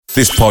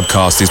This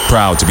podcast is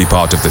proud to be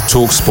part of the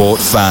TalkSport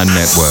Fan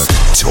Network.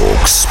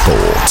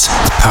 TalkSport.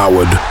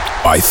 Powered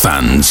by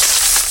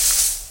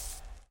fans.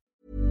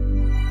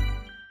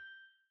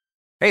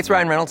 Hey, it's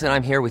Ryan Reynolds, and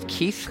I'm here with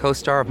Keith,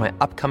 co-star of my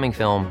upcoming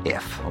film,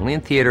 If, only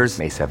in theaters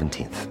May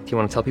 17th. Do you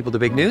want to tell people the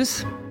big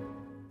news?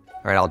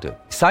 All right, I'll do it.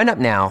 Sign up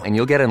now and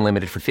you'll get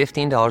unlimited for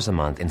 $15 a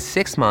month and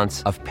 6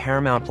 months of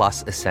Paramount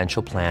Plus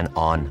Essential Plan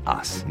on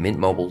us.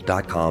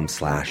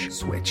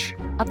 MintMobile.com/switch.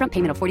 Upfront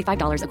payment of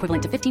 $45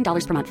 equivalent to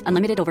 $15 per month.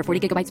 Unlimited over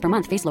 40 gigabytes per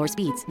month. Face lower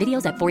speeds.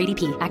 Videos at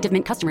 480p. Active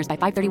Mint customers by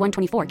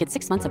 531.24 get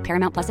 6 months of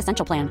Paramount Plus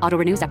Essential Plan. Auto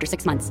renews after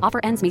 6 months. Offer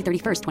ends May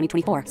 31st,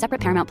 2024.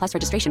 Separate Paramount Plus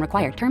registration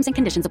required. Terms and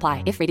conditions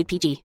apply if rated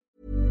PG.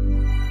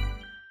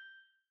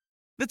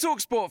 The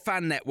TalkSport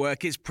Fan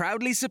Network is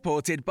proudly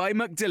supported by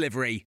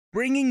McDelivery,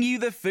 bringing you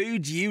the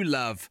food you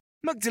love.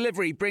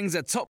 McDelivery brings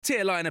a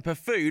top-tier lineup of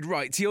food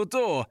right to your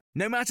door.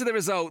 No matter the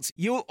result,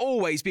 you'll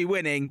always be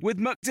winning with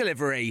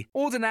McDelivery.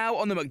 Order now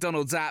on the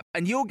McDonald's app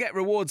and you'll get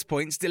rewards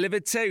points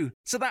delivered too.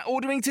 So that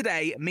ordering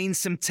today means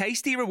some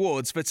tasty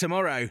rewards for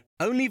tomorrow.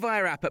 Only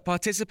via app at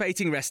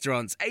participating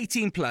restaurants.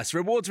 18 plus.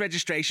 Rewards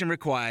registration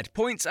required.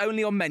 Points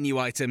only on menu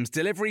items.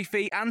 Delivery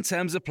fee and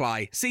terms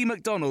apply. See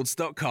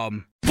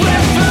mcdonalds.com.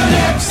 Brentford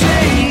FC,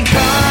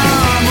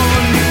 come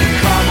on, you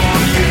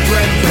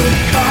Brentford,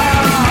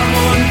 come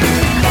on,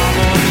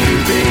 you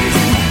bees,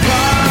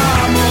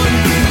 come on,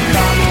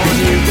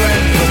 you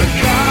Brentford,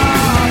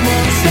 come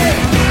on, sit,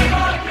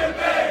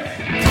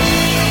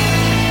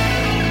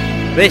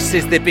 This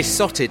is the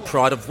besotted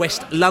pride of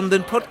West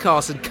London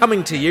podcast, and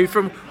coming to you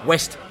from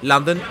West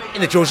London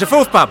in the George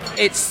IV pub.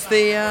 It's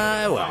the,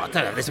 I don't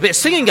know, there's a bit of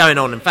singing going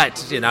on. In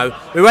fact, we're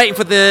waiting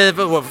for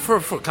for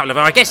a couple of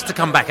our guests to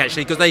come back,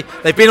 actually, because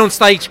they've been on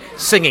stage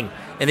singing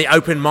in the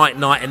open mic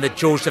night in the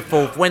George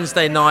IV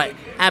Wednesday night.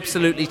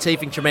 Absolutely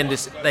teething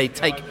tremendous. They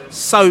take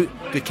so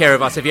good care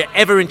of us. If you're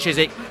ever in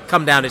Chiswick,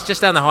 come down. It's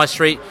just down the high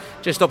street,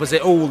 just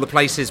opposite all the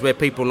places where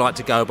people like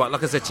to go. But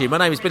like I said to you, my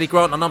name is Billy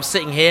Grant, and I'm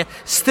sitting here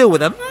still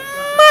with a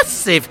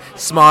massive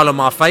smile on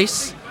my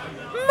face.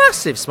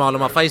 Massive smile on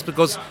my face,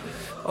 because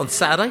on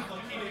Saturday,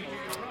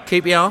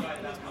 QPR,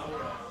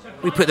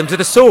 we put them to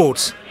the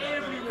sword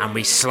and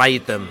we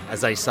slayed them,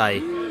 as they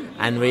say.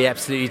 And we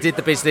absolutely did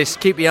the business.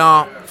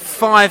 QPR,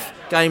 5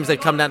 games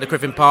they've come down to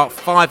Griffin Park,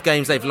 5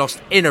 games they've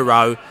lost in a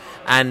row,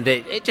 and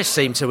it just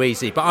seemed too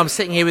easy. But I'm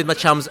sitting here with my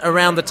chums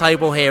around the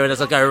table here, and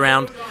as I go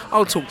around,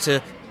 I'll talk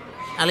to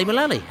Ali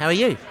Mullally. How are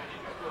you?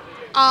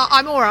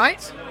 I'm all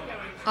right.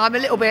 I'm a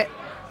little bit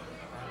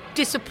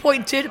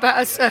disappointed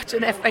about a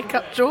certain FA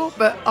Cup draw,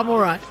 but I'm all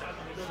right.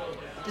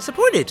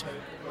 Disappointed?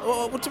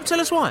 Tell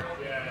us why.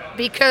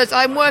 Because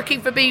I'm working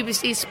for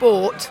BBC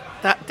Sport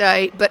that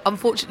day, but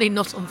unfortunately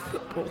not on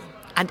football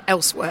and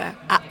elsewhere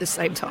at the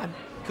same time.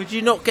 Could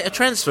you not get a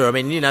transfer? I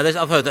mean,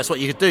 I've heard that's what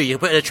you could do. You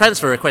could put in a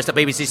transfer request at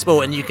BBC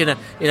Sport and you can,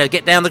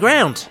 get down the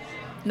ground.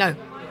 No.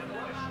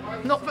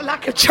 Not for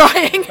lack of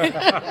trying.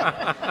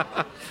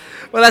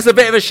 Well, that's a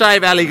bit of a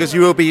shame, Ali, because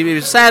you will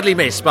be sadly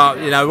missed. But,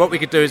 what we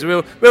could do is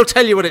we'll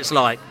tell you what it's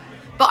like.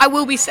 But I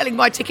will be selling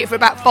my ticket for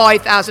about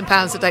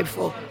 £5,000 the day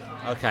before.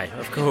 Okay,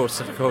 of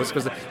course,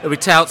 because there'll be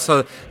touts.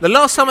 So the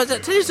last time,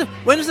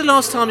 when was the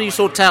last time you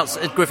saw touts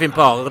at Griffin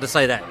Park? I've got to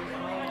say that.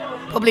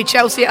 Probably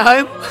Chelsea at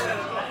home.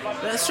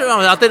 That's true.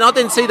 I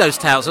didn't see those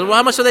touts.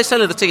 How much are they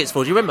selling the tickets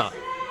for? Do you remember?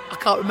 I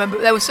can't remember.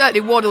 There was certainly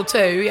 1 or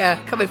 2,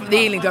 coming from the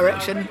Ealing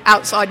direction,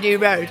 outside New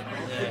Road.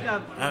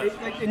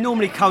 It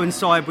normally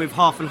coincide with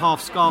half and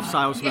half scarf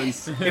salesmen.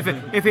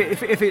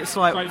 if it's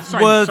like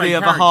worthy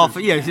of a half,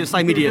 it's the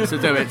same idiots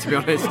that do it, to be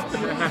honest.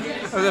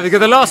 Because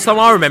the last time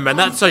I remember, and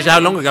that shows you how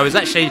long ago, was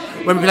actually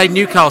when we played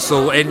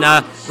Newcastle in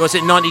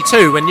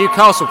 '92 when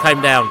Newcastle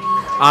came down.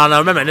 And I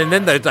remember, and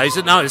in those days,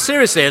 no,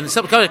 seriously, and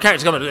some kind of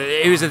character come,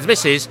 he was his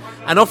missus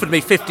and offered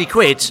me 50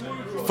 quid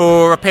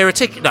for a pair of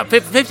tickets. No,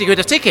 50 quid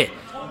a ticket,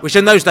 which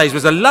in those days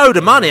was a load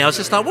of money. I was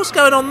just like, what's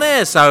going on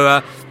there?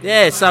 So,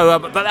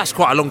 but that's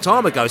quite a long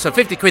time ago. So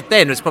 50 quid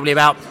then was probably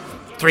about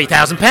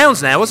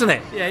 £3,000 now, wasn't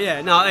it?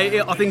 Yeah. No,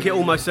 I think it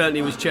almost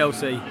certainly was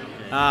Chelsea.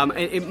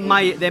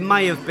 There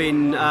may have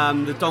been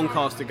the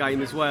Doncaster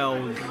game as well,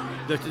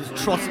 the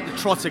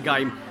Trotter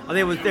game. And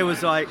there was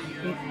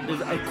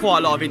quite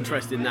a lot of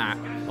interest in that,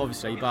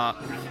 obviously. But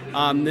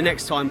the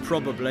next time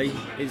probably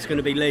it's going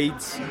to be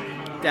Leeds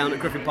down at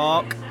Griffin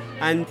Park.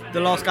 And the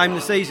last game of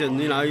the season,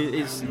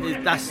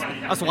 that's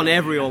the one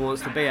everyone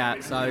wants to be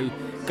at. So,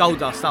 gold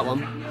dust, that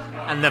one.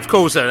 And of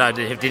course, I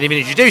didn't even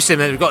introduce him.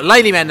 We've got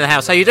Laney Man in the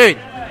house. How you doing?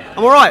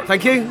 I'm all right,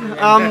 thank you.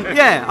 I'm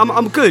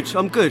good.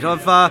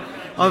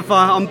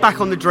 I'm back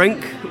on the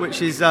drink,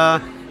 which is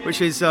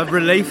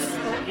relief.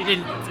 You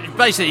didn't.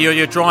 Basically,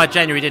 your dry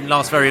January didn't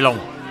last very long.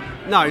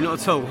 No,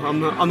 not at all.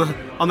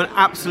 I'm an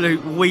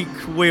absolute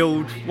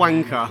weak-willed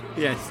wanker.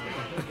 Yes.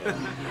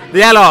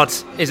 The Allard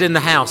is in the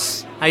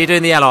house. How you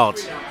doing, the Allard?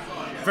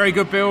 Very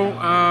good, Bill.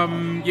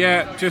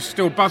 Just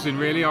still buzzing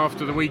really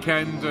after the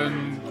weekend,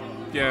 and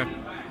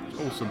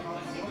awesome.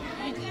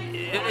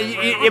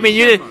 I mean,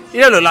 you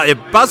don't look like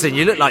you're buzzing.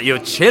 You look like you're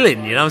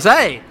chilling. You know what I'm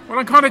saying? Well,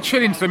 I'm kind of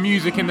chilling to the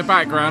music in the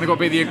background. I've got a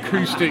bit of the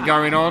acoustic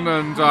going on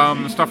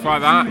and stuff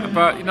like that.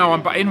 But,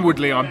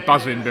 inwardly I'm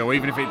buzzing, Bill,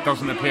 even if it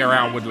doesn't appear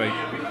outwardly.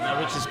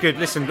 Which is good.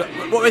 Listen,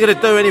 what we're going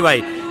to do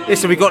anyway.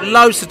 Listen, we've got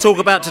loads to talk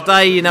about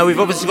today. We've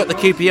obviously got the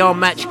QPR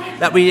match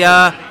that we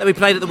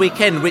played at the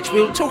weekend, which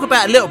we'll talk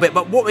about a little bit.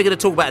 But what we're going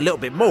to talk about a little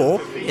bit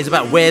more is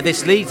about where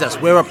this leads us.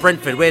 Where are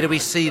Brentford? Where do we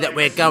see that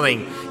we're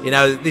going?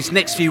 This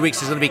next few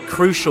weeks is going to be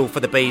crucial for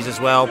the Bees as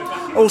well.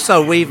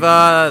 Also,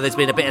 there's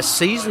been a bit of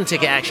season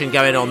ticket action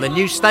going on. The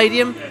new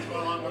stadium,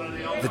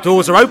 the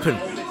doors are open.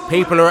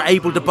 People are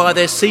able to buy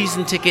their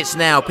season tickets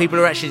now. People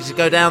are actually to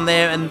go down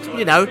there and,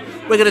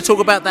 we're going to talk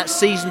about that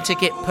season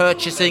ticket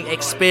purchasing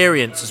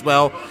experience as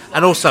well.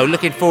 And also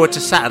looking forward to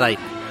Saturday.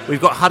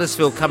 We've got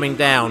Huddersfield coming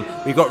down.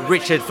 We've got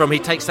Richard from He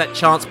Takes That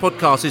Chance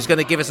podcast who's going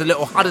to give us a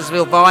little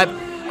Huddersfield vibe.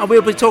 And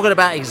we'll be talking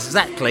about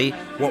exactly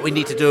what we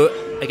need to do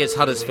against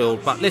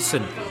Huddersfield. But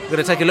listen, we're going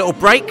to take a little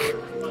break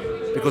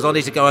because I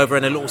need to go over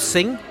and a little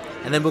sing.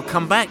 And then we'll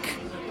come back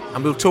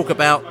and we'll talk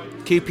about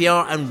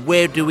QPR and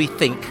where do we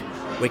think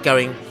we're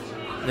going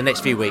the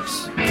next few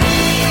weeks.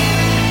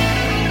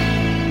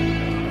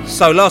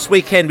 So last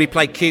weekend we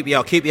played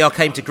QPR. QPR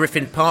came to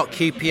Griffin Park.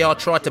 QPR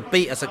tried to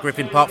beat us at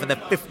Griffin Park for the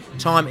 5th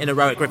time in a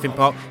row at Griffin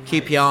Park.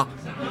 QPR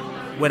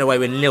went away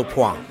with 0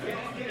 points.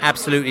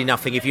 Absolutely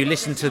nothing. If you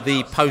listen to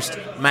the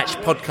post-match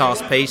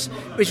podcast piece,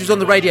 which was on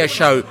the radio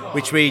show,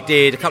 which we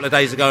did a couple of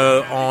days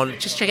ago on,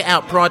 just check it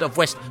out,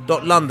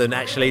 prideofwest.london,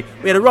 actually.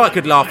 We had a right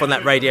good laugh on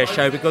that radio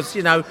show because,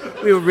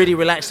 we were really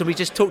relaxed and we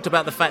just talked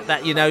about the fact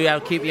that, how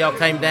QPR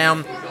came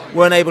down,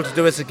 weren't able to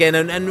do us again,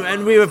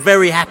 and we were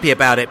very happy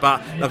about it.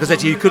 But, like I said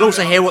to you, you could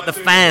also hear what the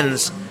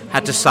fans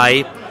had to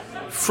say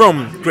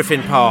from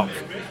Griffin Park.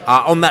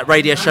 On that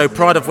radio show,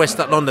 Pride of West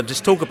London,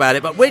 just talk about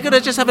it. But we're going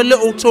to just have a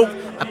little talk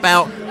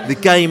about the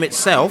game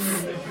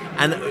itself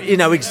and,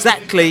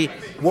 exactly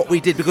what we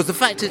did. Because the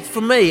fact is,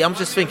 for me, I'm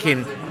just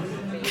thinking,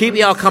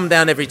 QPR come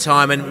down every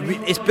time and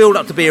it's built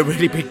up to be a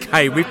really big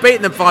game. We've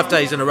beaten them 5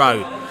 days in a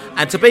row.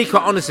 And to be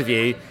quite honest with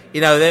you,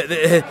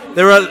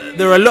 there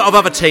are a lot of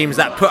other teams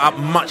that put up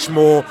much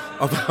more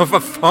of a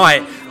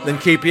fight than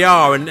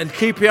QPR, and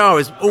QPR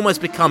has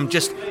almost become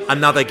just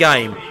another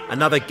game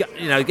of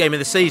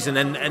the season.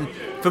 And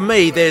for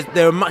me,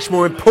 there are much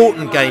more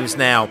important games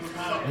now.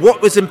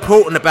 What was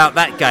important about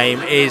that game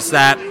is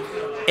that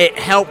it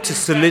helped to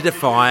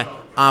solidify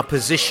our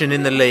position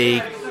in the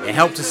league. It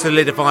helped to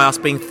solidify us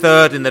being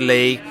 3rd in the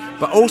league.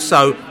 But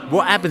also,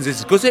 what happens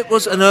is, because it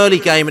was an early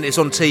game and it's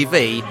on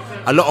TV,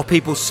 a lot of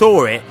people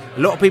saw it. A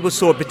lot of people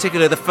saw,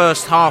 particularly the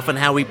first half and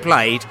how we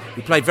played.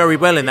 We played very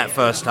well in that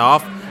first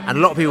half. And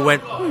a lot of people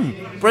went,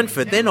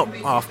 Brentford, they're not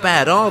half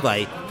bad, are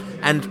they?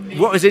 And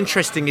what was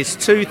interesting is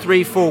 2,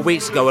 3, 4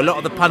 weeks ago, a lot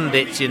of the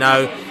pundits, they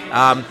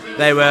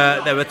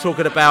were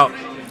talking about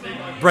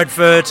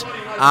Brentford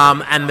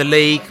and the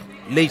league,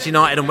 Leeds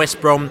United and West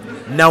Brom.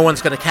 No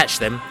one's going to catch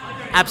them.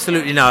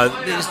 Absolutely no.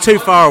 It's too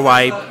far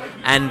away.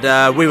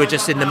 And we were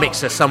just in the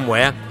mixer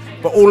somewhere.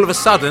 But all of a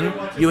sudden,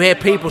 you hear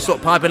people sort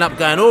of piping up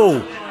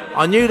going,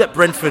 I knew that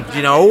Brentford,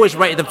 I always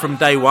rated them from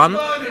day one.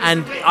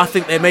 And I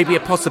think there may be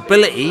a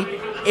possibility,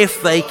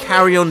 if they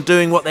carry on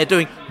doing what they're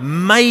doing,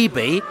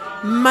 maybe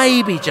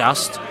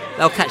just,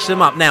 they'll catch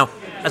them up. Now,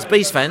 as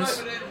Bees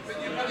fans,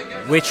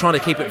 we're trying to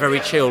keep it very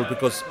chilled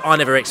because I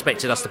never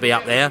expected us to be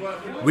up there.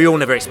 We all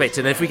never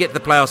expected. And if we get to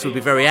the playoffs, we'll be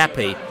very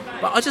happy.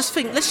 But I just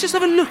think, let's just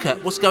have a look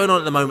at what's going on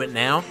at the moment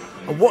now.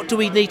 And what do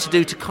we need to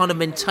do to kind of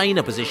maintain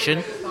a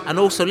position? And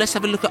also, let's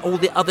have a look at all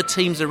the other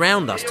teams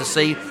around us to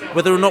see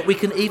whether or not we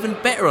can even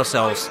better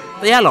ourselves.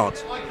 The Allied.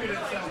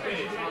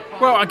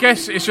 Well, I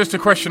guess it's just a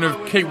question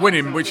of keep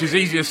winning, which is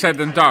easier said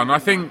than done. I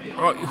think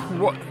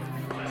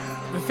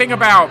the thing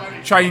about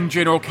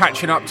changing or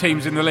catching up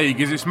teams in the league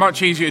is it's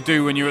much easier to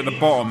do when you're at the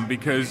bottom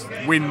because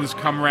wins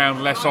come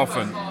round less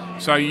often.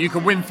 So you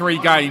can win 3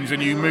 games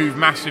and you move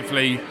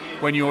massively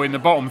when you're in the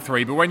bottom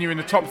 3, but when you're in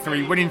the top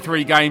 3, winning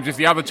 3 games, if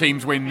the other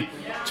teams win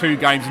 2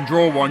 games and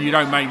draw 1, you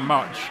don't make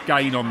much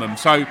gain on them.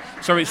 So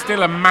it's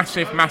still a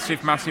massive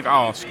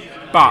ask.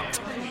 But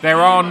there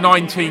are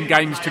 19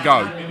 games to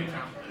go,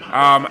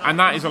 and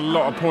that is a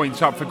lot of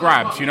points up for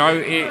grabs.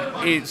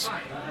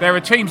 There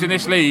are teams in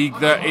this league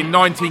that in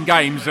 19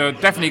 games are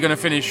definitely going to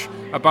finish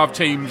above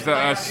teams that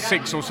are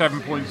 6 or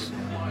 7 points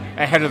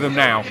ahead of them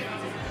now.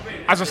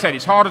 As I said,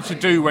 it's harder to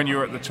do when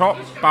you're at the top,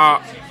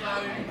 but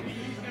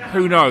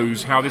who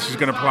knows how this is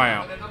going to play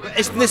out.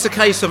 Isn't this a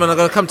case of, and I'm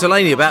going to come to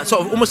Laney about,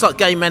 sort of almost like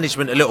game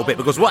management a little bit,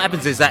 because what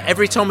happens is that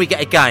every time we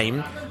get a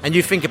game, and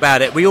you think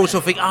about it, we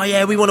also think,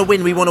 we want to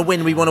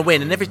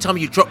win, and every time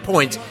you drop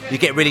points, you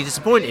get really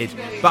disappointed.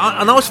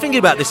 I was thinking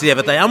about this the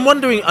other day. I'm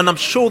wondering, and I'm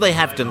sure they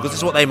have done, because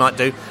it's what they might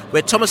do,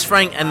 where Thomas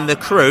Frank and the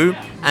crew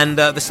and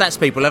the stats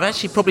people have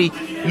actually probably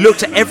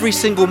looked at every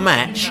single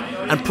match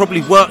and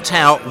probably worked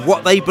out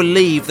what they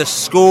believe the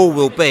score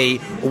will be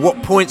or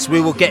what points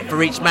we will get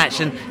for each match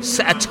and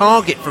set a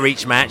target for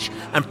each match,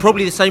 and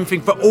probably the same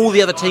thing for all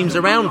the other teams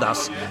around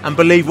us, and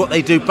believe what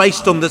they do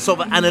based on the sort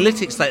of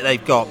analytics that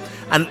they've got.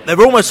 And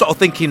they're almost sort of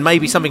thinking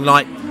maybe something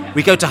like,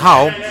 we go to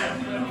Hull,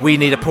 we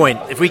need a point.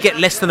 If we get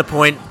less than a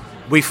point,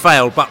 we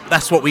failed, but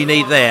that's what we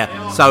need there.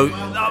 So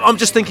I'm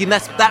just thinking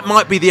that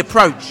might be the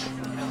approach.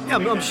 Yeah,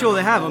 I'm sure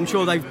they have. I'm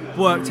sure they've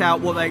worked out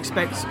what they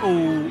expect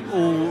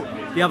all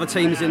the other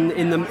teams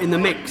in the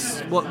mix,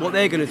 what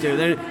they're going to do.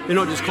 They're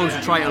not just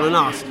concentrating on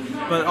us.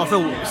 But I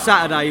thought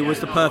Saturday was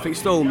the perfect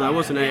storm, though,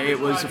 wasn't it? It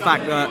was the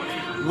fact that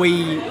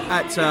we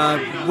had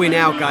to win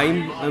our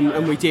game,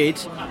 and we did.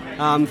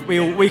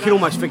 We can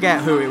almost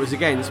forget who it was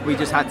against. We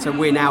just had to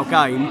win our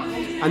game,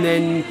 and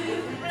then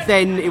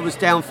it was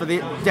down to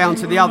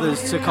the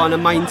others to kind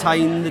of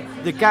maintain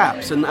the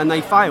gaps, and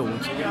they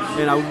failed.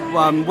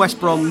 West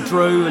Brom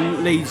drew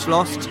and Leeds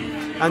lost,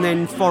 and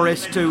then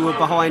Forest, who were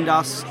behind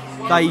us,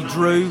 they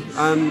drew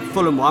and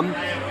Fulham won.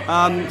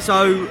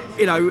 So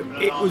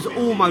it was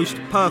almost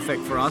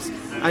perfect for us,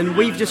 and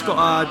we've just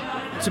got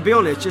to be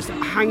honest, just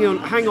hang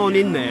on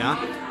in there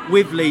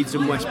with Leeds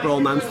and West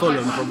Brom and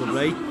Fulham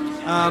probably.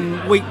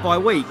 Week by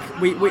week,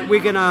 we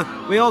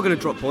are gonna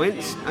drop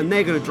points, and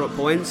they're gonna drop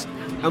points,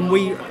 and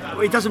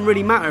it doesn't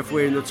really matter if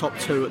we're in the top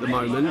two at the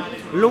moment,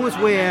 as long as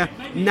we're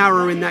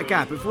narrowing that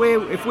gap. If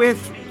we're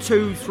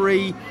 2,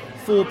 3,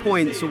 4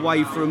 points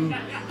away from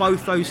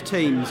both those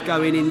teams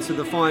going into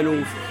the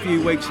final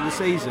few weeks of the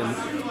season,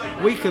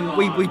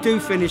 we do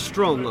finish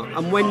strong.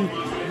 And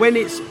when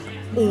it's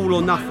all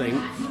or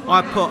nothing,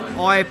 I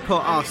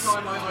put us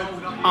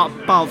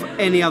above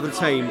any other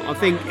team. I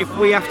think if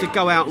we have to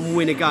go out and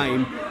win a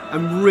game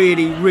and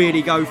really,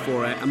 really go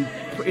for it, and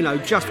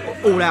just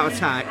all out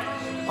attack,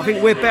 I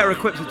think we're better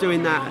equipped for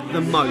doing that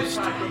than most.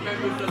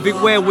 I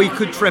think where we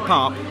could trip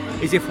up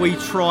is if we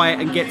try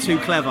and get too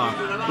clever,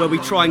 where we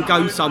try and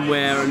go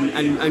somewhere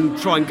and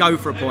try and go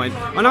for a point.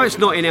 I know it's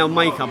not in our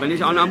makeup, and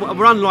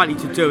we're unlikely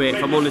to do it,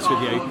 if I'm honest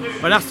with you,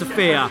 but that's the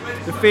fear.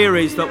 The fear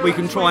is that we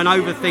can try and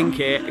overthink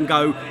it and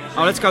go,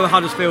 let's go to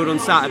Huddersfield on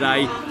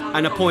Saturday,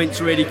 and a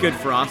point's really good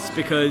for us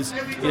because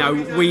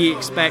we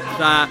expect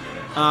that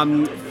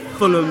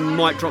Fulham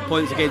might drop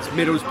points against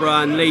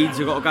Middlesbrough, and Leeds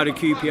have got to go to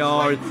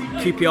QPR, and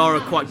QPR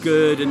are quite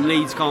good, and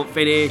Leeds can't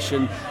finish,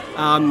 and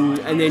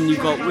then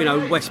you've got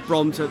West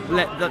Brom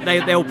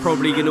they're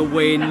probably going to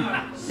win.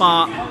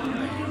 But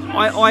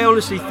I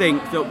honestly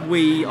think that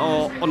we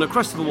are on the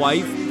crest of the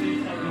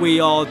wave. We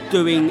are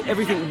doing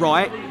everything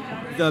right.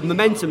 The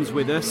momentum's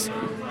with us,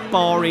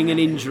 barring an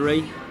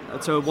injury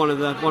to one of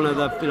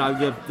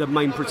the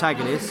main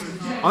protagonists.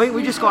 I think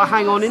we just got to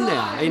hang on in there,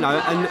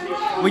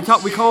 and we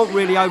can't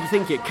really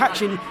overthink it.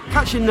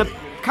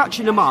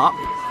 Catching them up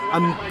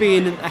and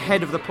being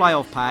ahead of the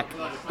playoff pack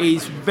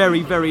is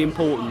very, very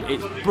important.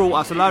 It's brought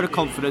us a load of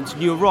confidence.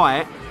 And you're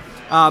right,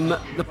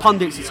 the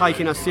pundits are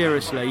taking us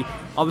seriously.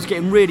 I was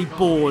getting really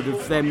bored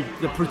of them,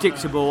 the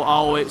predictable,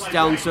 it's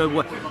down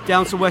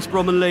to West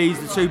Brom and Leeds,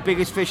 the two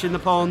biggest fish in the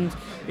pond.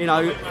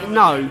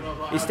 No,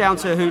 it's down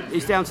to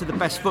the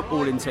best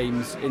footballing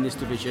teams in this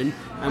division,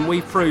 and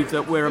we've proved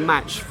that we're a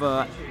match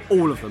for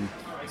all of them.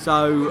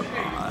 So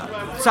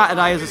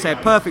Saturday, as I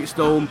said, perfect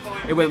storm.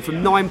 It went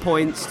from 9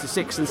 points to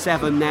 6 and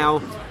 7 now.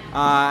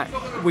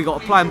 We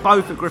got to play them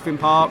both at Griffin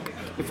Park.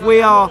 If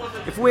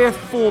we're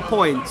 4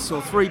 points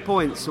or 3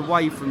 points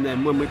away from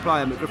them when we play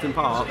them at Griffin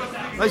Park,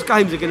 those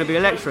games are going to be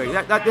electric.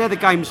 They're the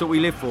games that we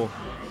live for.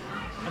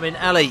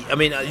 Ali,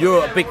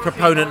 you're a big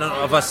proponent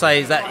of us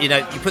saying that,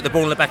 you put the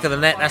ball in the back of the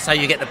net, that's how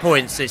you get the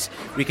points.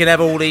 We can have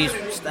all these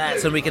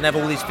stats and we can have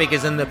all these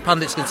figures, and the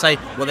pundits can say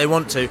what they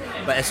want to,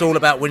 but it's all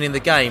about winning the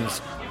games.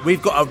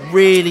 We've got a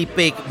really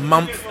big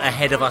month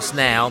ahead of us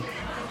now.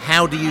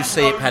 How do you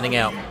see it panning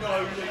out?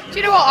 Do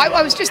you know what?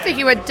 I was just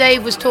thinking when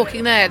Dave was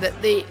talking there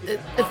that the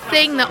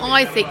thing that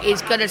I think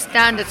is going to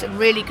stand us in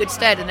really good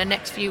stead in the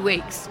next few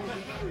weeks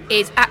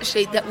is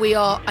actually that we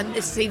are, and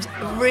this seems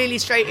really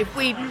straight, if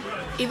we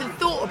even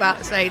thought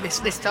about saying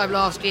this time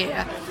last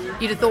year,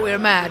 you'd have thought we were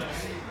mad,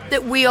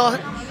 that we are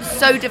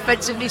so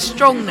defensively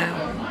strong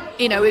now.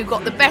 We've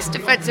got the best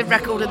defensive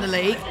record in the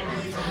league,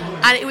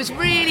 and it was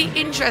really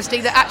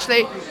interesting that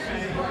actually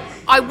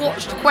I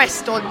watched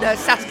Quest on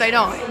Saturday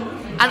night,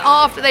 and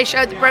after they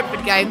showed the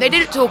Brentford game, they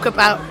didn't talk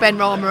about Ben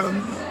Rama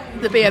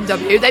and the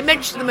BMW. They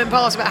mentioned them in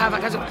passing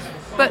about how,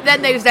 but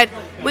then they said,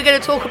 we're going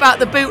to talk about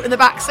the boot and the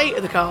back seat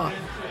of the car,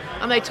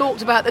 and they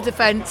talked about the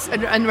defence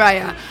and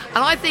Raya. And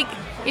I think,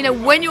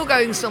 when you're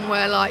going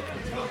somewhere like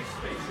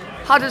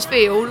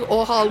Huddersfield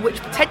or Hull,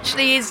 which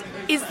potentially is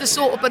the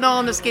sort of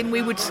banana skin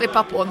we would slip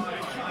up on,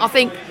 I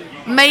think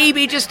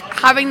maybe just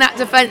having that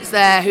defence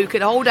there who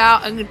can hold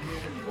out and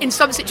in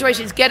some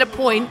situations get a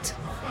point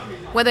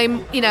where they,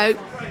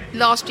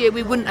 last year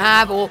we wouldn't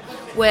have, or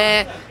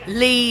where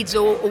Leeds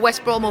or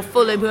West Brom or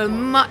Fulham, who are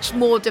much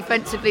more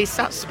defensively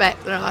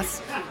suspect than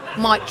us,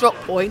 might drop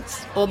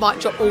points or might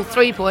drop all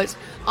 3 points.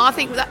 I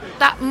think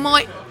that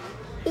might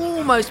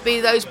almost be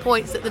those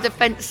points that the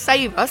defence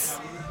save us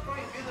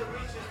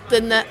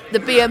than that the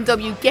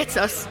BMW get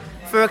us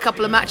for a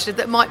couple of matches.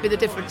 That might be the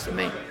difference for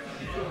me.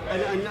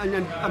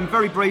 And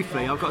very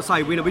briefly, I've got to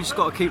say, we just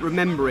got to keep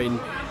remembering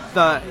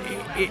that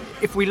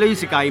if we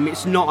lose a game,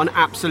 it's not an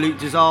absolute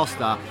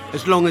disaster,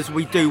 as long as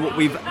we do what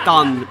we've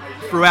done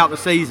throughout the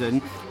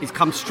season, is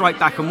come straight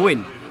back and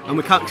win. and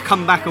we can't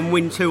come back and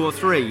win 2 or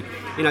 3.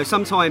 You know,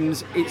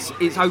 sometimes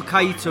it's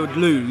okay to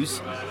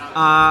lose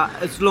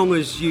as long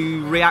as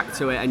you react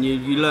to it and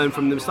you learn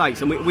from the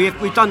mistakes. And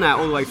we've done that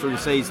all the way through the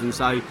season,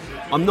 so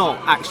I'm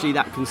not actually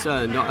that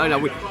concerned.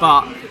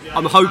 But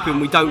I'm hoping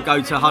we don't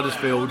go to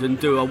Huddersfield and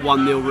do a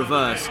 1-0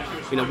 reverse.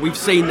 You know, we've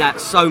seen that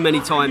so many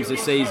times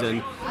this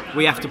season.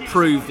 We have to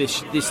prove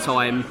this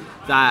time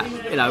that,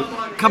 you know,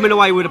 coming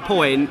away with a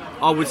point,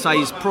 I would say,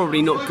 is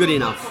probably not good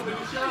enough.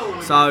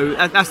 So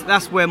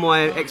that's where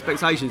my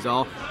expectations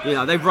are. You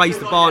know, they've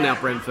raised the bar now,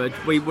 Brentford.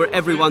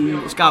 Everyone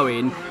that's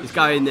going is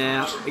going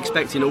there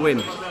expecting a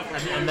win.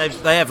 And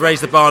they have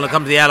raised the bar and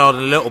come to the Allard a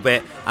little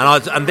bit.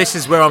 And this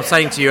is where I'm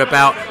saying to you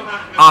about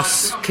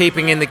us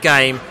keeping in the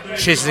game,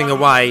 chiseling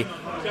away.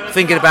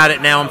 Thinking about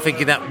it now, I'm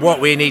thinking that what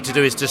we need to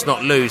do is just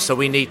not lose. So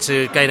we need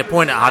to gain a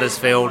point at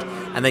Huddersfield,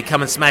 and then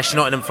come and smash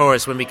Nottingham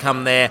Forest when we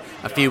come there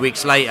a few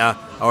weeks later,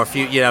 or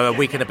a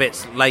week and a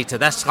bit later.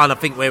 That's kind of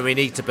think where we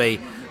need to be.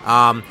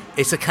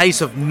 It's a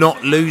case of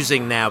not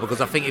losing now,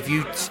 because I think if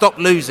you stop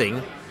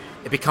losing,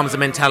 it becomes a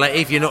mentality.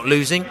 If you're not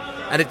losing,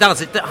 and it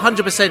does,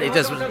 100% it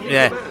does.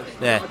 Yeah.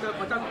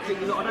 I don't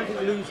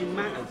think losing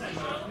matters.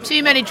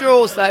 Too many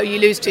draws, though, you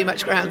lose too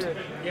much ground.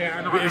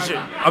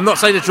 I'm not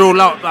saying the draw.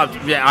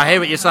 I hear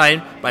what you're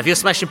saying, but if you're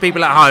smashing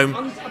people at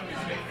home,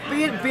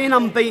 being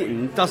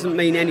unbeaten doesn't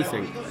mean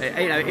anything.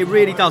 It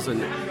really doesn't.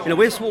 You know,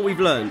 that's what we've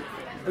learned.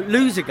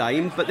 Lose a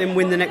game, but then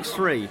win the next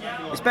 3.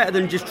 It's better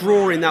than just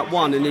drawing that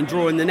one and then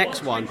drawing the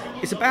next one.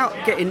 It's about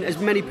getting as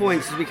many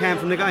points as we can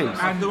from the games.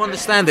 And to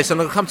understand this, and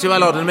I'll come to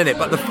Allard in a minute,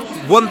 but the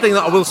one thing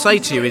that I will say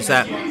to you is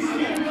that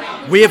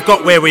we have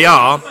got where we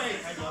are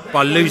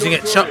by losing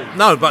at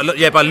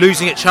by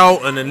losing at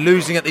Charlton and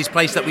losing at these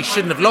places that we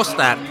shouldn't have lost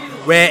at.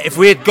 Where if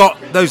we had got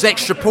those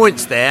extra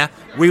points there,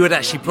 we would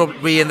actually probably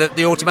be in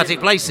the automatic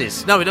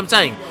places. Know what I'm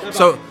saying?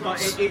 So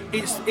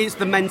it's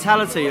the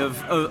mentality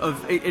of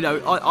you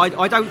know.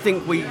 I don't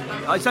think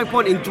there's no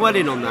point in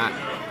dwelling on that.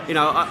 You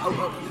know,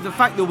 the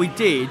fact that we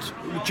did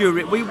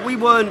we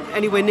weren't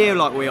anywhere near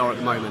like we are at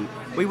the moment.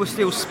 We were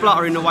still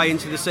spluttering away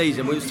into the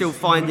season. We were still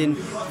finding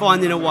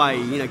a way.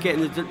 You know,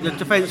 getting the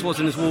defence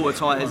wasn't as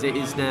watertight as it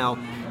is now.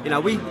 You know,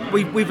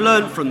 we've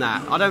learned from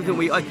that. I don't think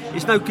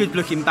it's no good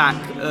looking back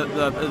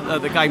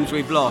at the games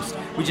we've lost.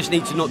 We just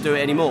need to not do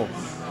it anymore.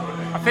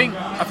 I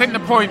think the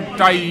point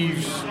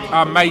Dave's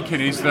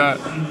making is that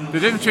the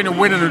difference between a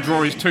win and a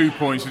draw is 2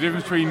 points. The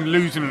difference between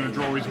losing and a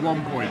draw is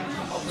 1 point.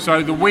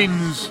 So the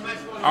wins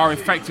are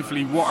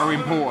effectively what are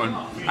important.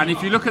 And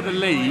if you look at the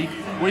league,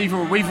 we've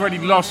already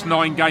lost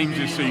 9 games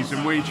this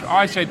season, which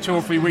I said 2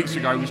 or 3 weeks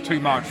ago was too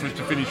much for us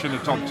to finish in the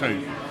top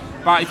 2.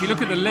 But if you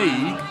look at the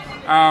league,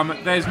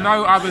 there's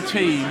no other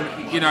team,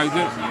 you know,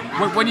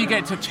 that when you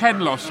get to 10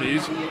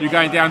 losses, you're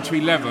going down to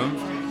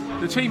 11th.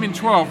 The team in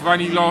 12 have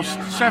only lost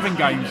 7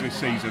 games this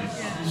season.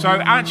 So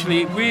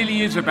actually, it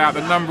really is about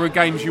the number of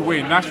games you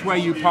win. That's where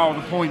you pile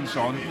the points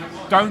on.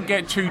 Don't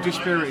get too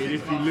dispirited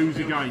if you lose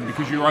a game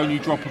because you only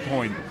drop a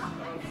point.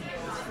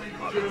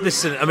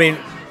 Listen, I mean,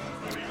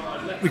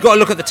 we've got to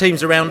look at the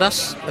teams around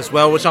us as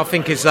well, which I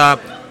think is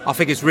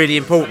really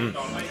important,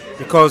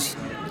 because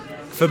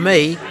for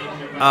me,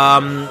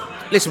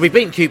 listen, we've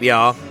beaten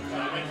QPR,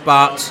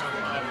 but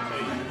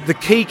the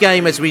key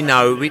game, as we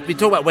know, we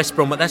talk about West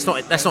Brom, but that's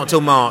not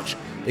until March.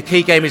 The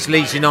key game is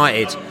Leeds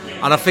United,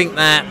 and I think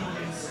that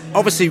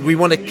obviously we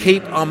want to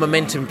keep our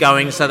momentum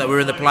going so that we're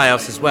in the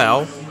playoffs as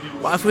well.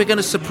 But if we're going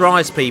to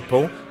surprise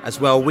people as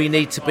well, we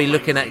need to be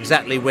looking at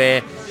exactly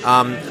where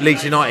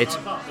Leeds United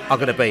are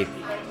going to be.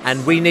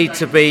 And we need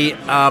to be,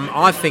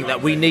 I think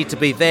that we need to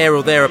be there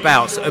or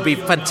thereabouts. It would be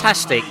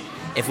fantastic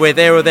if we're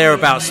there or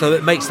thereabouts, so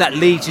it makes that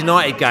Leeds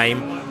United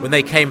game, when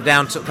they come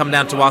down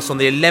to us on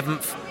the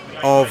 11th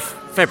of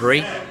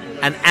February,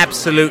 and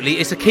absolutely,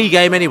 it's a key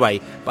game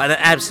anyway, but an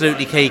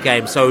absolutely key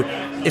game. So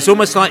it's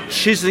almost like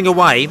chiseling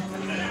away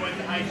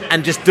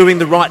and just doing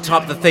the right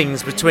type of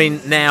things between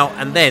now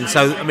and then.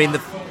 So, I mean,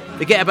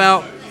 forget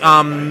about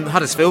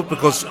Huddersfield,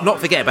 because not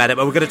forget about it,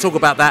 but we're going to talk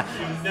about that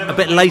a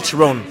bit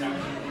later on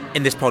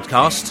in this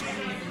podcast.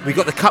 We've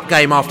got the cup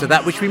game after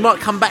that, which we might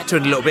come back to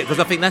in a little bit, because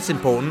I think that's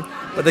important.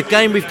 But the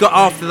game we've got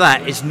after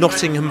that is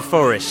Nottingham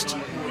Forest,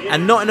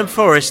 and Nottingham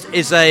Forest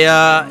is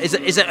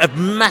a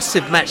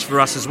massive match for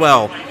us as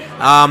well.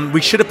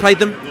 We should have played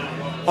them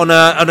on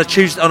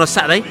a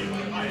Saturday,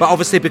 but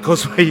obviously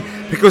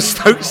because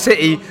Stoke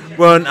City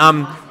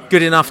weren't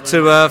good enough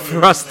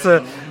for us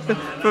to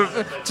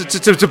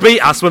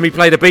beat us when we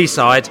played a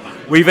B-side,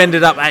 we've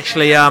ended up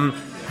actually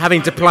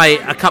having to play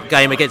a cup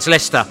game against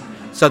Leicester.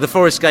 So the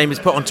Forest game is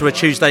put onto a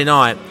Tuesday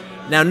night.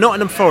 Now,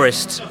 Nottingham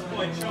Forest,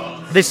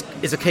 this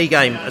is a key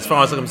game as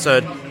far as I'm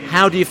concerned.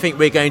 How do you think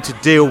we're going to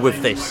deal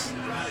with this?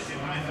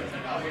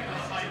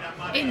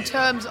 In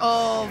terms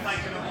of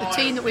the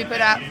team that we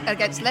put out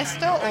against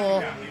Leicester,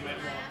 or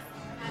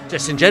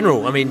just in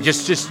general? I mean,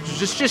 just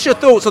your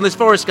thoughts on this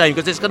Forest game,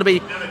 because it's going to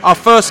be our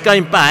first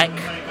game back.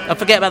 And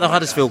forget about the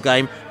Huddersfield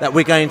game, that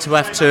we're going to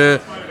have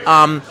to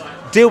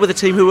deal with a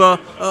team who are,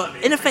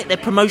 in effect, they're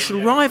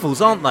promotional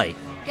rivals, aren't they?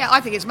 Yeah,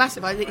 I think it's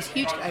massive. I think it's a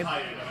huge game.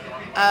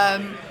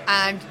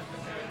 And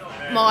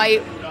my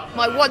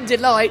one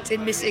delight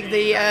in missing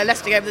the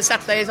Leicester game on the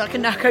Saturday is I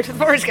can now go to the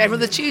Forest game on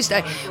the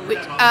Tuesday, which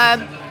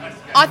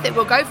I think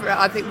we'll go for it.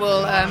 I think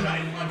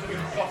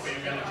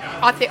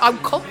I'm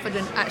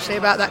confident actually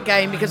about that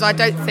game, because I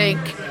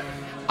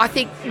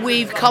think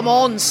we've come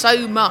on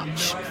so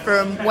much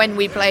from when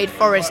we played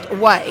Forest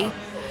away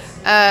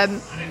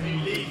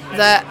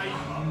that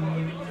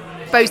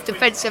both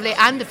defensively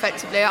and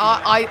offensively,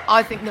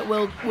 I think that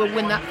we'll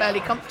win that fairly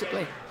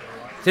comfortably.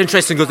 It's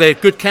interesting because they're a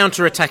good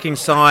counter-attacking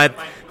side.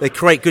 They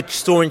create good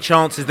scoring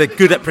chances. They're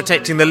good at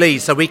protecting the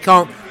lead, so we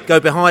can't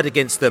go behind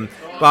against them.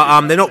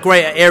 But they're not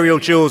great at aerial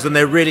duels, and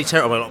they're really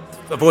terrible at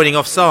avoiding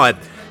offside.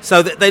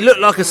 So they look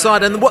like a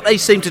side, and what they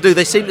seem to do,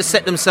 they seem to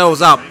set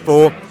themselves up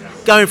for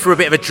going for a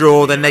bit of a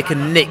draw, then they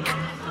can nick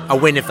a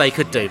win if they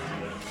could do.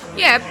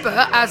 Yeah,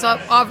 but as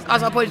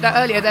I pointed out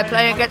earlier, they're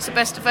playing against the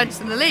best defence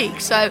in the league,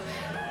 so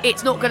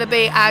it's not going to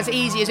be as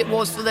easy as it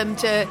was for them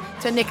to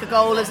nick a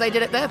goal as they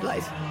did at their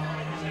place.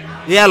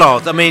 Yeah,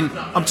 Lars. I mean,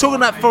 I'm talking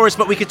about Forest,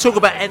 but we could talk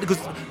about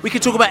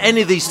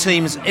any of these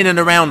teams in and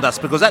around us,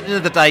 because at the end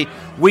of the day,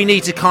 we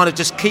need to kind of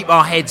just keep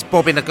our heads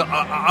bobbing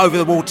over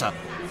the water.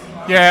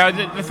 Yeah,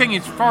 the thing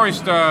is,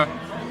 Forest.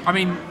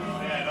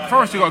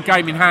 Forest have got a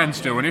game in hand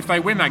still, and if they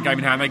win that game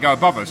in hand, they go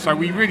above us. So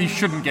we really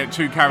shouldn't get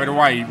too carried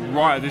away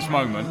right at this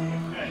moment.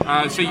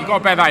 So you've got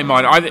to bear that in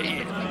mind.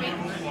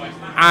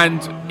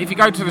 And if you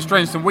go to the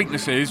strengths and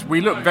weaknesses,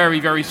 we look very,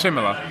 very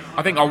similar.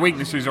 I think our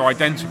weaknesses are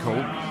identical.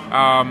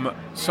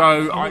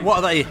 What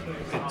are they?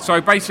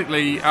 So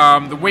basically,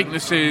 the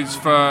weaknesses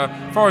for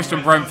Forest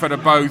and Brentford are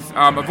both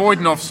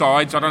avoiding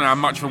offsides. I don't know how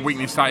much of a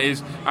weakness that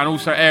is, and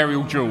also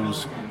aerial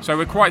duels. So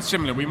we're quite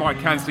similar. We might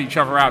cancel each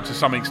other out to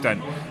some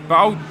extent.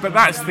 But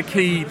that's the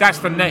key. That's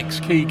the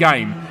next key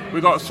game.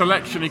 We've got a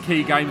selection of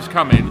key games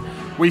coming.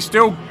 You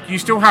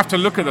still have to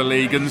look at the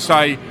league and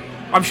say,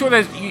 I'm sure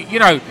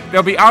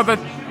there'll be other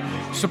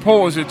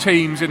supporters of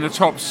teams in the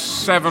top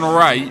 7 or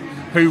 8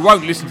 who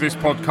won't listen to this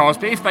podcast,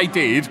 but if they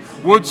did,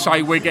 would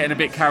say we're getting a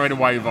bit carried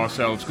away with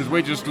ourselves because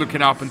we're just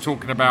looking up and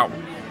talking about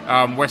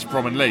West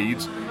Brom and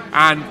Leeds.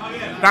 And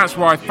that's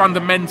why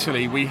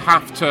fundamentally we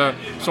have to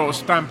sort of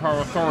stamp our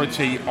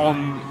authority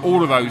on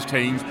all of those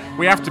teams.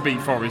 We have to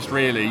beat Forest,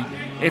 really,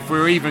 if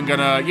we're even going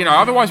to,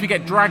 otherwise we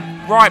get dragged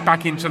right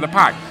back into the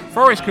pack.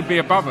 Forest could be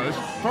above us.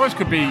 Forest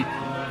could be,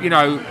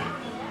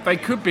 they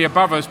could be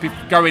above us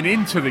going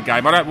into the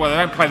game. They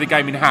don't play the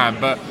game in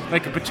hand, but they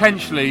could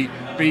potentially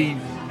be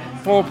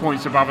 4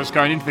 points above us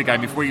going into the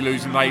game if we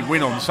lose and they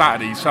win on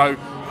Saturday. So,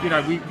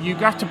 you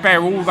have to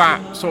bear all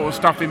that sort of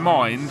stuff in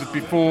mind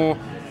before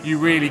you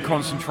really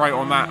concentrate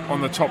on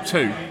the top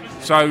 2.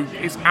 So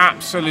it's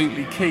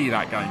absolutely key,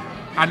 that game.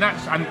 And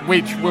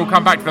which we'll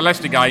come back to the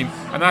Leicester game,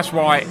 and that's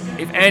why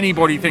if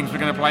anybody thinks we're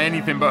going to play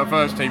anything but a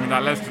first team in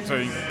that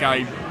Leicester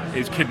game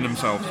is kidding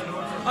themselves.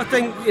 I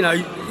think,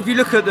 if you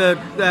look at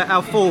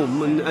our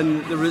form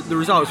and the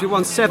results, we've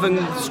won 7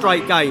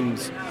 straight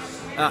games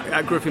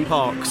at Griffin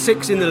Park,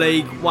 6 in the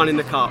league, 1 in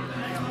the cup.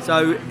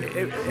 So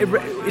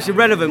it's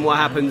irrelevant what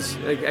happens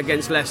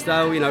against Leicester.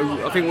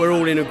 I think we're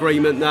all in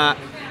agreement that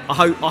I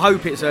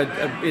hope it's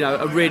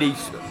a really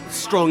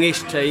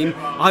strong-ish team.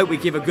 I hope we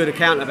give a good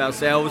account of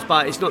ourselves,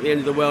 but it's not the end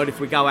of the world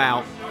if we go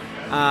out.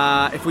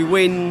 If we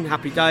win,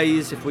 happy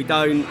days. If we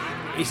don't,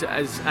 it's,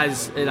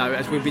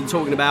 as we've been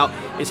talking about,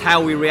 it's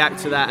how we react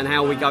to that and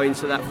how we go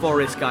into that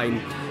Forest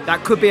game.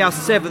 That could be our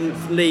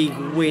 7th league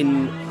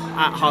win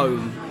at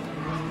home,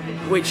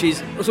 which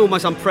is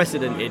almost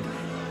unprecedented.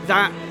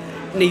 That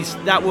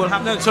will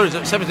happen. No, sorry,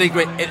 7th league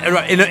win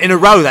in a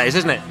row. That is,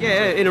 isn't it?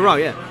 Yeah, in a row.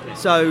 Yeah.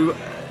 So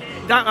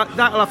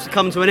that'll have to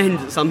come to an end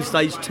at some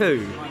stage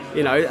too.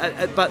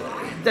 But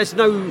there's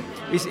no.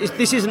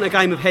 This isn't a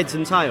game of heads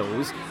and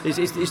tails.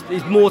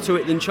 It's more to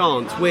it than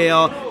chance. We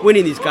are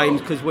winning these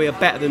games because we are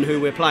better than who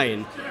we're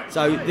playing.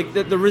 So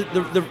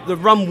the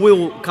run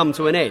will come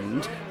to an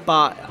end,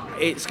 but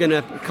it's going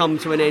to come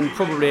to an end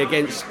probably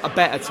against a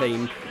better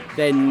team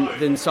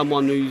than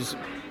someone who's.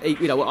 I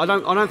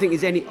don't think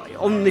there's any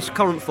on this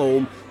current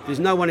form. There's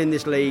no one in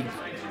this league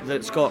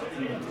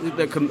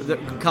that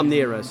can come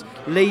near us.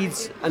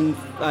 Leeds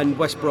and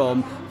West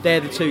Brom, they're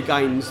the 2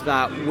 games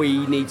that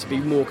we need to be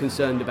more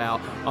concerned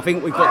about. I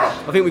think we've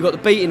got the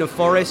beating of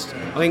Forest.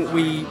 I think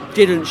we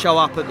didn't show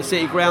up at the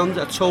City Ground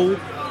at all.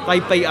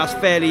 They beat us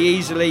fairly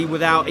easily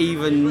without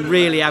even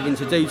really having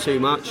to do too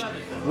much.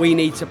 We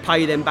need to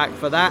pay them back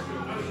for that.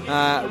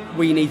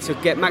 We need to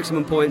get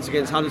maximum points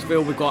against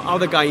Huddersfield. We've got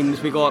other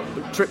games. We've got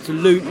a trip to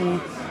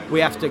Luton. We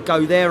have to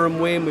go there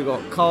and win. We've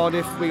got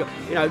Cardiff.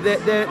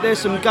 There's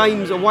some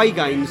away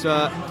games.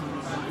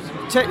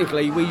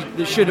 Technically,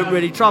 that shouldn't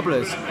really trouble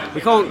us.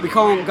 We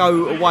can't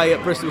go away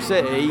at Bristol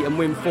City and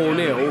win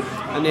 4-0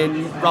 and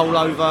then roll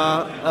over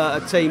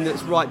a team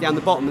that's right down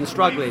the bottom and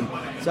struggling.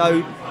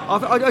 So,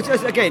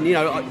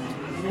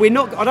 we're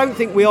not. I don't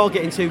think we are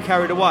getting too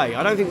carried away.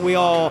 I don't think we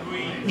are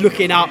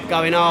looking up,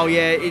 going, oh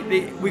yeah,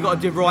 we got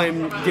a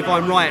divine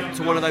right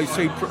to one of those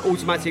 2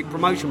 automatic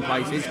promotion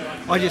places.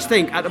 I just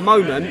think at the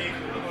moment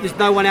there's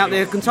no one out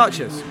there who can touch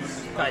us.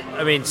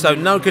 So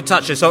no one could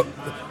touch us. So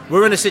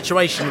we're in a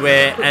situation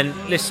where, and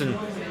listen,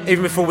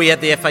 even before we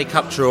had the FA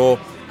Cup draw,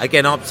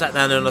 again, I sat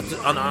down and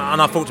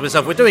I thought to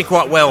myself, we're doing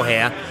quite well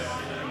here.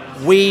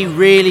 We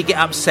really get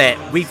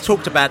upset. We've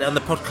talked about it on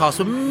the podcast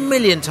a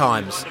million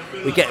times.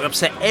 We get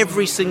upset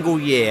every single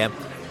year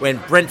when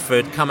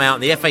Brentford come out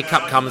and the FA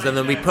Cup comes and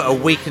then we put a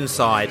weakened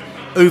side.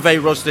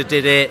 Uwe Rosler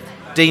did it,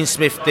 Dean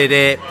Smith did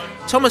it.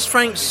 Thomas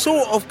Frank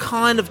sort of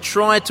kind of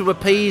tried to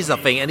appease, I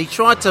think, and he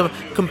tried to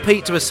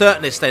compete to a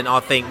certain extent,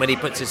 I think, when he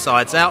puts his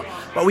sides out.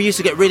 But we used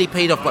to get really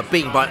peed off by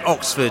beaten by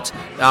Oxford.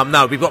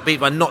 We got beaten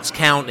by Notts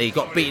County,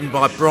 got beaten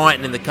by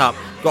Brighton in the Cup,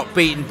 got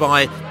beaten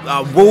by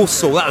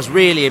Walsall. That was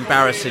really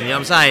embarrassing, you know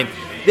what I'm saying?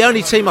 The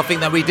only team I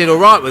think that we did all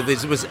right with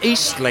was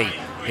Eastleigh,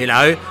 you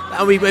know,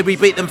 and we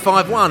beat them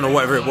 5-1 or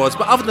whatever it was.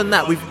 But other than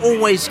that, we've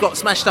always got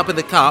smashed up in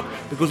the Cup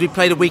because we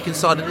played a weakened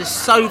side, and it's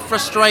so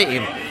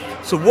frustrating.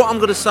 So what I'm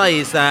going to say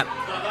is that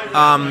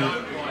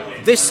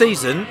this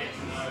season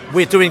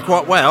we're doing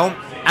quite well,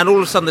 and all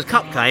of a sudden the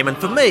Cup came, and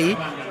for me,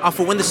 I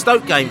thought when the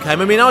Stoke game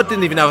came, I mean, I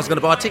didn't even know I was going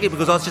to buy a ticket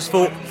because I just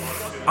thought,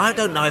 I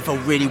don't know if I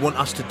really want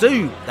us to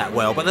do that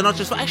well. But then I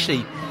just thought,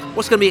 actually,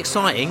 what's going to be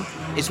exciting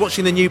is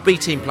watching the new B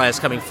team players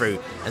coming through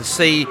and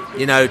see,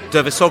 you know,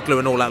 Dervisoglu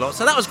and all that lot.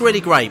 So that was really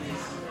great.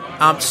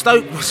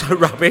 Stoke was so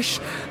rubbish.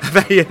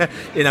 They,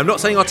 I'm not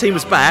saying our team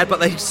was bad,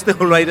 but they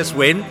still made us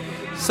win.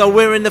 So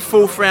we're in the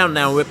fourth round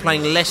now. We're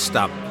playing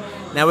Leicester.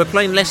 Now we're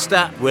playing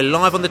Leicester. We're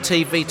live on the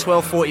TV,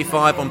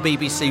 12:45 on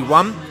BBC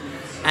One.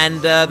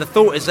 And the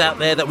thought is out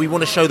there that we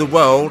want to show the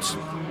world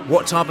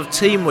what type of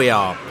team we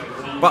are.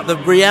 But the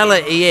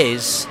reality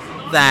is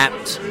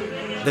that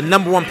the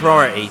number one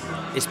priority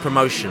is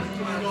promotion.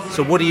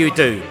 So what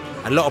do?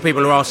 A lot of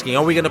people are asking,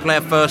 are we going to play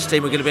a first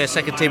team, we're going to be a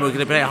second team, we're going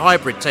to play a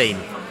hybrid team?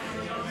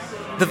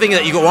 The thing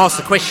that you've got to ask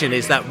the question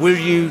is that will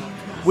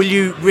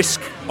you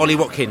risk Ollie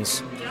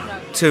Watkins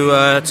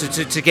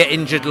to get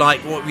injured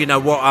like what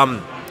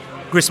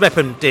Chris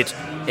Meppen did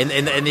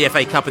in the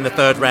FA Cup in the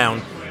third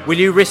round? Will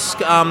you risk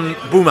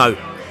Bumo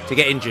to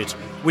get injured?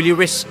 Will you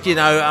risk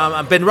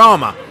Ben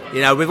Rama?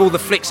 With all the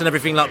flicks and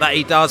everything like that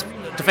he does,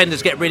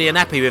 defenders get really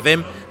unhappy with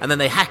him and then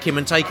they hack him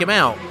and take him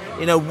out.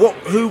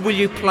 Who will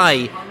you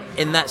play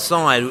in that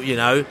side?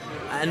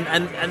 And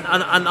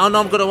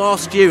I'm going to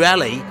ask you,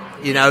 Ali.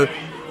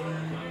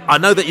 I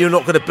know that you're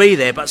not going to be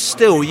there, but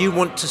still, you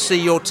want to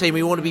see your team.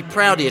 You want to be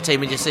proud of your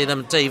team when you see them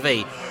on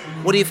TV.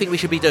 What do you think we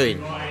should be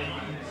doing?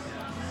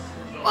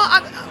 Well,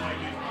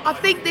 I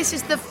think this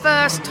is the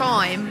first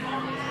time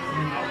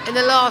in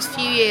the last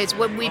few years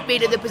when we've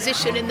been in the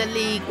position in the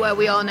league where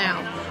we are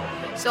now.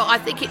 So I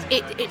think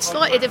it's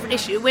slightly a different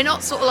issue. We're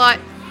not sort of like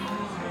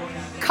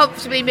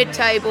comfortably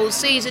mid-table,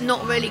 season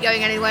not really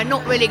going anywhere,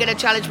 not really going to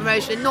challenge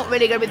promotion, not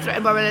really going to be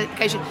threatened by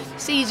relegation.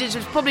 Season's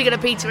probably going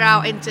to peter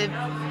out into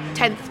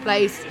 10th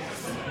place,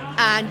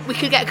 and we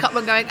could get a cup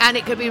run going and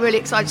it could be really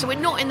exciting. So we're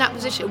not in that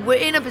position. We're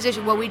in a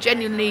position where we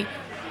genuinely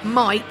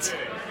might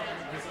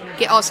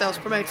get ourselves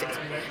promoted,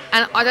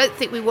 and I don't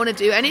think we want to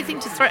do anything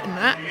to threaten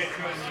that.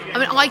 I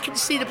mean, I can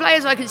see the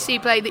players I can see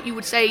play that you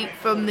would say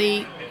from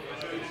the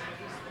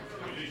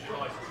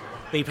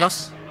B+?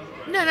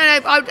 No.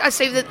 I'd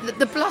say that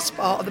the plus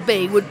part of the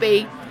B would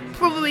be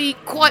probably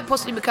quite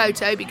possibly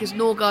Makoto, because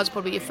Norgard's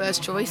probably your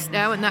first choice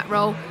now in that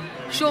role.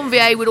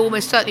 Jean-Vier would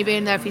almost certainly be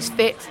in there if he's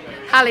fit.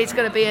 Halley's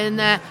going to be in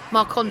there.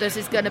 Marcondes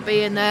is going to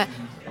be in there.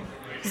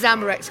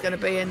 Zamorek's going to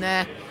be in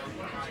there.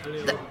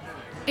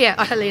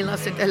 Halil, I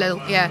said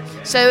Halil, yeah.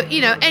 So,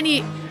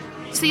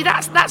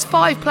 that's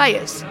 5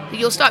 players that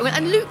you'll start with.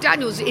 And Luke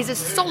Daniels is a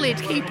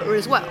solid keeper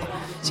as well.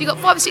 So you've got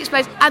 5 or 6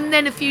 players and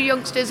then a few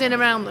youngsters in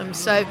around them.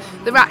 So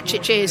the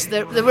Ratchiches,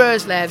 the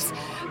Roslevs.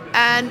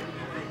 And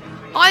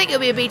I think it'll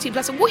be a B team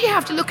plus. And what you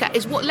have to look at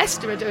is what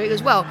Leicester are doing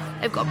as well.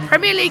 They've got a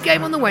Premier League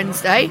game on the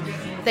Wednesday.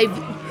 They've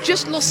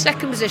just lost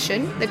second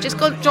position. They've just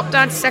dropped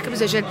down to second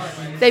position.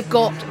 They've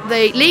got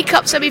the League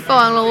Cup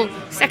semi-final,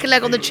 second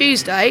leg on the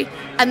Tuesday.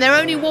 And they're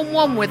only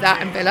 1-1 with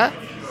that in Villa.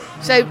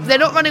 So they're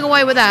not running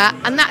away with that.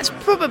 And that's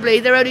probably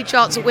their only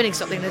chance of winning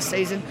something this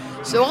season.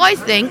 So I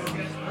think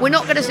we're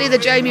not going to see the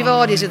Jamie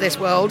Vardys of this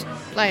world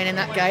playing in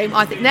that game.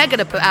 I think they're going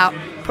to put out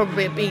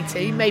probably a B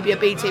team, maybe a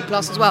B team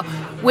plus as well,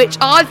 which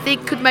I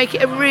think could make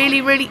it a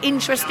really, really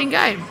interesting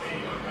game.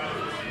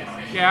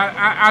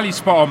 Yeah, Ali's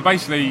spot on.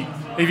 Basically,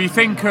 if you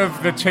think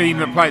of the team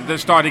that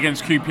started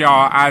against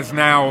QPR as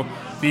now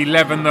the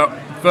 11 that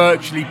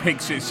virtually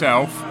picks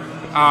itself,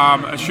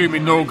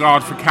 assuming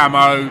Norgard for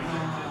Camo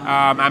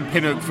and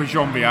Pinnock for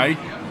Jean-Vier,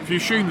 if you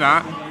assume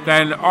that,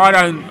 then I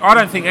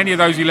don't think any of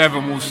those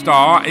 11 will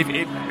start.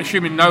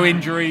 Assuming no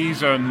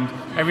injuries and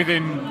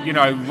everything,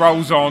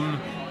 rolls on,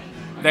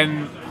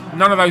 then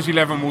none of those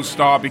 11 will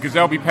start because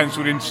they'll be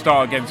penciled in to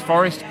start against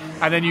Forest.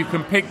 And then you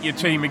can pick your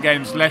team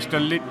against Leicester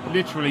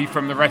literally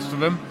from the rest of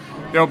them.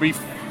 There'll be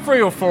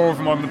 3 or 4 of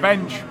them on the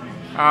bench,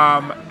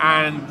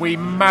 and we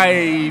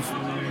may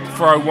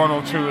throw 1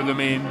 or 2 of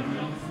them in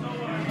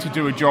to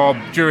do a job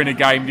during a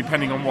game,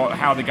 depending on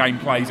how the game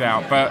plays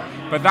out. But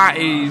that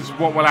is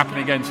what will happen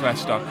against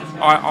Leicester.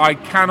 I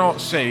cannot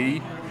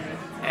see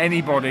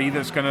anybody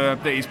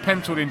that is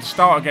penciled in to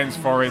start against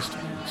Forest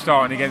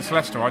starting against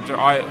Leicester.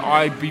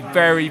 I'd be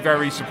very,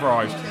 very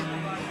surprised.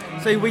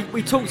 See,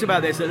 we talked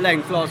about this at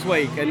length last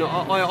week, and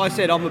I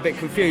said I'm a bit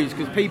confused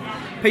because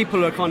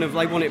people are kind of,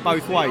 they want it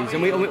both ways,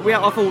 and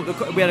I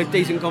thought we had a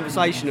decent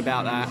conversation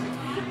about that.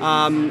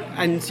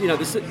 And you know,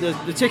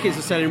 the tickets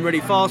are selling really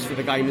fast for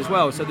the game as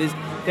well. So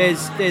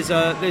there's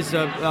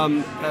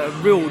a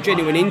real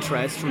genuine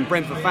interest from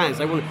Brentford fans.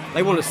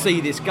 They want to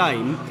see this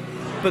game,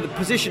 but the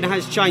position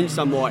has changed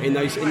somewhat in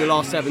the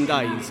last 7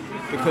 days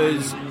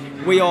because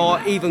we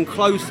are even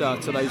closer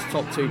to those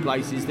top 2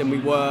 places than we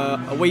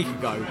were a week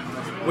ago.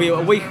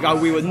 A week ago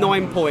we were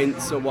 9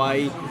 points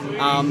away,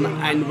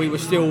 and we were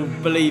still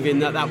believing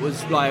that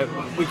was like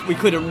we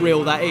couldn't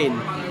reel that in.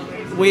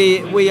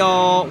 We're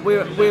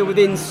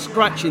within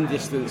scratching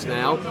distance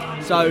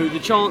now, so the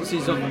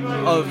chances of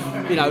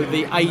you know,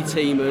 the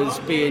A-teamers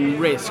being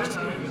risked,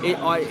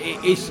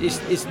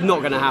 it's not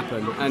going to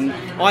happen. And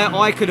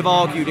I could have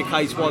argued a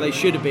case why they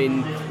should have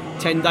been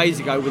 10 days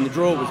ago when the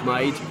draw was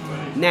made.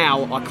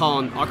 Now I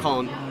can't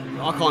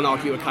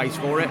argue a case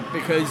for it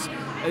because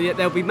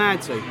they'll be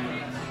mad to.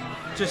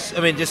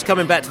 Just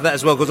coming back to that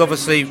as well, because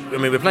obviously,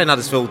 we're playing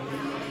Huddersfield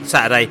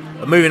Saturday.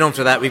 But moving on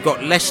to that, we've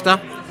got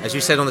Leicester, as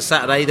you said, on the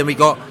Saturday. Then we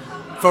got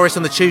Forest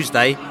on the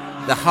Tuesday,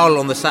 the Hull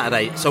on the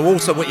Saturday. So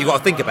also, what you've got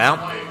to think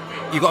about,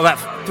 you've got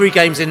about 3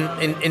 games in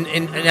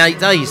 8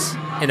 days,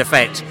 in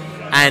effect.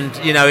 And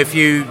you know, if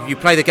you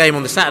play the game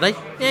on the Saturday,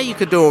 yeah, you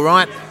could do all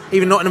right.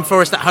 Even Nottingham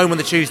Forest at home on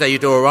the Tuesday, you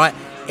do all right.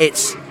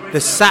 It's the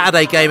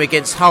Saturday game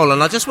against Hull,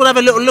 and I just want to have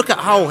a little look at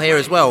Hull here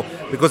as well,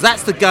 because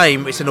that's the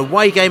game. It's an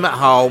away game at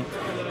Hull.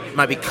 It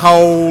might be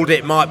cold,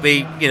 it might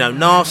be, you know,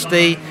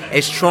 nasty.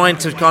 It's trying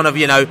to kind of,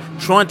 you know,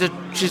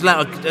 chisel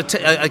out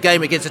a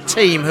game against a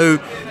team who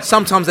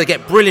sometimes they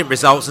get brilliant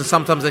results and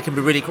sometimes they can be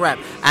really crap.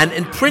 And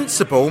in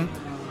principle,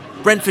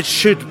 Brentford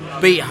should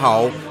beat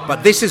Hull,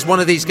 but this is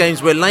one of these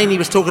games where Laney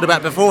was talking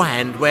about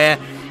beforehand, where,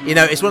 you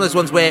know, it's one of those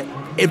ones where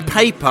in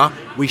paper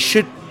we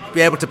should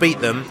be able to beat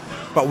them,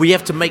 but we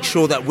have to make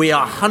sure that we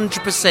are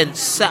 100%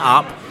 set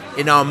up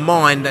in our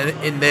mind and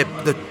in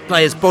the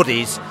players'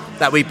 bodies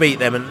that we beat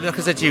them. And like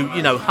I said to you,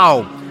 you know,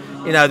 Hull,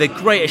 you know, they're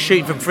great at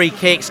shooting from free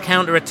kicks,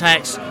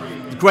 counter-attacks,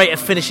 great at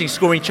finishing,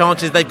 scoring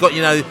chances. They've got,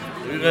 you know,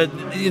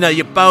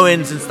 your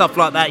Bowens and stuff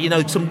like that, you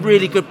know, some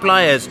really good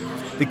players.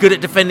 They're good at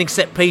defending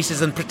set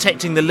pieces and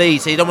protecting the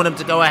lead, so you don't want them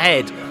to go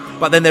ahead.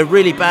 But then they're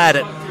really bad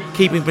at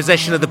keeping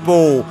possession of the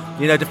ball,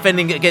 you know,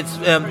 defending against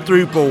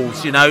through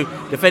balls, you know,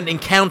 defending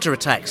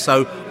counter-attacks.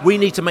 So we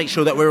need to make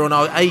sure that we're on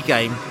our A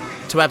game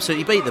to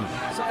absolutely beat them.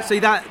 See,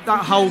 that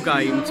whole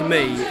game, to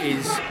me,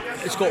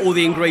 it's got all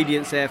the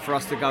ingredients there for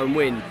us to go and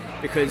win,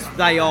 because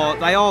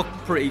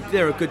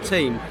they're a good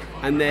team,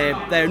 and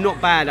they're not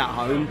bad at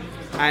home,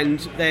 and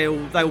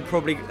they'll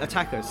probably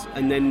attack us.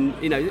 And then,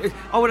 you know,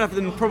 I would have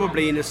them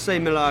probably in a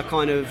similar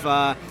kind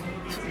of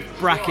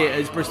bracket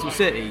as Bristol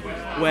City,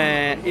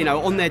 where, you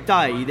know, on their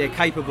day they're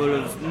capable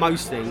of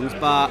most things,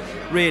 but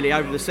really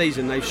over the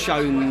season they've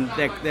shown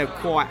they're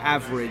quite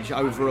average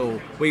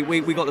overall.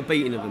 We got the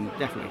beating of them,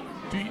 definitely.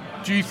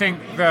 Do you think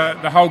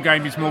the whole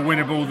game is more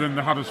winnable than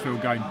the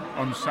Huddersfield game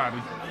on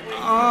Saturday?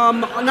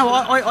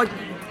 No,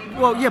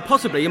 well, yeah,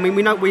 possibly. I mean,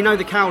 we know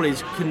the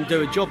Cowleys couldn't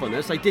do a job on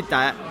us. They did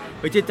that.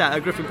 We did that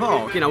at Griffin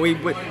Park. You know,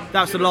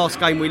 that's the last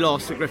game we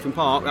lost at Griffin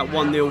Park. That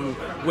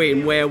 1-0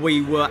 win where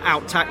we were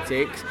out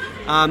tactics.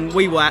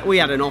 We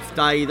had an off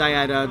day. They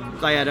had a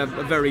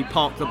very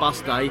park the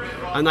bus day,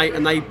 and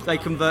they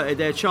converted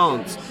their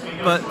chance.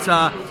 But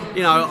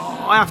you know,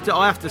 I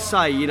have to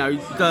say, you know,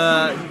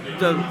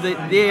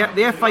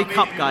 the FA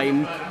Cup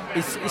game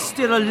is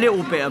still a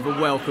little bit of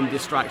a welcome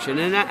distraction.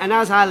 And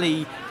as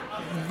Ali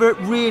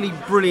really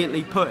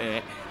brilliantly put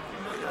it,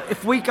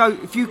 if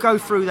you go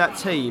through that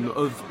team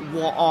of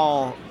what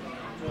are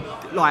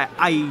like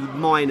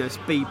A-,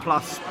 B+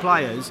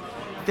 players,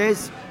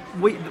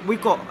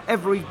 we've got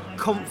every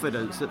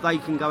confidence that they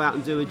can go out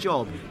and do a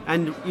job.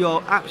 And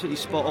you're absolutely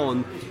spot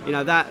on. You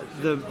know, that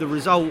the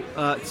result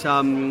at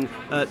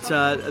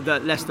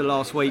Leicester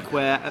last week,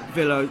 where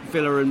Villa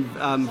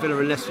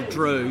and Leicester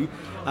drew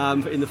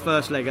in the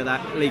first leg of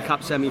that League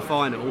Cup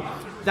semi-final.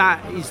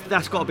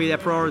 That's got to be their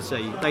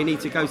priority. They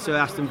need to go to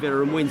Aston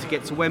Villa and win to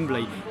get to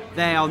Wembley.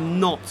 They are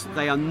not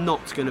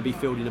going to be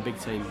fielding a big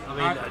team.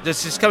 I mean,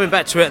 just coming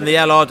back to it, and the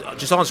Allard,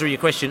 just answering your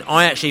question,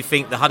 I actually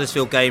think the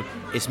Huddersfield game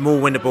is more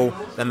winnable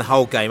than the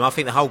whole game. I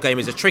think the whole game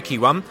is a tricky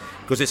one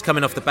because it's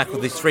coming off the back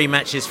of these 3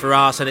 matches for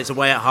us, and it's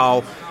away at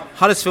Hull.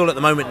 Huddersfield at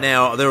the moment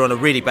now, they're on a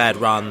really bad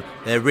run.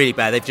 They're really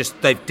bad.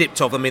 They've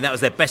dipped off. I mean, that was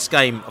their best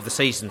game of the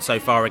season so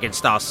far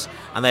against us,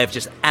 and they've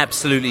just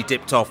absolutely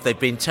dipped off. They've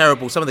been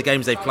terrible. Some of the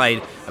games they've played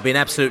have been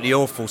absolutely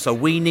awful. So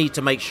we need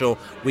to make sure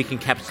we can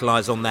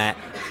capitalise on that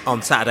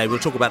on Saturday. We'll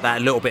talk about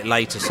that a little bit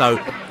later. So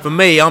for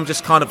me, I'm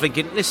just kind of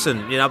thinking,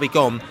 listen, you know, I'll be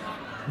gone.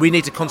 We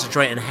need to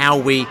concentrate on how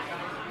we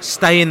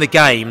stay in the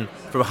game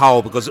from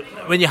Hull, because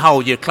when you're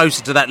Hull, you're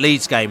closer to that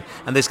Leeds game,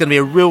 and there's going to be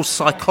a real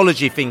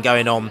psychology thing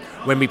going on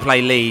when we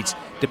play Leeds,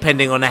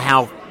 depending on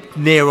how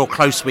near or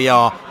close we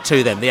are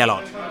to them. The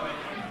Allard.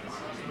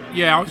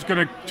 Yeah, I was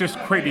going to just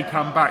quickly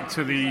come back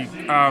to the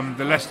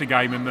Leicester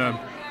game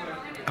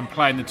and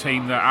playing the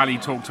team that Ali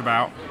talked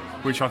about,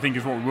 which I think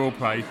is what we will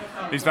play.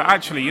 Is that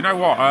actually, you know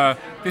what?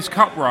 This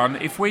cup run,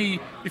 if we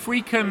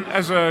can,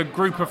 as a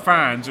group of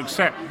fans,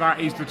 accept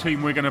that is the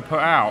team we're going to put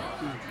out,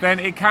 then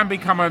it can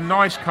become a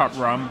nice cup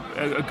run,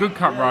 a good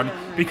cup run,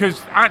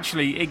 because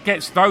actually it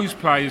gets those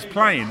players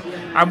playing.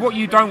 And what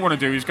you don't want to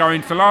do is go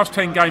into the last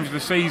 10 games of the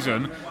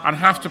season and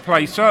have to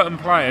play certain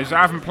players that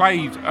haven't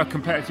played a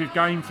competitive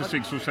game for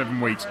 6 or 7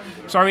 weeks.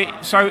 So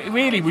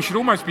really, we should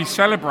almost be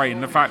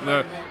celebrating the fact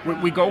that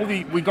we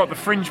got the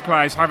fringe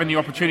players having the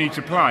opportunity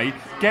to play.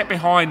 Get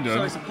behind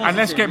them, and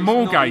let's get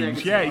more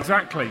games. Yeah,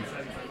 exactly.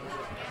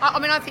 I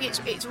mean, I think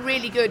it's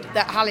really good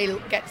that Halil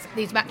gets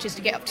these matches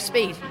to get up to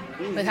speed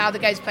with how the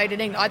game's played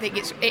in England. I think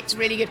it's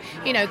really good.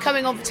 You know,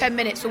 coming on for 10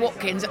 minutes for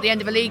Watkins at the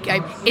end of a league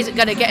game isn't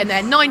going to get him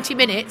there. 90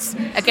 minutes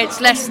against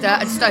Leicester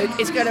and Stoke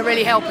is going to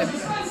really help him.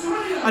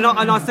 And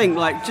I think,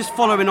 like, just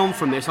following on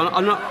from this,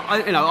 I'm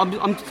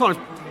kind of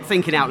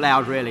thinking out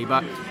loud, really.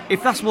 But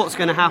if that's what's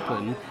going to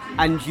happen,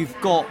 and you've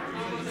got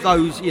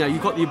those, you know,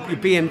 you've got your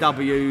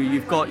BMW,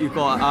 you've got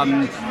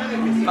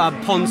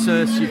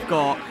Pontus, you've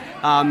got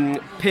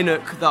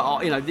Pinnock, that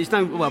are, you know, there's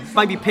no, well,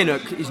 maybe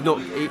Pinnock is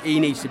not, he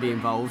needs to be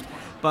involved,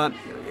 but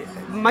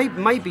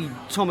maybe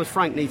Thomas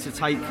Frank needs to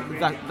take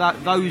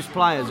those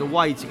players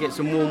away to get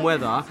some warm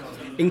weather,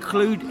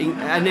 including,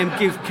 and then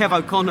give Kev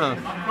O'Connor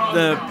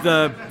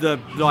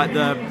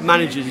the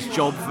manager's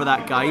job for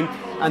that game,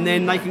 and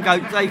then they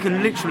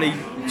can literally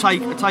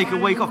take a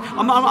week off.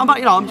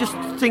 I'm just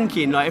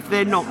thinking, like, if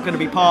they're not going to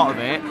be part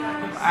of it,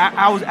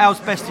 how's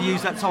best to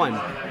use that time?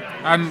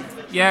 And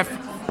yeah,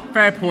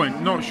 fair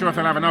point. Not sure if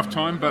they'll have enough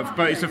time, but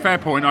it's a fair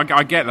point.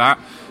 I get that.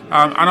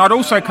 And I'd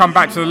also come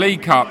back to the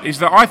League Cup, is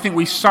that I think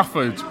we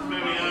suffered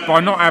by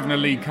not having a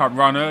League Cup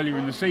run earlier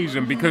in the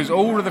season, because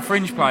all of the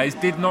fringe players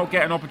did not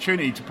get an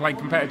opportunity to play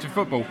competitive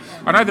football.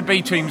 I know the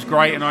B team's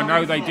great, and I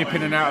know they dip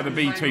in and out of the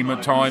B team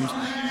at times,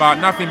 but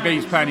nothing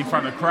beats playing in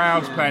front of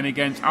crowds, playing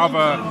against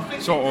other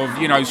sort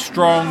of, you know,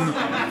 strong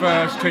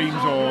first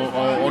teams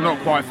or not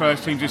quite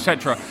first teams,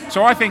 etc.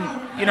 So I think,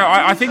 you know,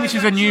 I think this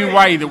is a new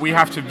way that we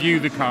have to view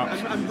the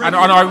Cups, and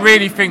I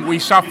really think we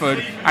suffered,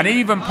 and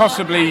even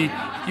possibly,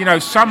 you know,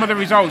 some of the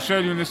results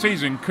earlier in the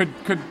season could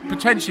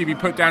potentially be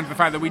put down to the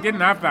fact that we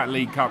didn't have that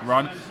League Cup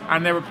run,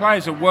 and there were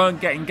players that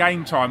weren't getting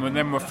game time and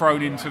then were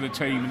thrown into the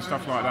team and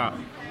stuff like that.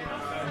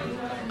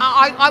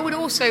 I would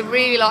also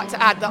really like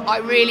to add that I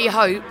really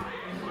hope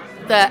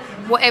that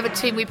whatever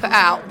team we put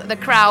out, that the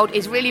crowd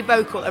is really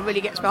vocal and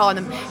really gets behind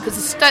them,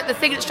 because the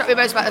thing that struck me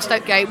most about the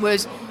Stoke game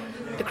was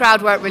the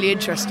crowd weren't really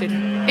interested.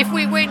 If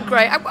we win,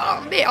 great. I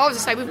was the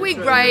same. If we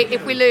win, great.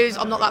 If we lose,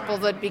 I'm not that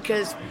bothered,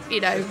 because,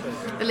 you know,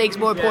 the league's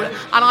more important.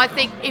 And I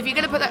think if you're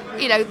going to put that,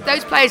 you know,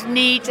 those players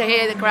need to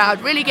hear the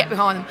crowd, really get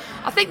behind them.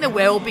 I think they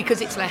will, because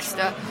it's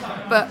Leicester,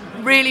 but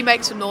really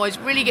make some noise,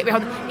 really get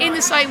behind them in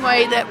the same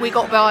way that we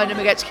got behind them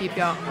against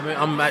QPR. I mean,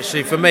 I'm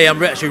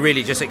actually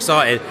really just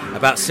excited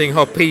about seeing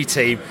our B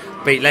team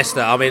beat Leicester.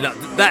 I mean,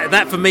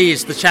 that for me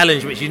is the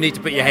challenge which you need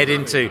to put your head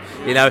into,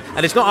 you know.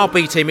 And it's not our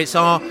B team; it's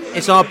our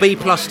B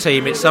plus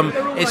team. It's not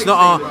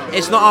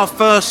our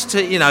first.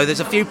 You know, there's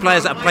a few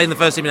players that are playing the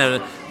first team,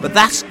 but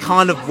that's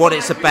kind of what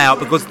it's about.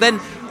 Because then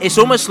it's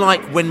almost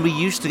like when we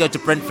used to go to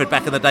Brentford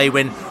back in the day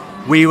when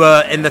we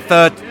were in the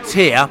third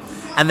tier,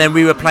 and then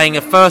we were playing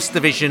a first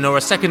division or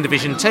a second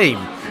division team.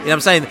 You know what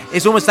I'm saying?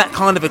 It's almost that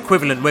kind of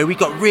equivalent where we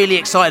got really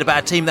excited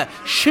about a team that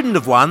shouldn't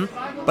have won,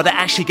 but they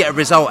actually get a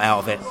result out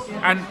of it.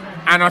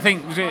 And I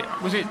think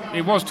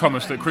it was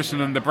Thomas that christened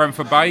them the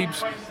Brentford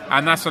Babes,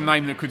 and that's a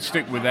name that could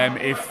stick with them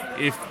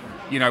if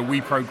you know,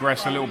 we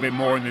progress a little bit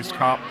more in this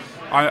cup.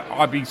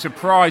 I'd be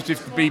surprised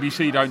if the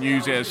BBC don't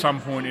use it at some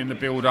point in the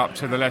build-up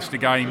to the Leicester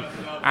game,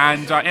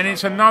 and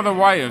it's another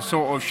way of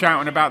sort of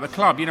shouting about the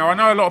club. You know, I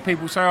know a lot of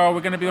people say, "Oh,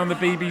 we're going to be on the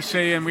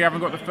BBC and we haven't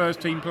got the first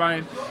team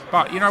playing,"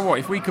 but you know what?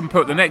 If we can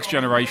put the next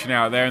generation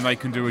out there and they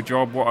can do a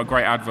job, what a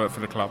great advert for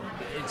the club.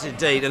 It's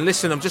indeed. And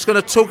listen, I'm just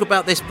going to talk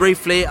about this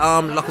briefly.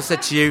 Like I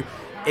said to you,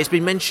 it's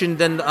been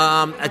mentioned, and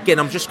again,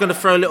 I'm just going to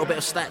throw a little bit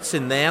of stats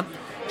in there,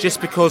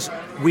 just because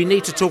we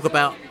need to talk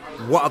about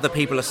what other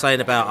people are saying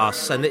about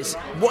us. And it's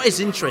what is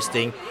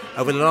interesting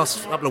over the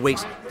last couple of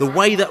weeks, the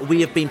way that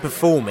we have been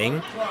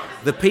performing.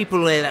 The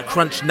people there that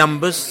crunch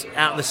numbers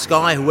out of the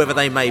sky, whoever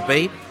they may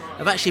be,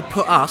 have actually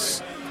put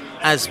us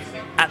as,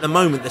 at the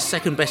moment, the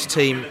second best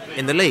team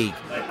in the league.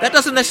 That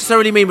doesn't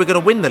necessarily mean we're going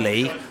to win the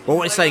league, but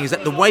what it's saying is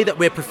that the way that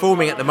we're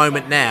performing at the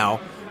moment now,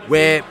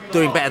 we're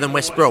doing better than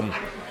West Brom.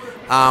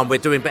 We're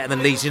doing better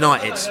than Leeds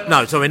United.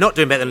 No, so we're not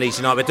doing better than Leeds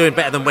United. We're doing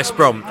better than West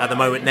Brom at the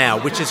moment now,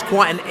 which is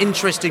quite an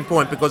interesting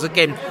point, because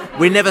again,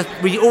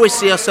 we always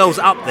see ourselves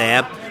up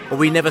there, but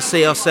we never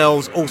see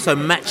ourselves also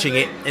matching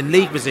it in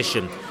league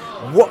position.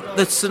 What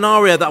the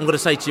scenario that I'm going to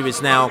say to you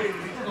is now,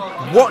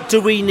 what do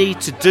we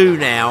need to do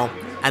now,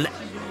 and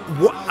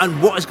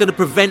what is going to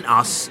prevent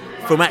us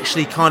from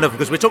actually kind of,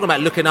 because we're talking about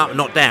looking up,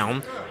 not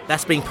down.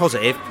 That's being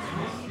positive.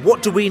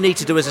 What do we need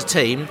to do as a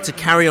team to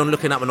carry on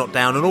looking up and not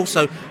down? And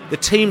also, the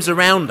teams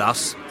around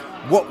us,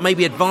 what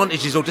maybe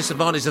advantages or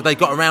disadvantages have they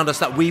got around us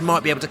that we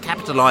might be able to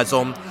capitalise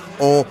on,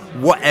 or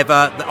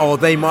whatever, or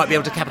they might be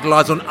able to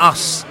capitalise on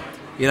us.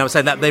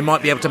 So that they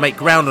might be able to make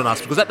ground on us,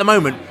 because at the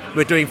moment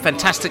we're doing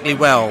fantastically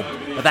well,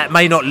 but that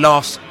may not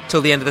last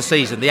till the end of the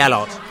season, the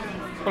Allard.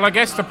 Well, I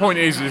guess the point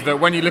is that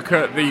when you look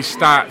at these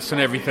stats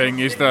and everything,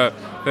 is that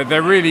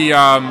they're really,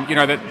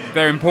 that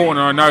they're important,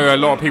 and I know a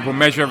lot of people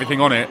measure everything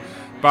on it,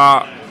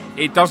 but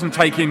it doesn't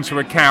take into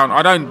account,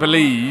 I don't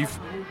believe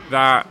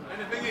that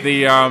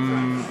the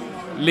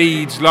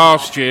Leeds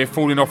last year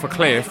falling off a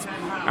cliff.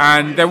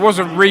 And there was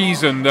a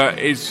reason that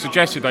is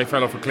suggested they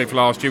fell off a cliff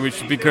last year,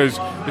 which is because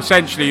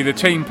essentially the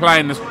team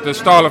playing the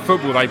style of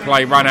football they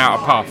play ran out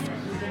of puff.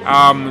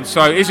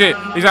 So is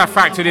that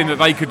factored in that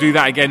they could do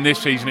that again this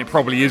season? It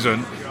probably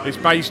isn't. It's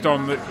based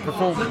on the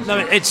performance. No,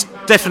 it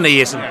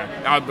definitely isn't.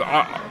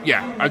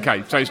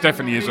 Okay, so it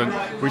definitely isn't,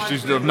 which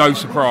is of no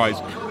surprise.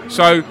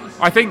 So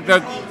I think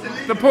that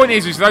the point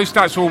is those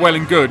stats are all well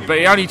and good, but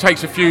it only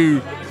takes a few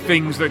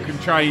things that can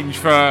change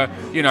for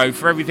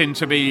everything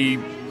to be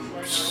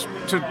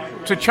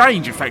to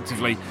change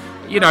effectively.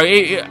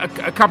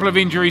 A couple of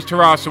injuries to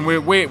us, and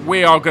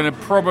we are going to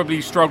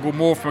probably struggle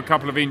more from a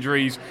couple of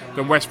injuries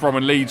than West Brom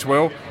and Leeds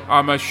will.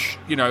 I'm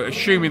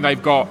assuming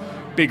they've got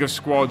bigger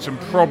squads and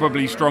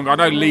probably stronger. I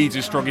know Leeds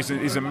is strong,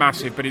 isn't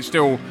massive, but it's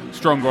still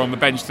stronger on the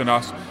bench than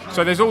us.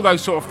 So there's all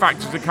those sort of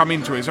factors that come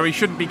into it. So he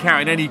shouldn't be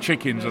counting any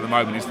chickens at the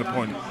moment, is the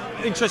point.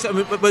 Interesting.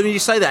 When you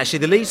say that, actually,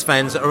 the Leeds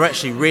fans are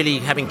actually really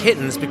having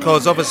kittens,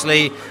 because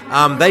obviously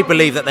they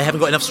believe that they haven't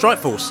got enough strike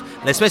force,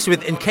 and especially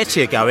with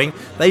Nketiah going,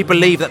 they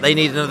believe that they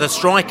need another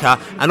striker,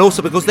 and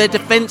also because their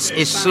defence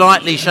is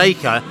slightly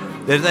shaky.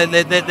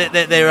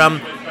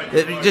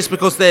 Just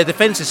because their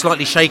defence is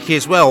slightly shaky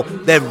as well.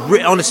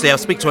 Honestly,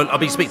 I've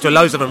been speaking to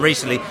loads of them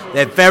recently.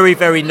 They're very,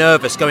 very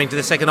nervous going to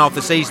the second half of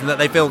the season. That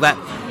they feel that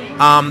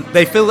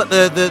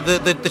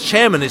the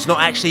chairman is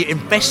not actually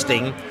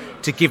investing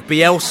to give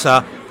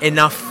Bielsa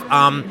enough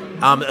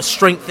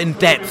strength and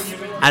depth,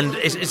 and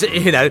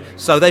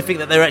so they think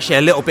that they're actually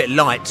a little bit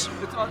light.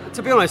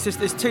 To be honest,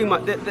 there's too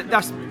much.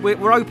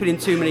 We're opening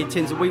too many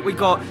tins. We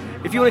got.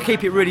 If you want to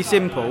keep it really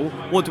simple,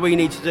 what do we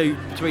need to do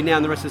between now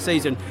and the rest of the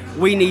season?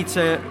 We need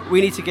to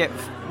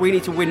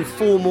win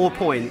 4 more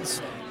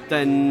points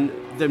than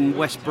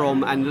West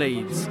Brom and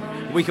Leeds.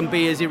 We can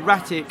be as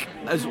erratic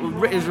as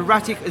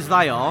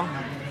they are,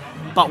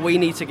 but we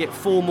need to get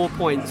 4 more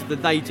points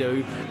than they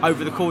do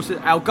over the course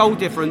of our goal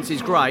difference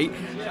is great,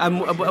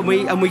 and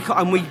we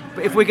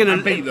if we're going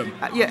to beat them,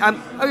 beat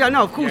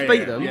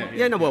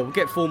them. We'll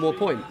get 4 more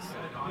points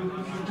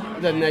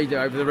than they do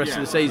over the rest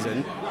of the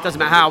season. Doesn't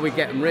matter how we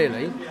get them,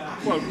 really.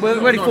 Well,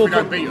 we're ready 4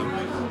 points. Beat them.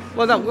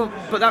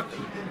 But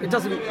it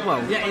doesn't.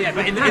 Well,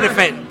 but in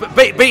effect,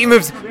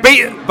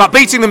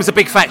 beating them is a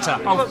big factor.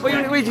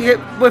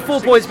 We're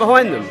 4 points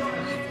behind them.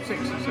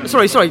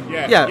 Sorry.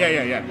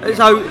 Yeah.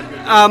 So,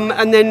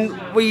 and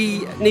then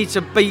we need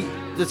to beat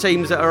the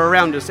teams that are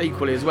around us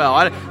equally as well.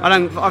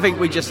 I think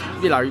we just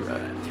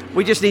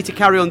need to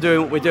carry on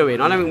doing what we're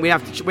doing. I don't think we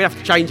have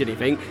to change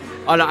anything.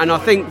 And I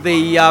think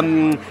the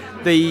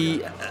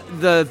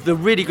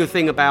really good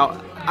thing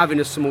about having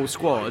a small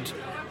squad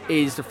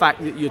is the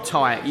fact that you're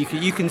tight.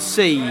 You can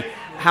see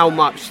how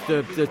much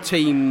the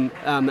team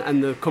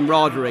and the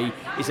camaraderie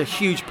is a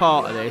huge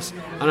part of this.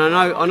 And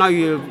I know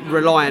you're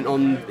reliant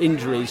on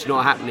injuries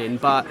not happening,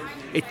 but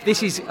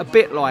this is a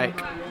bit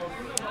like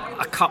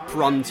a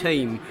cup-run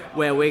team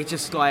where we're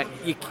just like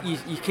you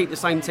keep the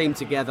same team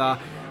together.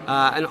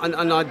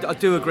 And I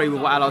do agree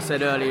with what Allard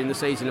said earlier in the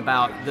season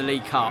about the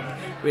League Cup.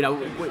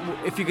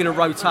 If you're going to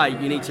rotate,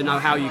 you need to know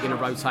how you're going to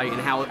rotate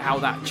and how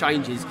that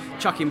changes.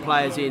 Chucking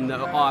players in that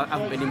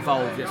haven't been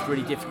involved, it's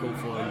really difficult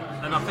for them.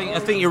 And I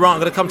think you're right. I'm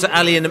going to come to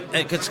Ali in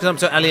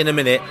a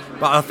minute,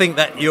 but I think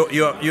that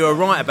you're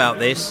right about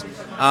this,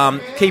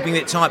 keeping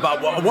it tight.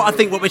 But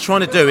what we're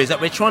trying to do is that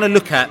we're trying to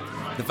look at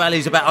the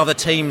values about other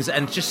teams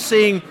and just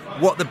seeing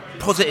what the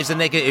positives and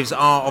negatives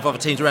are of other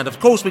teams around. Of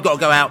course, we've got to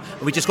go out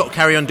and we just got to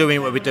carry on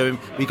doing what we're doing.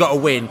 We've got to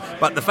win.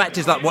 But the fact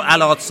is, like what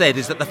Allard said,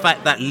 is that the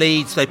fact that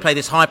Leeds, they play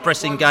this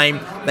high-pressing game,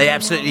 they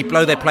absolutely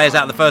blow their players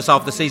out in the first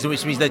half of the season,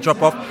 which means they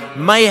drop off,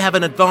 may have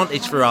an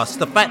advantage for us.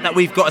 The fact that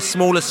we've got a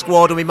smaller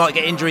squad and we might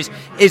get injuries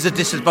is a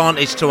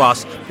disadvantage to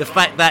us. The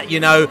fact that,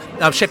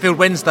 Sheffield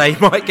Wednesday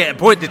might get a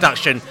point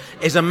deduction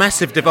is a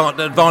massive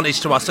advantage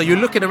to us. So you're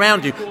looking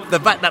around you. The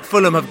fact that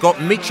Fulham have got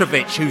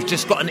Mitrovic, who's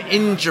just got an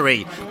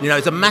injury,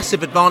 is a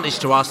massive advantage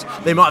to us.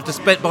 They might have to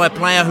spend by a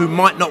player who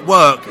might not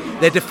work.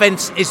 Their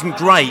defence isn't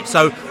great.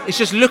 So it's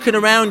just looking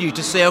around you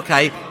to say,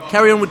 okay,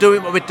 carry on with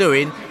doing what we're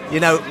doing.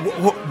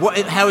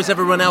 How is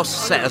everyone else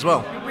set as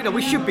well?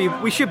 We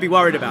should be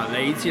worried about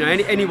Leeds.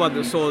 Anyone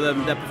that saw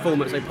their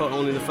performance they put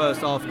on in the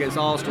first half against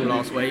Arsenal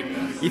last week,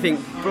 you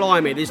think,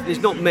 blimey, there's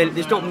not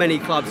many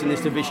clubs in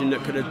this division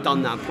that could have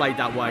done that and played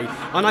that way.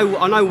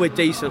 I know we're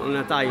decent on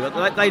a day,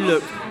 but they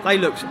look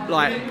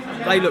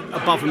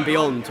above and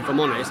beyond, if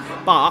I'm honest.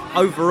 But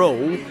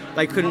overall,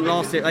 they couldn't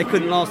last it. They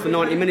couldn't last the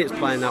 90 minutes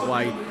playing that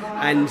way.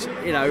 And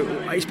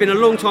it's been a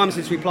long time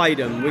since we played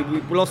them.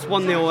 We lost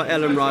 1-0 at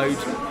Ellen Road.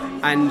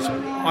 and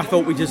I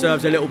thought we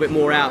deserved a little bit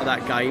more out of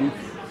that game.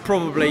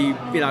 Probably,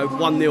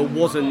 1-0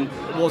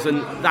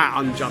 wasn't that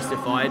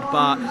unjustified,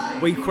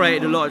 but we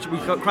created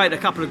a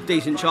couple of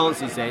decent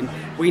chances then.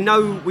 We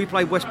know we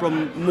played West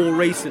Brom more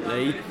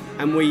recently,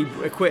 and we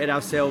acquitted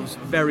ourselves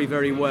very,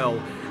 very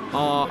well.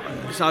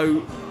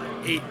 So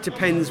it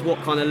depends what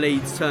kind of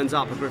Leeds turns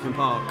up at Griffin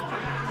Park.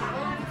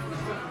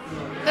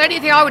 The only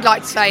thing I would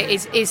like to say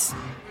is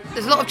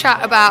there's a lot of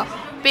chat about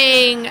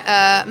being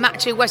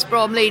matching West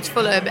Brom, Leeds,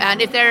 Fulham,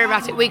 and if they're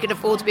erratic, we can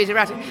afford to be as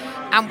erratic.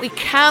 And we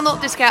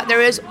cannot discount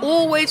there is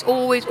always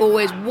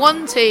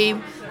one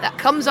team that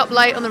comes up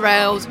late on the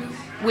rails,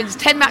 wins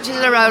 10 matches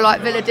in a row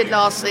like Villa did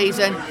last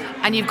season,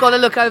 and you've got to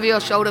look over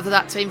your shoulder for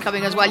that team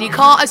coming as well. You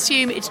can't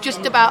assume it's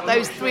just about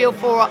those 3 or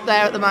 4 up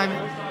there at the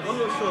moment. I'm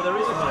not sure there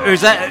is.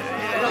 Who's that?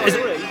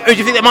 Who do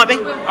you think that might be?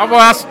 Oh, well,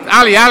 that's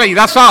Ali,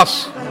 that's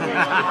us.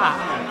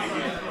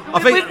 I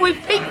think We've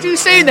peaked too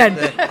soon then.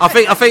 I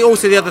think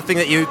also the other thing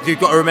that you've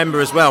got to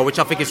remember as well, which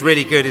I think is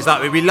really good, is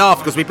that we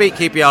laughed because we beat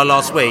QPR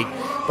last week.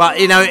 But,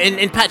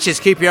 in patches,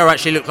 QPR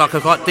actually looked like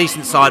a quite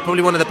decent side,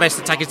 probably one of the best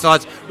attacking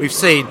sides we've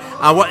seen.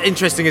 What's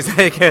interesting is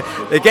they're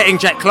getting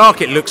Jack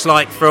Clark, it looks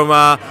like, from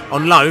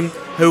on loan,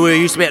 who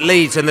used to be at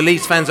Leeds, and the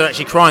Leeds fans are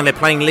actually crying they're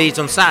playing Leeds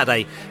on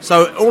Saturday.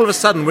 So all of a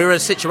sudden we're in a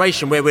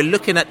situation where we're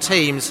looking at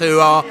teams who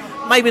are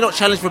maybe not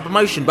challenged for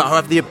promotion, but who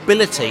have the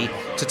ability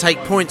to take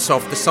points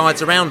off the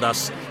sides around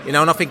us. And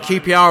I think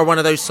QPR are one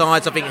of those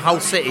sides. I think Hull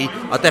City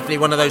are definitely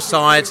one of those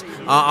sides.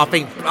 I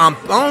think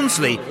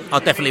Barnsley are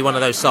definitely one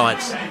of those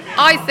sides.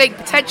 I think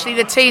potentially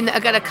the team that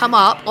are going to come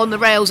up on the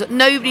rails that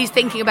nobody's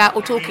thinking about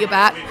or talking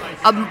about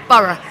are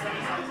Borough,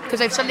 because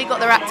they've suddenly got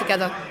their act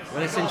together.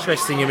 Well, it's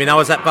interesting. I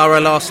was at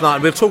Borough last night,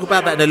 and we'll talk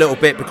about that in a little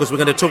bit because we're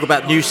going to talk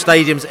about new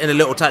stadiums in a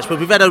little touch. But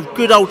we've had a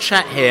good old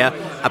chat here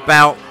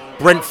about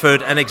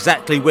Brentford and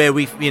exactly where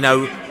we've,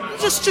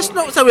 just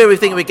not so where we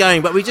think we're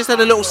going, but we just had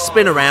a little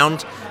spin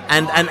around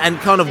and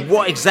kind of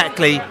what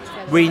exactly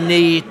we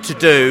need to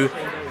do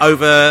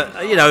over,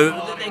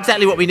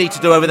 exactly what we need to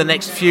do over the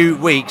next few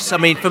weeks. For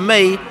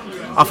me,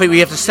 I think we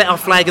have to set our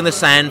flag in the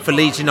sand for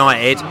Leeds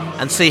United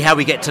and see how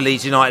we get to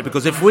Leeds United,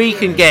 because if we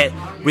can get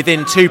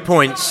within 2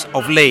 points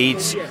of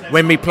Leeds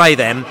when we play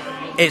them,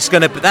 that's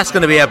going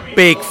to be a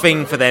big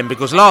thing for them,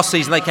 because last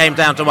season they came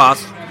down to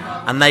us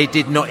and they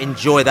did not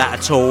enjoy that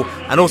at all.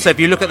 And also, if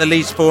you look at the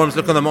Leeds forums,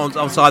 look at them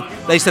on side,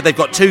 they said they've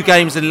got 2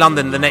 games in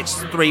London the next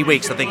 3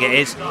 weeks, I think it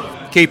is,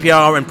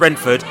 QPR and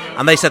Brentford,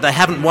 and they said they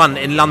haven't won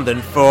in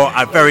London for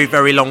a very,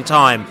 very long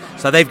time.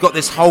 So they've got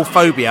this whole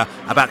phobia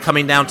about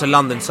coming down to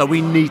London, so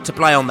we need to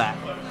play on that.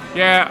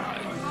 Yeah,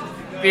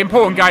 the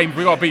important game,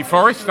 we've got to beat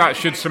Forest. That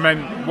should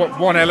cement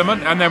one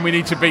element, and then we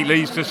need to beat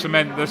Leeds to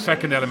cement the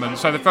second element.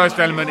 So the first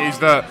element is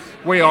that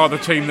we are the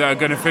team that are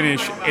going to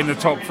finish in the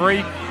top 3,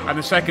 and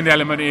the second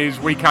element is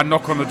we can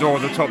knock on the door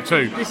of the top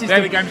 2.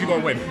 They're the games you've got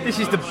to win. This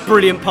is the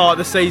brilliant part of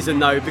the season,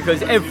 though,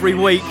 because every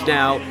week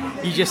now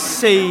you just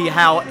see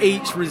how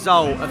each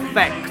result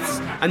affects,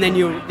 and then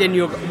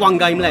you're 1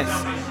 game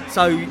less.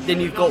 So then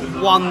you've got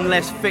 1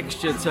 less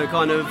fixture to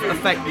kind of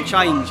affect the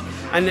change,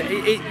 and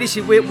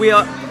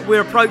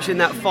we're approaching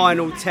that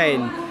final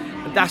 10.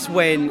 That's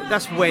when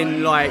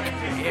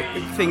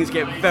things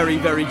get very,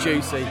 very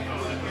juicy.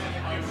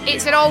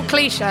 It's an old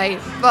cliche,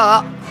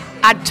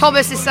 and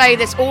Thomas is saying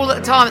this all the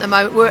time at the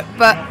moment,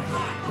 but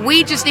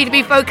we just need to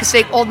be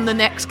focusing on the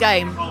next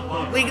game.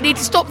 We need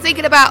to stop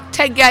thinking about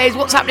 10 games,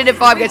 what's happening in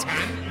 5 games.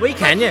 We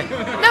can, yeah.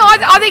 No,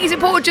 I think it's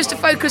important just to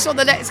focus on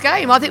the next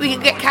game. I think we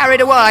can get carried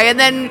away, and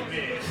then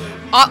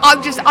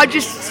I'm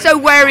just so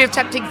wary of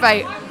tempting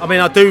fate.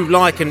 I do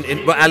like, and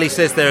what Ali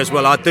says there as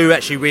well, I do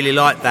actually really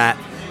like that,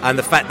 and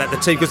the fact that the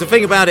team, because the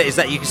thing about it is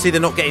that you can see they're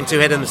not getting too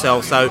ahead of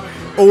themselves. So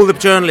all the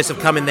journalists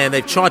have come in there and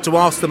they've tried to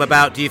ask them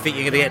about, do you think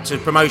you're going to get to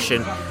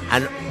promotion?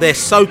 And they're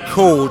so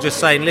cool just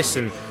saying,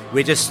 listen,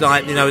 we're just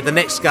like, the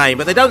next game.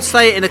 But they don't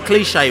say it in a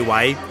cliche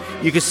way.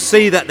 You can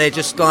see that they're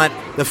just like,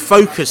 the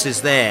focus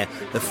is there.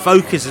 The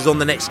focus is on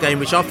the next game,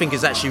 which I think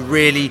is actually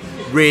really,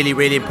 really,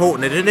 really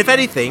important. And if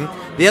anything,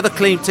 the other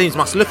clean teams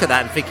must look at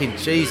that and thinking,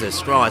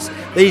 Jesus Christ,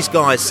 these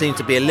guys seem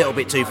to be a little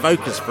bit too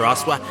focused for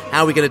us. Well,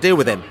 how are we going to deal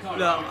with them?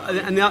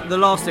 And the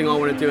last thing I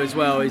want to do as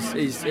well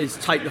is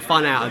take the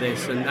fun out of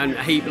this and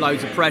heap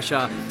loads of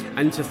pressure,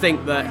 and to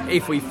think that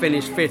if we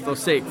finish 5th or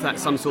 6th,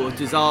 that's some sort of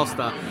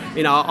disaster.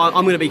 I'm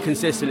going to be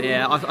consistent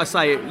here. I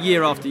say it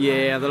year after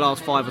year, the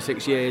last 5 or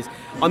 6 years,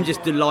 I'm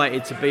just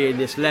delighted to be in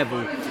this level,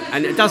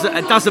 and it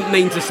doesn't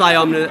mean to say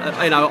I'm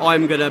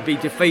going to be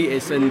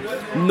defeatist and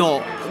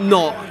not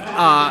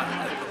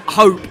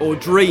hope or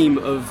dream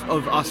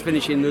of us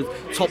finishing the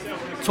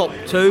top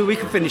 2. We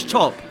could finish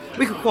top.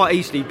 We could quite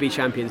easily be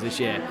champions this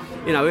year.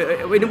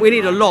 We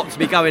need a lot to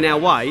be going our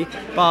way,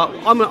 but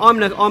I'm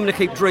gonna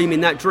keep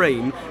dreaming that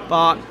dream.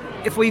 But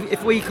if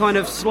we kind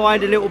of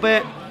slide a little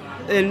bit,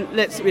 then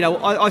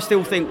I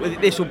still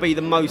think this will be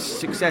the most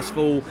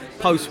successful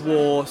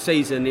post-war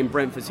season in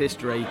Brentford's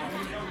history.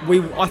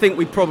 I think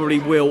we probably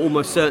will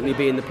almost certainly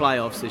be in the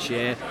playoffs this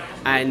year,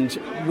 and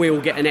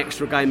we'll get an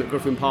extra game at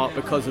Griffin Park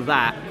because of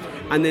that.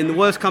 And then the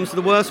worst comes to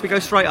the worst, we go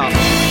straight up.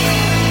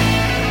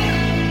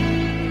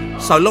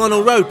 So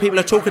Lionel Road, people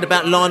are talking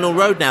about Lionel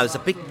Road now. There's a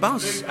big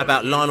buzz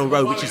about Lionel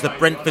Road, which is the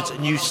Brentford's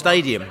new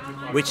stadium,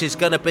 which is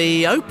going to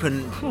be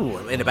open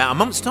in about a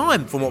month's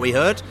time, from what we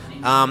heard.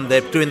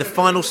 They're doing the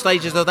final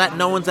stages of that.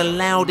 No one's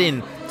allowed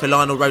in to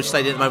Lionel Road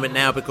Stadium at the moment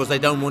now because they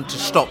don't want to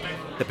stop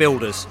the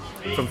builders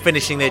from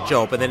finishing their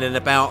job. And then in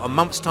about a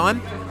month's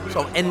time,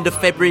 so end of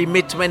February,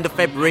 mid to end of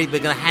February, they're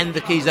going to hand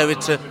the keys over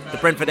to the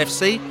Brentford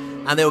FC,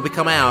 and they will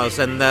become ours,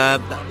 and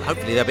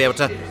hopefully they'll be able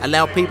to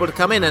allow people to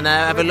come in and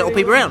have a little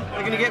peep around.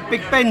 They're going to get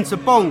Big Ben to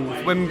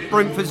bong when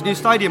Brentford's new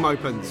stadium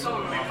opens.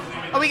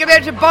 Are we going to be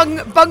able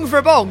to bung for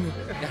a bong?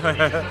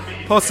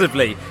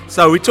 Possibly.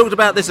 So we talked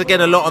about this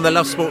again a lot on the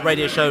Love Sport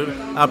radio show,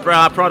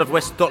 Pride of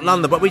West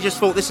London, but we just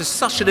thought this is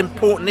such an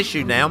important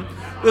issue now.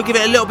 We'll give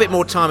it a little bit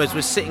more time as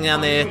we're sitting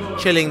down there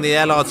chilling. The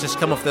Allard's just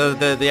come off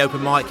the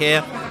open mic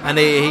here, and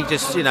he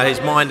just,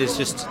 his mind is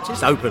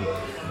just open.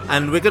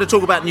 And we're going to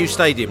talk about new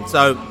stadium.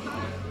 So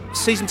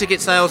season ticket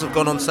sales have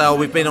gone on sale.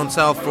 We've been on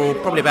sale for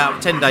probably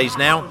about 10 days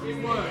now.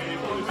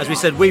 As we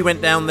said, we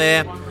went down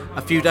there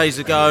a few days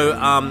ago,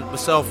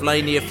 myself,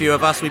 Laney, a few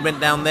of us, we went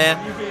down there,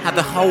 had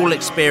the whole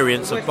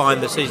experience of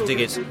buying the season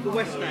tickets.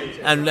 But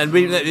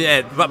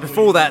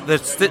before that,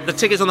 the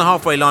tickets on the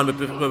halfway line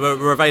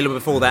were available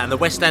before that, and the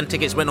West Stand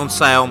tickets went on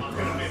sale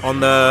on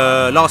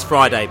the last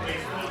Friday.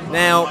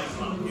 Now,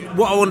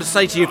 what I want to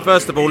say to you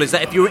first of all is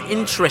that if you're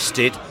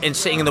interested in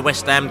sitting in the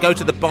West Ham, go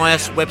to the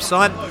Bias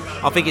website.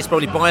 I think it's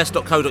probably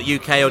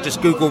bias.co.uk, or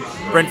just Google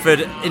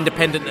Brentford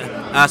Independent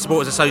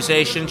Supporters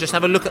Association. Just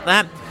have a look at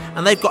that,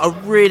 and they've got a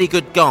really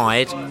good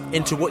guide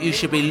into what you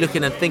should be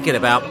looking and thinking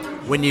about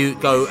when you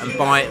go and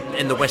buy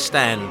in the West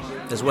Stand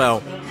as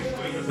well.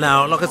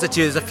 Now, like I said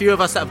to you, there's a few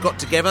of us that have got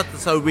together,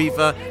 so we've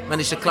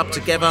managed to club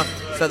together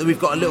so that we've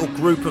got a little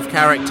group of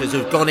characters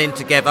who've gone in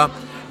together,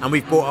 and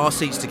we've bought our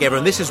seats together.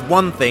 And this is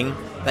one thing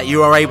that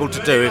you are able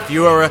to do. If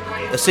you are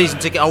a season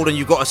ticket holder and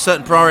you've got a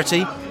certain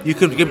priority, you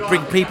can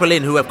bring people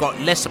in who have got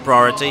lesser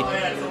priority,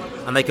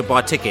 and they can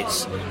buy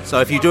tickets. So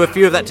if you do a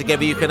few of that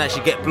together, you can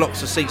actually get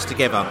blocks of seats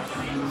together.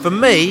 For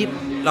me,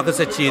 like I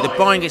said to you, the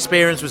buying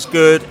experience was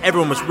good.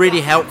 Everyone was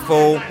really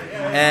helpful,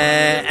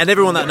 and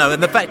everyone that know.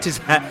 And the fact is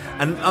that,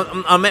 and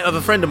I met with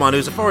a friend of mine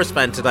who's a Forest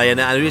fan today, and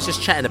he was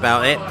just chatting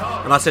about it.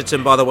 And I said to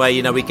him, by the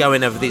way, we go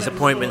in over these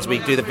appointments, we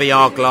do the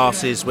VR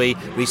glasses, we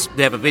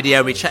have a video,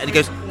 and we chat. And he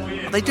goes,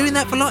 "Are they doing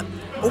that for like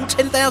all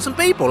 10,000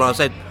 people?" And I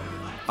said,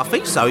 "I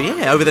think so,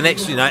 yeah. Over the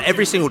next,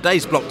 every single day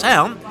is blocked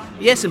out.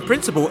 Yes, in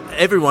principle,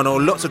 everyone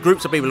or lots of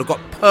groups of people have got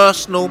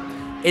personal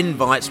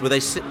invites where they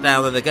sit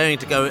down and they're going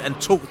to go and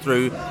talk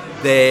through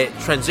their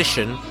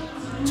transition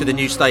to the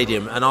new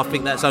stadium, and I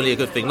think that's only a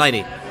good thing."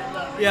 Laney?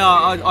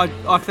 Yeah,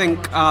 I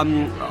think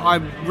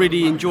I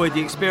really enjoyed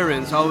the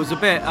experience. I was a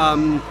bit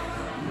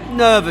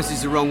nervous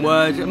is the wrong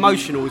word,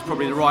 emotional is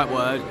probably the right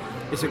word.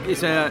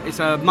 It's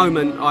a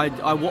moment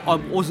I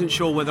wasn't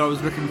sure whether I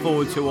was looking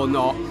forward to or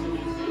not,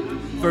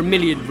 for a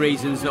million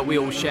reasons that we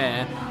all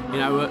share.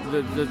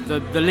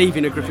 The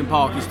leaving of Griffin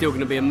Park is still going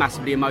to be a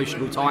massively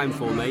emotional time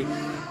for me,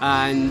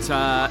 and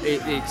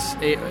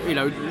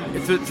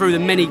through the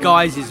many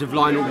guises of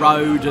Lionel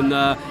Road,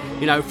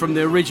 and from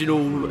the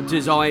original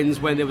designs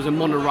when there was a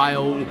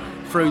monorail,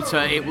 through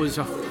to it was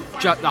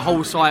the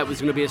whole site was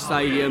going to be a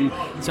stadium,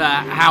 to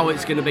how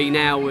it's going to be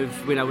now with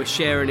we're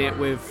sharing it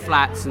with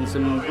flats and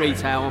some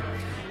retail.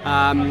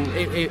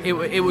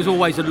 It was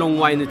always a long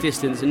way in the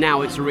distance, and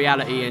now it's a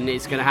reality, and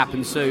it's going to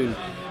happen soon.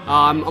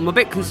 I'm a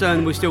bit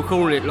concerned we're still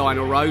calling it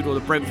Lionel Road or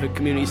the Brentford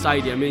Community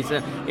Stadium.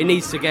 It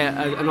needs to get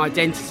an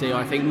identity,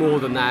 I think,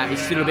 more than that.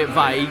 It's still a bit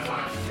vague.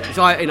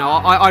 So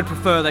I'd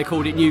prefer they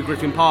called it New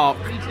Griffin Park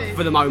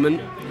for the moment.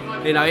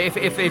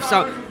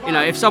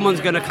 If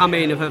someone's going to come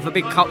in, if a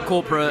big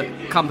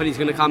corporate company's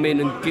going to come in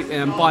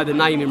and buy the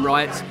naming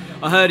rights,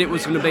 I heard it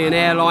was going to be an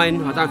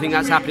airline. I don't think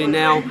that's happening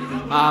now.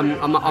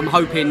 I'm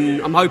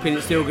hoping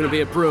it's still going to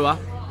be a brewer.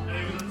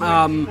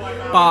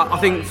 But I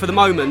think for the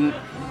moment,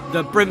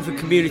 the Brentford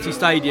Community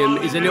Stadium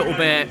is a little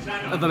bit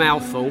of a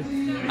mouthful,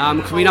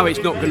 because we know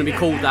it's not going to be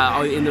called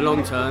that in the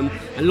long term.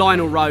 And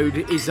Lionel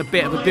Road is a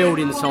bit of a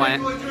building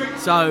site,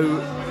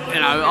 so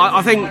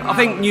I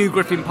think New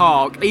Griffin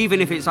Park,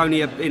 even if it's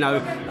only a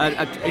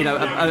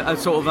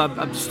sort of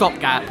a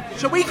stopgap.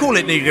 Shall we call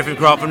it New Griffin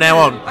Park from now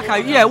on?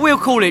 Okay, yeah, we'll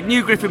call it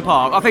New Griffin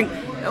Park. I think,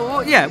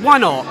 yeah, why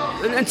not?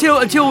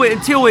 Until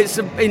it's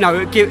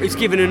it's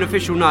given an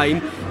official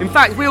name. In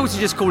fact, we also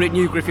just call it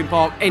New Griffin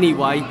Park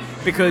anyway,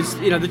 because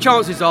the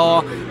chances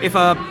are, if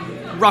a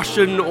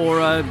Russian or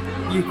a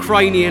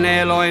Ukrainian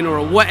airline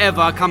or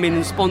whatever come in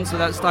and sponsor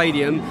that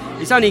stadium,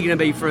 it's only going to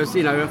be for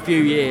a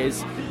few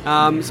years.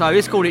 So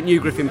let's call it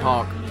New Griffin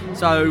Park.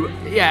 So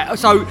I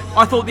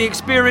thought the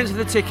experience of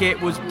the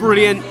ticket was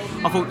brilliant.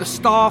 I thought the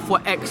staff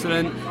were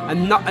excellent,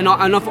 and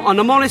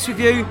I'm honest with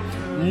you,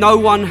 no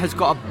one has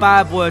got a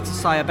bad word to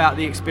say about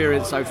the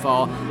experience so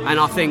far, and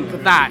I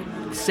think that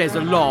says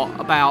a lot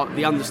about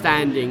the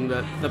understanding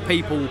that the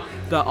people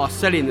that are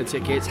selling the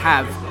tickets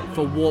have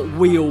for what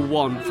we all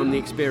want from the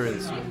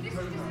experience.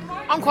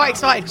 I'm quite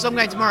excited because I'm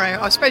going tomorrow.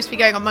 I was supposed to be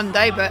going on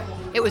Monday, but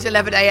it was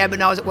 11 a.m.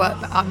 and I was at work,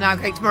 but I'm now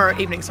going tomorrow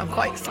evening, so I'm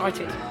quite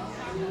excited.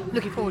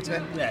 looking forward to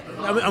it. Yeah.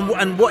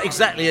 And what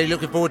exactly are you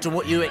looking forward to?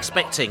 What are you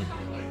expecting?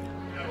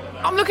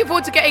 I'm looking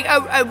forward to getting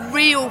a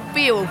real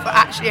feel for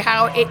actually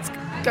how it's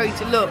going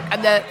to look,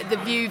 and the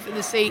view from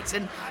the seats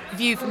and the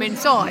view from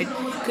inside,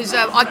 because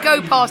I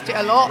go past it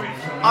a lot.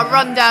 I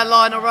run down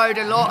Lionel Road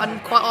a lot,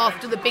 and quite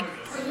after the big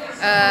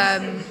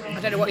I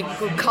don't know what you can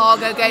call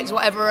cargo gates,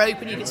 whatever, are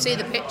open, you can see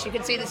the pitch, you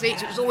can see the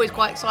seats, which is always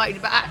quite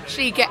exciting. But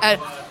actually get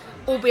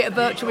albeit a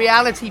virtual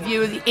reality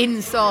view of the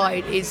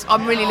inside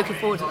I'm really looking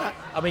forward to that.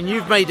 I mean,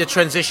 you've made a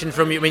transition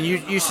from, you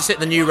used to sit in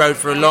the New Road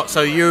for a lot,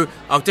 so you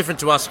are different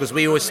to us because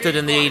we always stood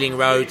in the Ealing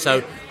Road,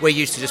 so we're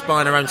used to just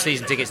buying our own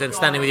season tickets and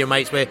standing with your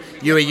mates, where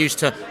you are used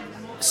to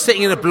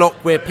sitting in a block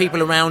where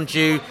people around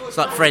you, it's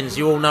like friends,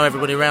 you all know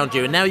everybody around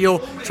you, and now you're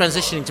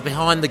transitioning to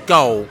behind the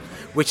goal,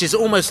 which is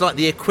almost like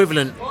the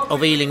equivalent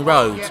of Ealing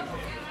Road. Yeah.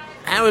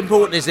 How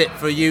important is it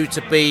for you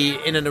to be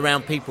in and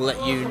around people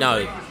that you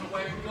know?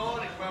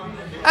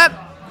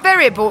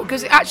 Very important,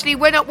 because actually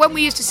when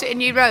we used to sit in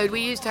New Road,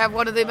 we used to have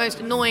one of the most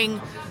annoying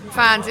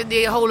fans in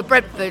the whole of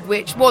Brentford,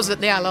 which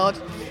wasn't the Allard,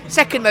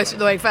 second most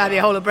annoying fan in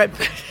the whole of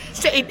Brentford,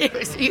 sitting near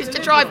us. He used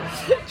to drive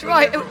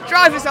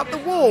us up the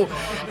wall.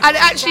 And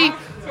actually,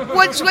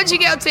 once you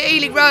get onto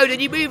Ealing Road and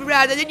you move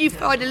around, and then you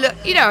find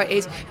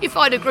you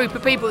find a group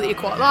of people that you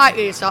quite like,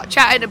 and you start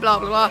chatting and blah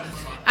blah blah.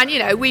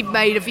 And we've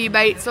made a few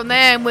mates on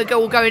there, and we're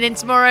all going in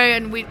tomorrow,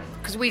 and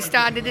because we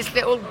stand in this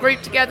little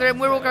group together, and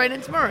we're all going in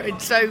tomorrow. And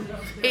so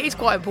it is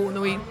quite important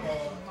that we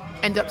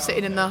end up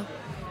sitting in the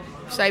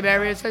same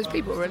area as those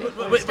people, really,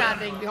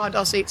 standing behind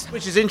our seats.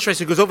 Which is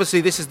interesting, because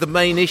obviously this is the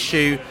main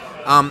issue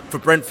for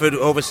Brentford.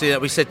 Obviously,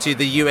 that we said to you,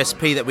 the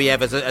USP that we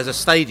have as a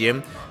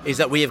stadium is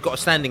that we have got a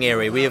standing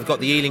area. We have got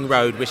the Ealing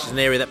Road, which is an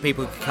area that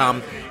people can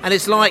come, and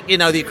it's like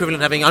the equivalent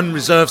of having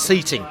unreserved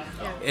seating.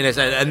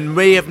 And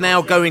we have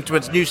now going to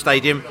a new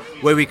stadium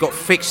where we've got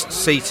fixed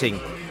seating,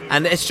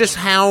 and it's just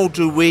how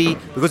do we,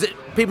 because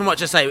people might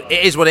just say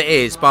it is what it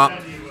is, but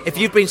if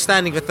you've been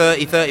standing for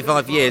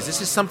 35 years, this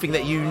is something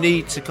that you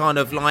need to kind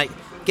of like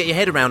get your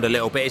head around a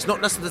little bit. It's not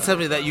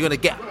necessarily that you're going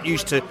to get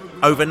used to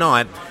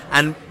overnight.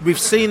 And we've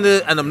seen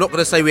and I'm not going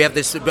to say we have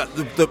this, but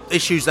the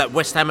issues that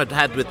West Ham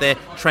had with their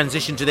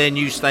transition to their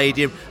new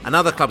stadium, and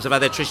other clubs have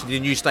had their transition to the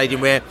new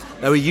stadium where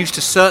they were used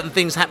to certain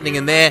things happening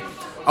in their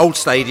old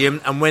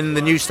stadium, and when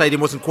the new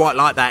stadium wasn't quite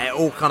like that, it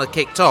all kind of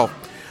kicked off.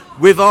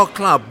 With our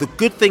club, the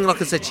good thing,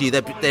 like I said to you,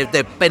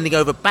 they're bending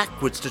over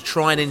backwards to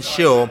try and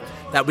ensure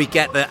that we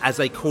get as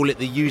they call it,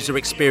 the user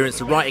experience,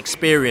 the right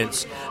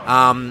experience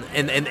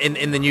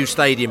in the new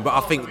stadium. But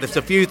I think there's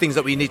a few things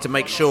that we need to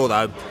make sure,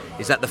 though,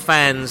 is that the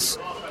fans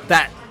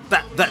that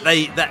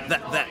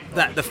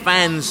the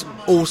fans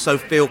also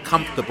feel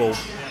comfortable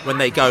when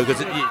they go.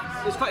 Because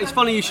it's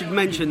funny you should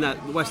mention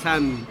that West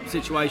Ham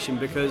situation,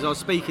 because I was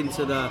speaking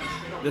to the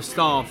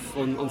staff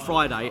on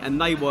Friday,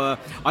 and they were,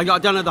 I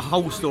don't know the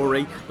whole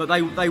story, but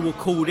they were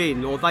called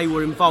in, or they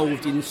were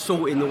involved in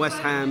sorting the West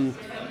Ham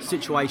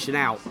situation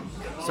out.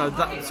 So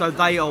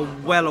they are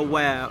well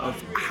aware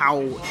of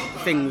how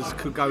things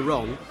could go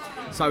wrong.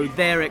 So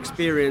their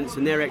experience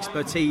and their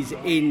expertise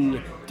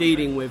in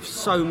dealing with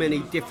so many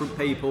different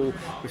people,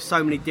 with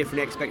so many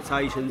different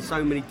expectations,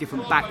 so many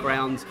different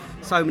backgrounds,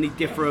 so many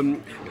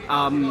different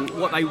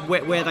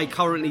where they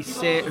currently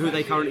sit, who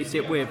they currently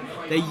sit with.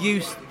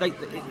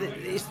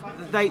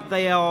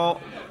 They are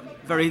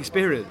very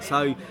experienced.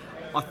 So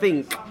I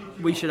think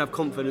we should have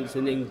confidence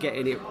in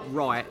getting it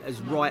right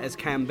as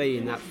can be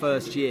in that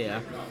first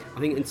year. I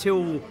think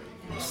until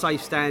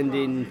safe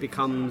standing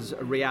becomes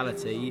a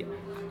reality,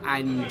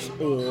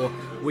 or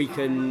we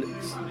can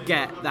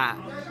get that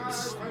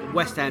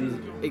West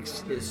End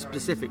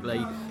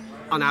specifically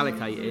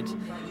unallocated,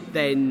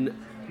 then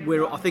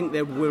I think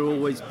there will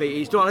always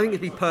be. I think it'll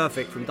be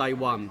perfect from day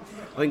one.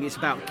 I think it's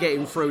about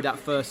getting through that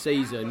first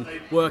season,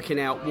 working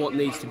out what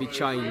needs to be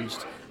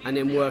changed, and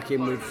then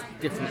working with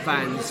different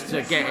fans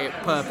to get it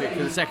perfect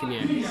for the second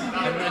year.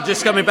 And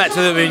just coming back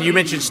to you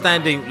mentioned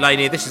standing,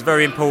 Laney. This is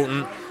very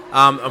important.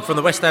 And from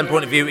the West Ham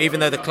point of view, even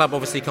though the club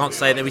obviously can't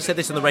say it, we said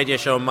this on the radio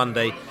show on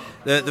Monday,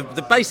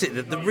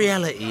 the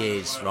reality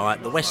is,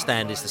 right, the West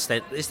Stand is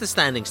it's the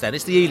standing stand,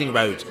 it's the Ealing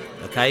Road,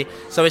 okay?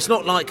 So it's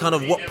not like kind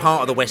of what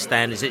part of the West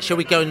Stand is it? Shall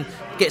we go and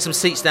get some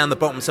seats down the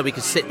bottom so we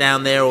can sit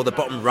down there, or the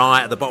bottom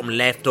right, or the bottom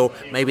left, or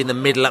maybe in the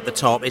middle at the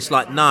top? It's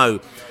like, no.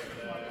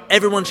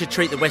 Everyone should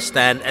treat the West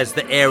Stand as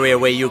the area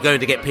where you're going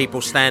to get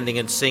people standing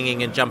and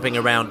singing and jumping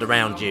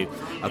around you.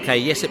 Okay,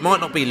 yes, it might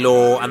not be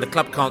law, and the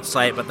club can't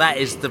say it, but that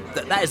is the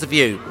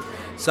view.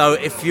 So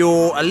if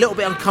you're a little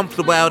bit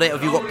uncomfortable about it,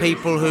 if you've got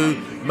people who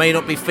may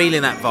not be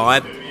feeling that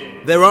vibe,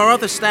 there are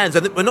other stands,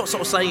 and we're not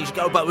sort of saying you should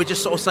go, but we're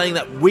just sort of saying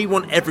that we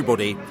want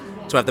everybody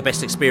to have the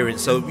best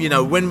experience. So,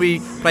 when we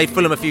played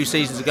Fulham a few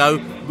seasons ago,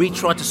 we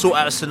tried to sort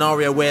out a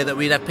scenario where that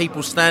we'd have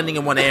people standing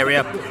in one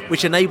area,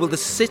 which enabled the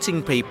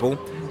sitting people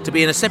to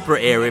be in a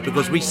separate area,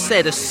 because we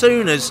said as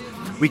soon as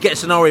we get a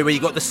scenario where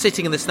you've got the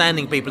sitting and the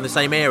standing people in the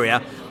same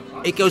area,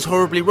 it goes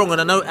horribly wrong.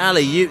 And I know,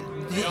 Ali,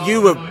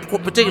 you were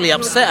particularly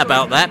upset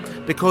about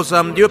that, because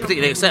you were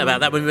particularly upset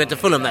about that when we went to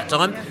Fulham that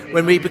time,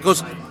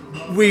 because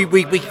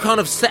we kind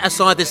of set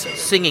aside this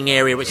singing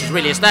area, which is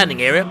really a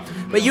standing area.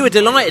 But you were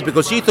delighted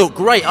because you thought,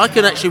 great, I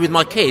can actually, with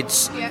my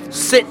kids,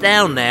 sit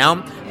down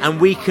now and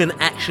we can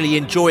actually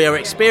enjoy our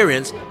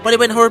experience. But it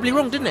went horribly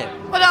wrong, didn't it?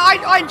 Well,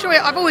 I enjoy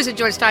it. I've always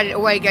enjoyed standing at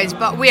away games,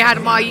 but we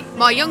had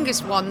my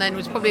youngest one then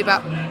was probably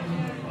about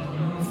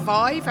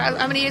 5.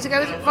 How many years ago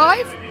was it?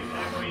 5?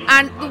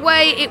 And the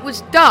way it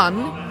was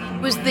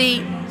done was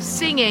the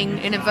singing,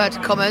 in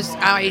inverted commas,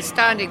 i.e.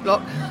 standing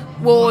block,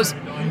 was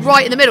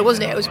right in the middle,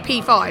 wasn't it? It was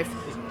P5.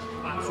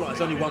 That's right,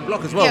 it's only one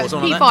block as well. Yeah, it was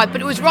P5, but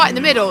it was right in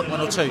the middle.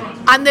 1 or 2.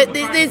 And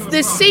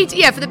the seat,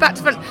 for the back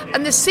to front,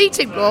 and the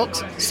seating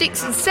blocks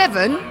 6 and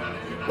 7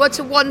 were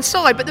to one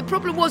side. But the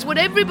problem was when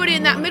everybody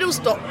in that middle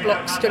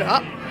block stood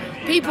up,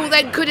 people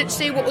then couldn't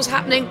see what was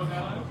happening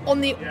on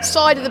the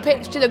side of the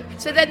pitch to them.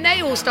 So then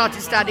they all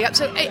started standing up.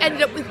 So it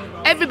ended up with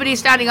everybody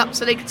standing up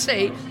so they could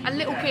see, and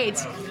little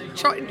kids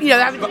having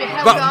to be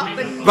held up.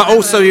 But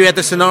also you had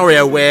the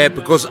scenario where,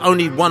 because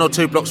only 1 or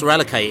 2 blocks were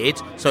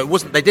allocated, so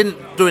they didn't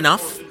do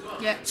enough.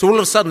 Yeah. So all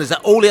of a sudden, is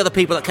that all the other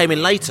people that came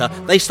in later,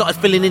 they started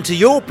filling into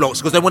your blocks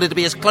because they wanted to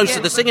be as close to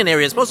the singing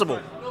area as possible.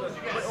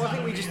 I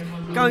think we just,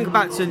 going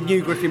back to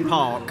New Griffin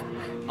Park,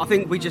 I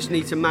think we just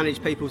need to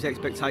manage people's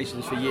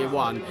expectations for year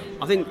one.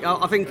 I think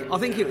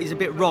it is a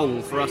bit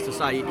wrong for us to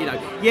say,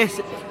 yes,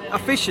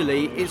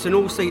 officially it's an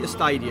all-seater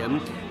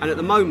stadium, and at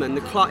the moment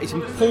the club, it's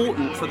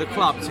important for the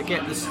club to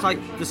get the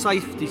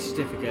safety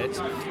certificate.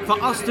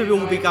 For us to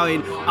all be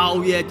going,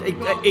 oh yeah,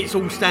 it's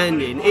all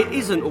standing. It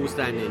isn't all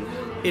standing.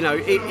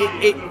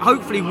 It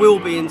hopefully will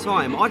be in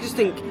time. I just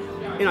think,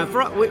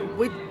 for us,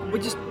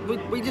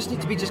 we just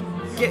need to be just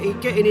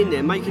getting in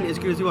there, making it as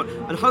good as we want,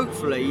 and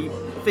hopefully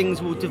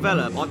things will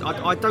develop.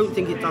 I don't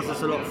think it does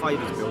us a lot of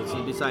favours, Bill,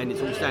 to be saying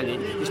it's all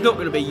standing. It's not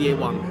going to be year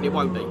one. It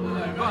won't be.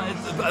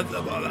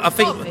 I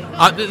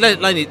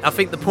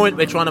think the point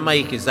we're trying to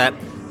make is that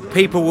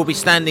people will be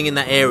standing in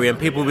that area and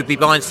people will be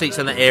buying seats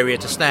in that area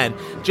to stand,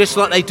 just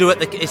like they do at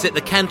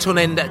the Canton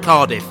End at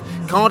Cardiff.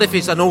 Cardiff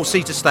is an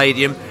all-seater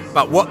stadium,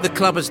 but what the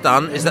club has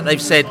done is that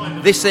they've said,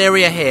 this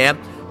area here,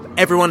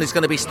 everyone is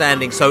going to be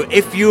standing. So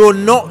if you're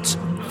not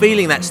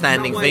feeling that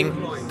standing thing,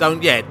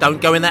 don't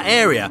go in that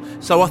area.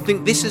 So I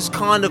think this is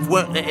kind of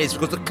what it is,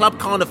 because the club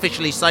can't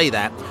officially say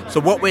that. So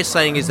what we're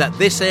saying is that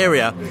this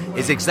area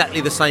is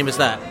exactly the same as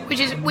that. Which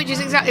is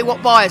exactly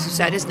what buyers have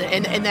said, isn't it,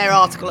 in their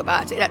article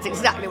about it. That's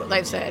exactly what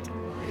they've said.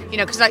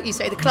 Because like you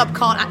say, the club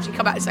can't actually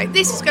come out and say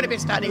this is going to be a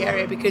standing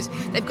area because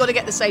they've got to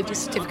get the safety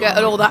certificate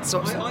and all that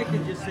sort of stuff. I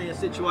can just see a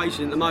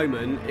situation at the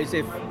moment as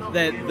if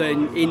they're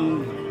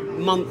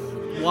in month,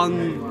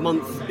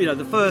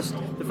 the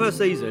first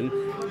season,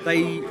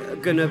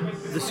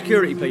 the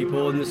security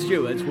people and the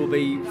stewards will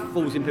be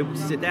forcing people to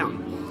sit down,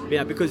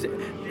 because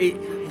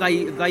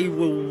they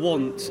will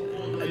want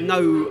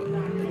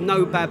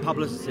no bad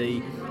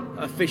publicity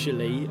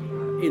officially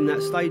in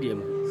that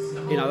stadium.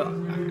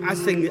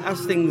 As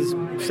things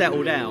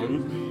settle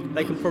down,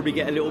 they can probably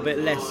get a little bit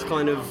less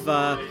kind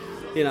of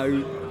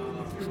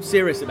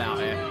serious about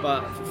it.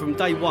 But from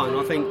day one,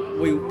 I think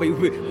we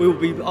will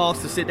be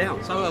asked to sit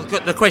down. So I've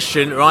got the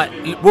question, right?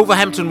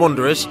 Wolverhampton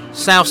Wanderers,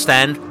 South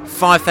Stand,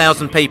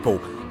 5,000 people.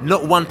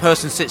 Not one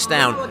person sits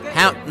down.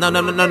 How? No.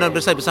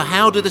 So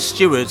how do the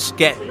stewards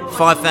get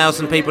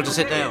 5,000 people to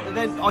sit down?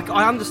 Then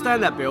I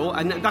understand that, Bill,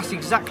 and that's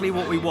exactly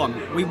what we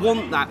want. We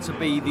want that to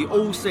be the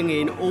all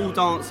singing, all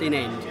dancing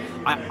end.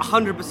 I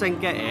 100%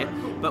 get it,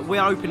 but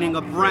we're opening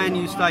a brand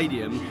new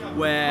stadium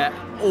where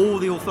all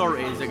the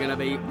authorities are going to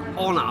be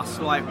on us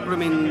like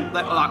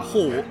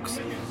hawks,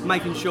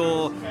 making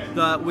sure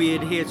that we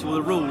adhere to all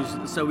the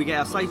rules so we get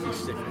our safety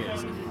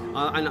certificates.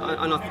 And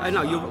I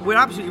know we're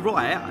absolutely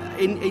right.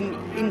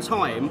 In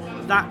time,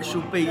 that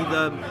should be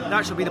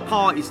the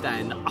party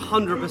stand,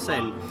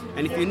 100%.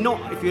 And if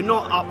you're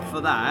not up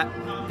for that,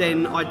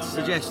 then I'd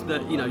suggest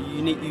that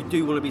you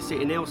do want to be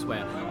sitting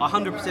elsewhere. I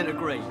 100%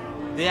 agree.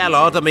 The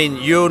Allard,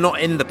 you're not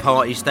in the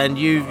party stand.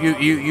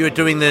 You're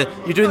doing the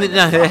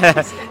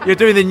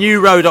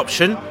New Road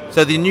option,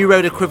 so the New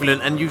Road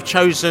equivalent, and you've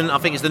chosen, I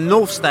think it's the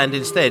North Stand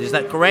instead. Is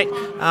that correct?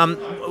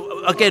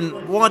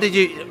 Again, why did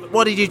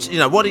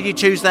you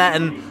choose that,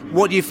 and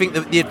what do you think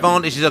the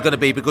advantages are going to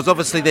be? Because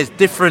obviously there's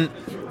different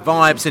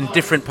vibes in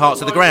different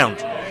parts of the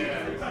ground.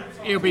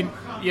 It'll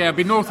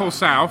be north or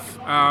south.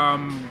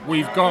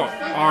 We've got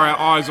our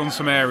eyes on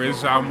some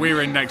areas.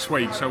 We're in next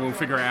week, so we'll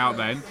figure it out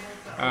then.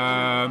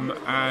 I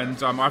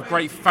have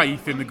great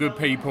faith in the good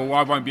people.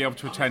 I won't be able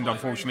to attend,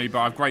 unfortunately, but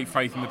I have great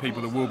faith in the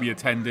people that will be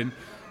attending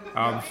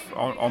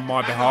on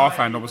my behalf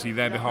and obviously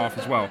their behalf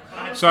as well.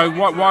 So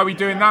why are we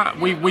doing that?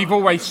 We've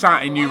always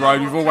sat in New Road.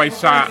 We've always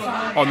sat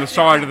on the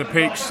side of the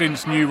pitch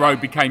since New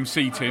Road became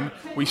seating.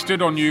 We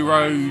stood on New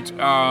Road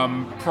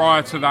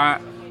prior to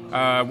that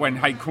when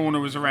Hake Corner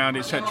was around,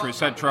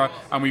 etc.,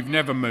 and we've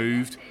never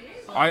moved.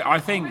 I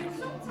think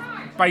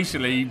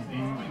basically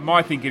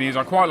my thinking is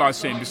I quite like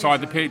sitting beside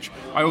the pitch.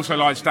 I also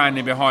like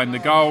standing behind the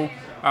goal.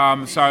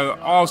 So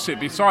I'll sit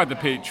beside the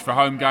pitch for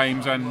home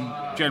games, and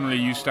generally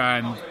you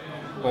stand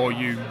or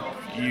you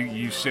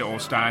you sit or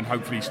stand,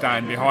 hopefully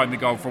stand behind the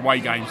goal for away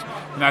games,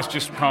 and that's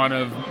just kind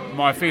of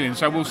my feeling.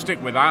 So we'll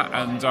stick with that,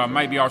 and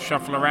maybe I'll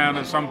shuffle around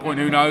at some point,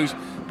 who knows,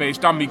 but it's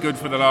done me good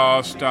for the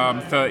last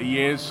 30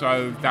 years,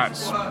 so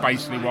that's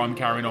basically what I'm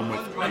carrying on with.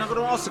 And I'm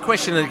going to ask the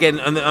question again,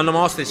 and I'm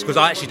asking this because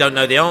I actually don't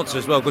know the answer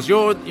as well, because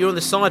you're on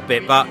the side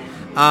bit, but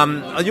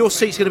are your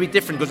seats going to be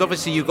different? Because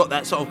obviously you've got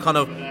that sort of kind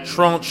of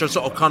tranche or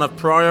sort of kind of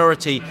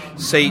priority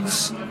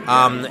seats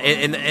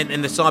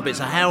in the side bit.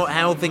 So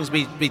how will things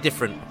be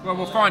different? Well,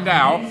 we'll find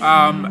out.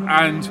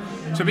 And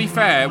to be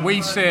fair,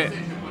 we sit.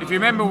 If you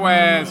remember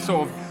where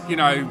sort of, you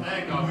know,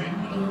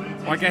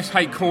 I guess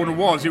Hate Corner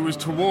was. It was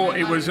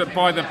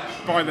by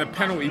the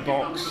penalty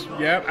box,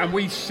 yeah. And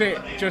we sit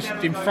just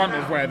in front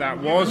of where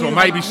that was, or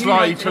maybe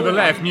slightly to the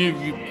left,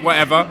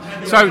 whatever.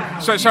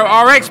 So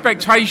our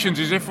expectations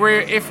is if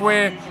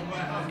we're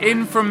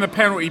in from the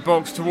penalty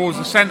box towards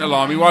the centre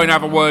line, we won't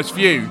have a worse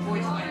view.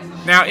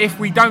 Now, if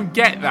we don't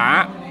get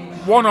that,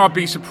 one, I'll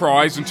be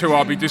surprised, and two,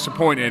 I'll be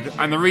disappointed.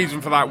 And the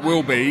reason for that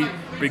will be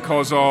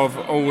because of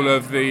all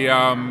of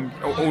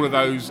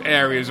those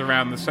areas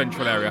around the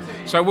central area.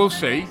 So we'll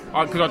see,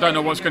 because I don't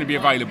know what's going to be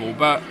available.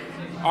 But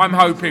I'm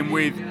hoping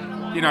with,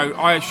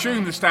 I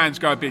assume the stands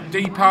go a bit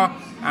deeper,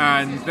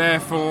 and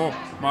therefore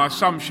my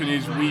assumption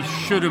is we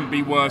shouldn't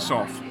be worse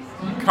off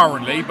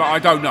currently, but I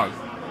don't know.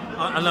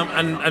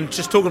 And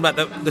just talking about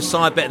the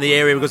side bet in the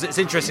area, because it's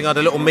interesting. I had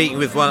a little meeting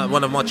with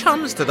one of my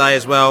chums today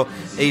as well.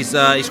 He's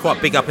quite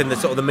big up in the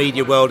sort of the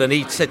media world, and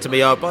he said to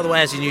me, "Oh, by the way,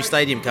 how's your new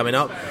stadium coming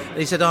up?" And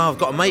he said, "Oh, I've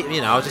got a mate.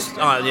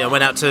 I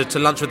went out to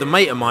lunch with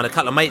a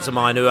couple of mates of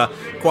mine who are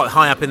quite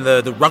high up in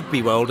the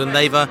rugby world, and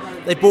they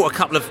bought a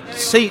couple of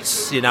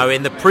seats,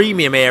 in the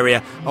premium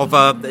area of.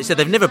 They said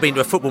they've never been to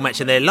a football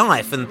match in their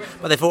life,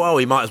 but they thought,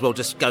 we might as well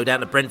just go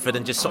down to Brentford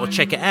and just sort of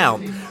check it out.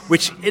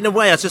 Which, in a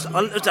way, I looked at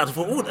it and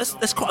thought,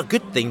 that's quite a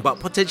good thing, but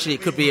potentially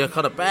it could be a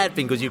kind of bad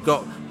thing, because you've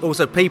got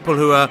also people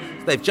who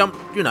they've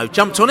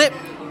jumped on it,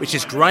 which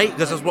is great,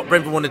 because that's what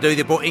Brentford want to do.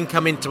 They brought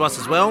income into us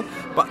as well.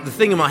 But the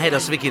thing in my head, I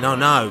was thinking, oh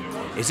no,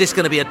 is this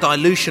going to be a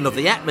dilution of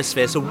the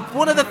atmosphere? So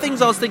one of the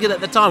things I was thinking at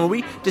the time, when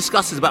we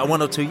discussed this about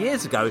 1 or 2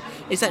 years ago,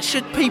 is that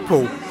should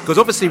people, because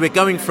obviously we're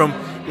going from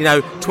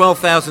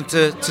 12,000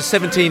 to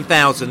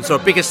 17,000, so a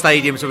bigger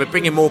stadium, so we're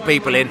bringing more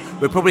people in.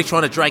 We're probably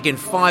trying to drag in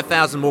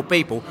 5,000 more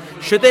people.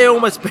 Should there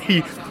almost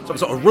be some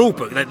sort of rule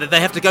book? They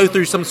have to go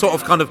through some sort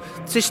of kind of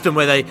system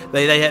where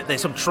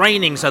there's some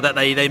training, so that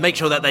they make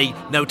sure that they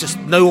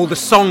know all the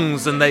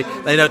songs, and they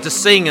know to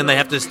sing, and they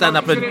have to stand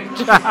up and.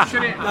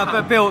 No,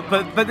 but Bill,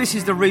 but this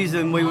is the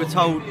reason we were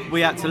told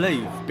we had to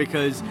leave,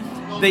 because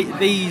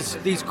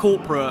these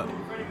corporate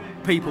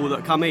people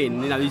that come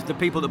in, the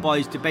people that buy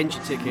these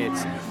debenture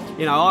tickets.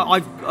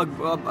 I've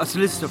a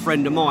solicitor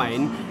friend of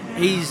mine.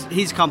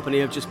 His company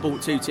have just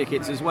bought 2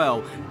 tickets as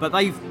well, but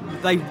they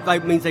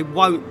means they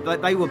won't.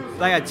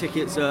 They had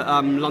tickets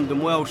at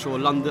London Welsh or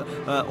London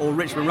or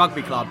Richmond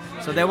Rugby Club,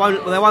 so they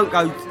won't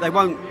go. They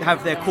won't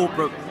have their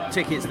corporate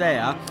tickets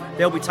there.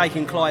 They'll be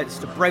taking clients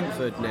to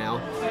Brentford now,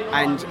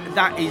 and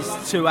that is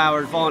to our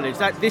advantage.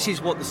 This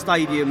is what the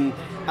stadium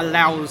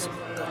allows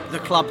the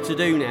club to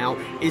do now,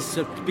 is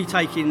to be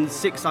taking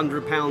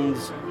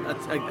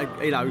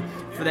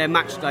 £600 for their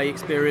match day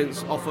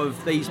experience off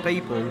of these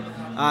people.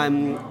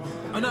 I'm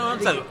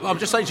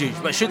just saying to you,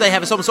 but should they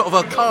have some sort of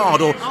a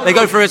card, or they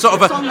go through a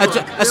sort of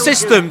a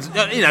system,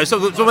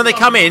 so when they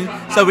come in,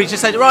 so we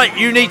just say, right,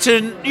 you need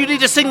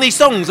to sing these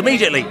songs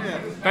immediately.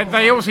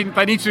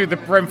 They need to do the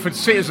Brentford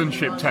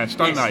citizenship test,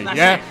 don't they?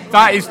 Yeah,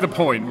 that is the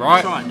point,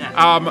 right? That's right,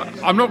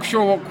 yeah. I'm not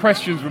sure what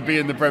questions would be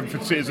in the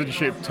Brentford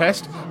citizenship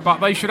test, but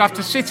they should have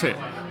to sit it.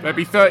 There'll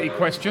be 30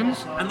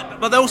 questions,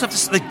 but they also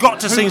they've got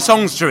to sing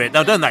songs to it,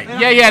 though, don't they?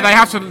 Yeah. They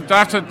have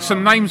to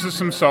some names of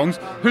some songs.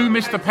 Who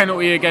missed the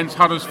penalty against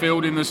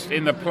Huddersfield in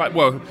the play?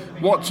 Well,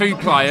 what 2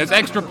 players?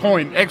 Extra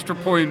point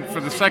for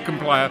the second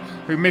player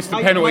who missed the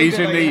penalties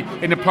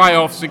in the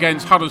playoffs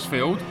against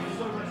Huddersfield.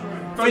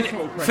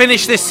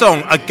 Finish this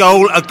song. A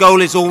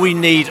goal is all we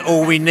need.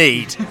 No,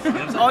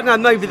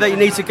 maybe they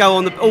need to go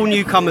on. All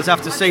newcomers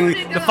have to sing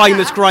the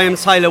famous Graham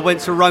Taylor went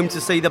to Rome to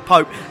see the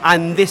Pope,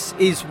 and this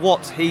is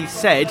what he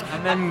said.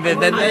 And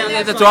then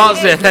to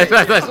answer it.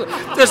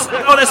 Just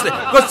honestly,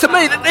 because to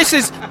me,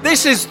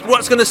 this is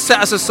what's going to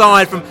set us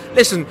aside from.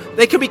 Listen,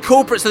 they can be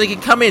corporates, so they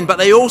can come in, but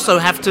they also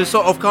have to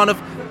sort of kind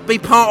of be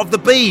part of the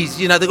bees.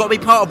 They've got to be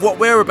part of what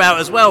we're about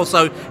as well.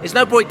 So it's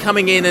no point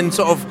coming in and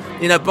sort of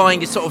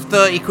buying a sort of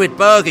 £30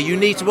 burger. You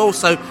need to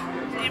also.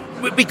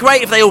 It would be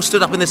great if they all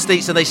stood up in the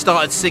seats and they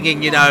started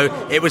singing,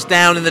 it was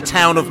down in the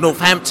town of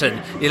Northampton.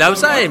 You know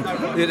what I'm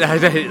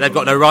saying? They've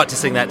got no right to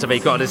sing that, to be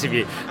quite honest with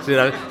you.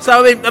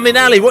 So I mean,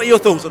 Ali, what are your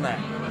thoughts on that?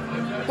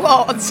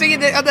 Well, on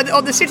singing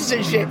on the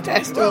citizenship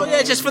test. Well,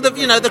 yeah, just for the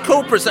the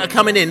corporates that are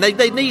coming in,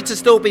 they need to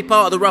still be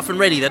part of the rough and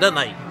ready, there, don't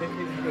they?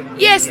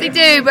 Yes, they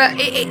do, but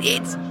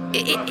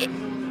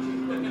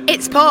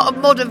it's part of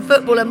modern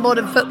football and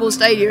modern football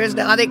stadia, isn't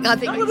it? I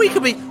think. We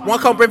could be. Why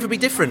can't Brentford be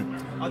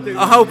different?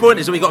 The whole point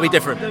is that we've got to be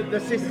different. The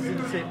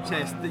citizenship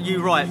test,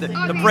 you're right,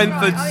 the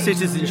Brentford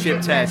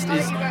citizenship test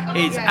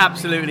is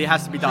absolutely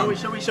has to be done.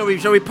 Shall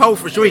we poll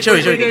for it? Shall we?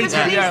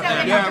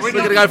 Yeah, we're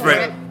going to go for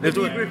it.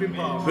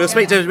 We'll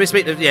speak to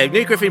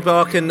New Griffin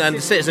Park and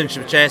the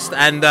citizenship test,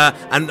 and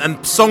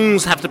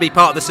songs have to be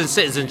part of the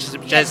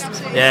citizenship test,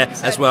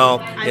 as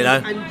well.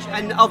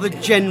 And other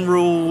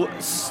general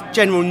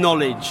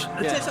knowledge,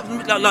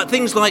 like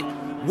things like,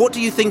 what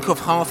do you think of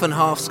half and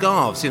half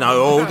scarves?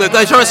 Or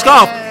they try a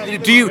scarf.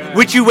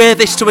 Would you wear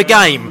this to a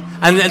game?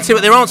 And see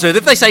what their answer is.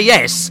 If they say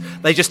yes,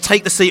 they just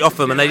take the seat off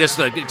them and they just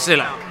go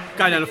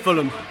down to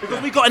Fulham.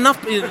 Because we've got enough.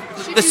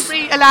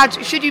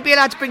 Should you be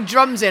allowed to bring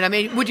drums in? I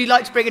mean, would you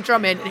like to bring a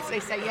drum in? And if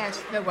they say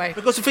yes, no way.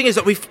 Because the thing is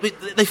that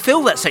they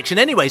fill that section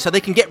anyway, so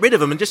they can get rid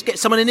of them and just get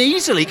someone in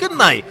easily, couldn't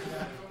they?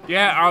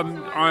 Yeah,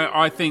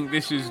 I think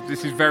this is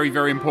very,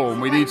 very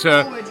important. We need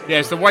to,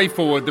 it's the way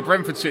forward. The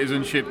Brentford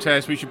citizenship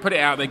test. We should put it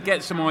out there,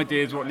 get some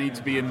ideas what needs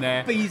to be in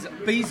there.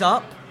 Bees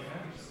up.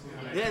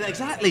 Yeah,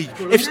 exactly.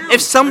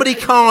 If somebody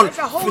can't, it's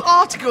a whole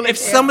article. If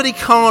somebody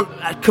can't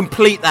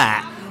complete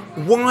that,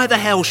 why the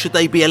hell should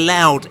they be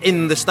allowed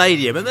in the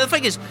stadium? And the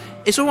thing is,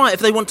 it's all right if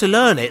they want to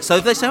learn it. So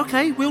if they say,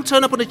 okay, we'll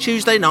turn up on a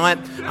Tuesday night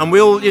and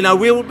we'll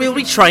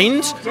be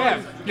trained.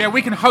 Yeah,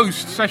 we can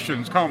host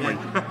sessions, can't we?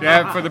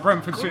 Yeah, for the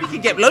Brentford City. We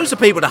can get loads of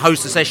people to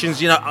host the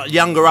sessions.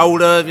 Younger,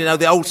 older.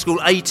 The old school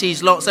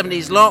 80s lot,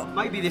 70s lot.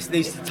 Maybe this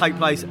needs to take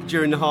place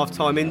during the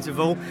half-time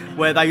interval,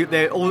 where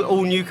they're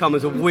all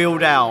newcomers are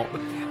wheeled out,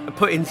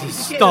 put into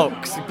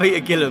stocks.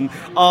 Peter Gillam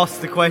asks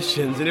the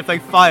questions, and if they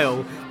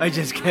fail, they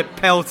just get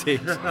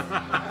pelted.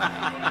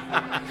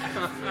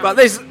 But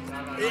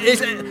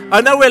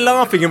I know we're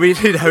laughing and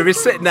we're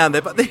sitting down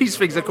there, but these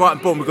things are quite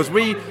important because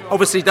we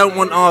obviously don't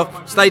want our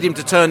stadium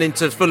to turn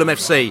into Fulham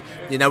FC.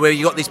 Where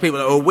you've got these people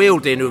that are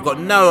wheeled in who've got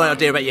no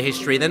idea about your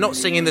history. They're not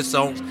singing the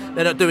songs.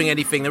 They're not doing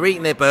anything. They're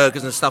eating their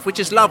burgers and stuff, which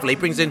is lovely,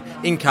 brings in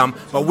income.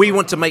 But we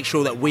want to make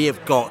sure that we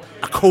have got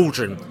a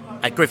cauldron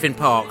at Griffin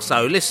Park.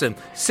 So listen,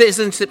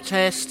 citizenship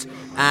test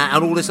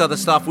and all this other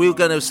stuff, we're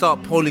going to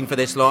start polling for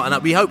this lot,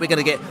 and we hope we're going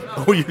to get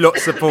all you lot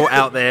support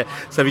out there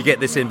so we get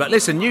this in. But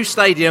listen, new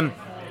stadium,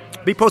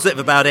 be positive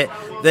about it.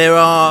 There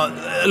are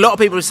a lot of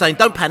people who are saying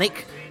don't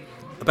panic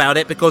about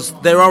it because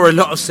there are a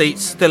lot of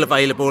seats still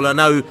available. I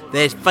know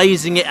they're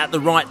phasing it at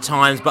the right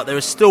times, but there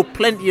are still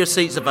plenty of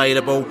seats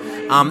available.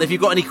 If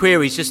you've got any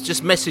queries,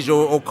 just message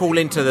or call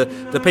into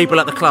the people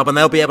at the club, and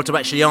they'll be able to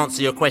actually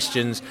answer your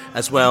questions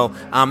as well.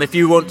 If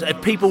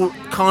people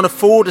can't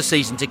afford a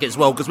season ticket as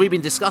well, because we've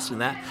been discussing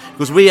that,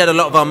 because we had a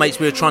lot of our mates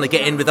we were trying to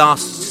get in with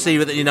us to see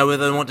whether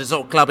they want to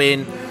sort of club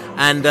in,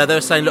 and they were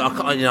saying, look,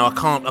 I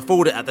can't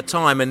afford it at the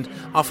time. And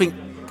I think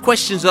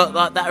questions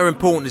like that are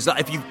important. Is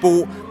that if you've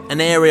bought an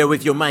area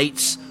with your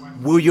mates,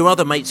 will your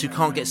other mates who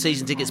can't get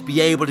season tickets be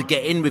able to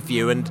get in with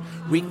you? And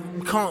we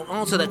can't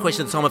answer that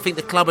question at the time. I think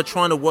the club are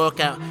trying to work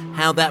out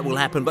how that will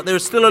happen, but there are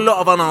still a lot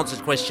of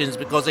unanswered questions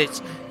because it's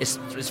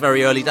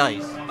very early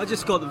days. I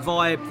just got the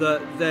vibe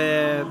that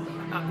they're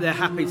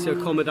happy to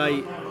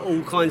accommodate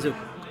all kinds of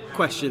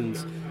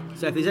questions.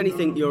 So if there's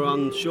anything you're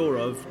unsure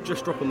of,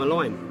 just drop them a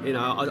line.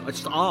 I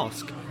just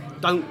ask.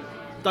 Don't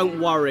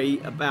worry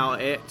about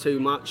it too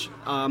much.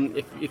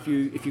 If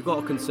you've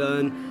got a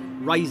concern,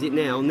 raise it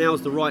now.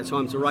 Now's the right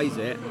time to raise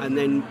it, and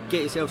then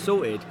get yourself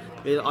sorted.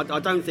 I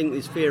don't think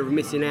this fear of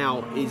missing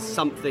out is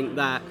something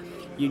that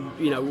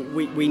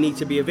we need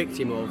to be a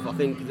victim of. I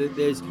think that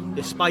there's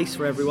space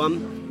for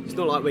everyone. It's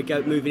not like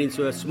we're moving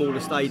into a smaller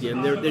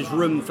stadium. There's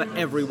room for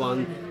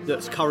everyone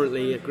that's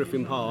currently at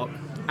Griffin Park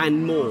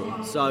and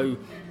more. So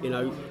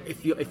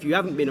if you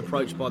haven't been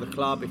approached by the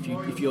club,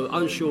 if you're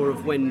unsure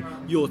of when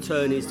your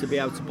turn is to be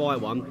able to buy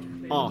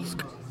one,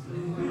 ask.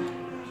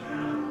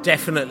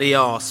 Definitely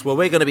ask. Well,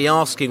 we're going to be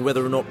asking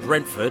whether or not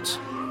Brentford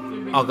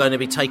are going to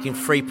be taking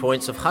 3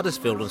 points of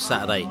Huddersfield on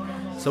Saturday.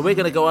 So we're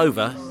going to go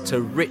over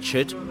to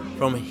Richard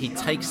from He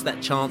Takes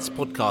That Chance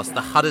podcast,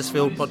 the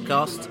Huddersfield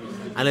podcast,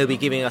 and he'll be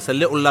giving us a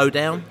little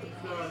lowdown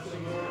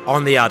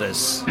on the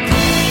Udders.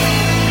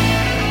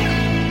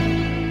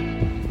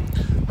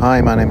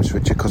 Hi, my name is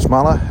Richard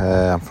Kosmala.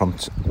 I'm from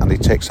And He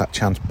Takes That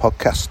Chance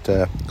podcast,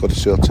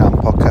 Huddersfield Town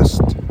podcast.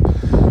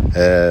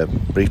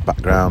 Brief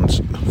background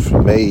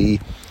for me.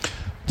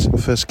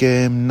 First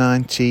game,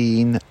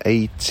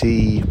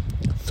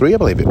 1983, I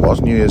believe it was,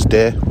 New Year's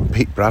Day.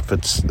 Beat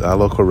Bradford's, our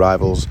local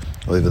rivals,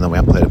 even though we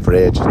haven't played it for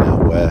ages now.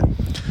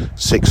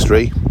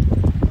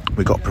 6-3.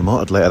 We got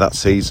promoted later that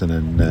season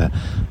and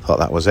thought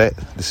that was it.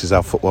 This is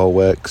how football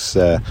works.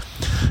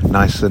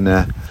 Nice and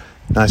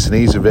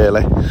easy,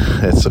 really.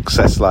 A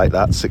success like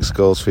that, 6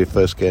 goals for your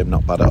first game,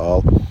 not bad at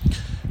all.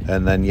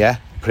 And then,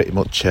 pretty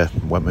much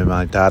went with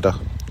my dad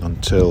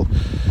until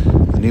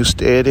the new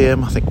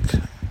stadium. I think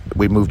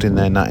we moved in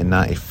there in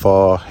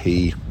 1994.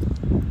 He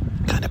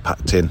kind of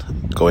packed in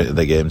going to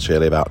the games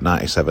really about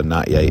 97,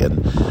 98,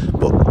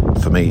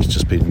 but for me it's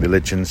just been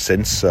religion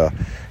since. So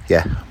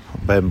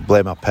blame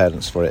my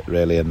parents for it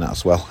really, and that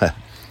as well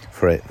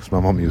for it, because my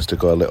mum used to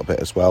go a little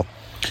bit as well.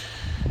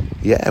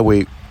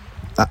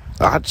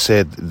 I'd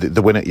say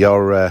the win at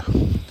your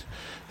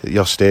at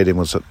your stadium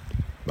was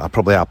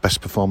probably our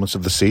best performance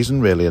of the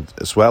season, really,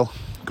 as well.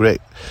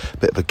 Great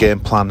bit of a game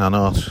plan. I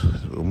know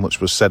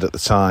much was said at the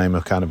time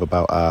kind of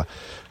about our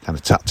kind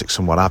of tactics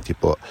and what have you,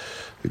 but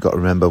we've got to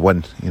remember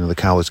when the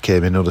Cowleys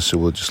came in,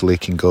 Huddersfield were just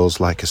leaking goals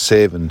like a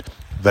sieve and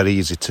very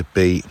easy to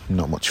beat,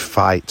 not much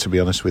fight, to be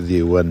honest with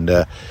you. And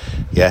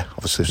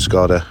obviously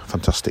scored a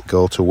fantastic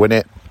goal to win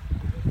it.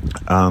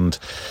 And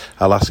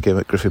our last game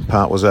at Griffin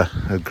Park was a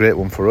great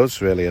one for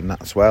us, really, and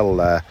that as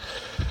well.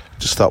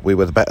 Just thought we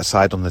were the better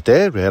side on the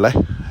day, really.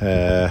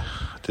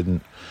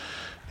 Didn't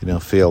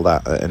feel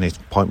that at any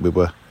point we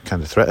were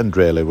kind of threatened,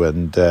 really.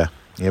 And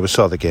we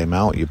saw the game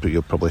out.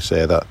 You'll probably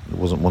say that it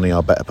wasn't one of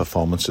our better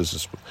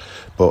performances,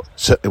 but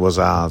certainly was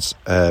ours,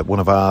 one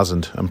of ours,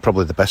 and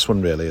probably the best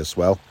one, really, as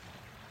well.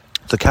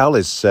 The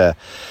Cowleys,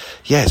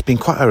 it's been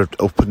quite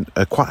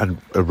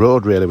a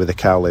road, really, with the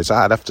Cowleys.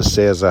 I'd have to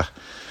say, as I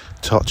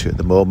talk to you at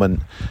the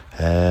moment,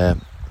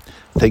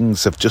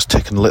 things have just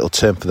taken a little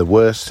turn for the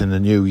worst in the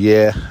new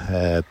year.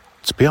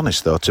 To be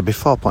honest, though, to be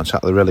 4 points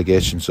out of the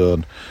relegation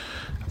zone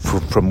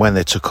from when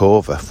they took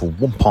over, for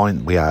 1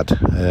 point we had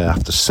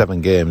after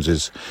 7 games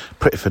is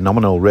pretty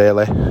phenomenal,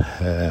 really.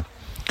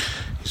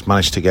 He's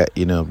managed to get,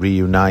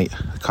 reunite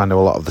kind of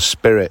a lot of the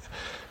spirit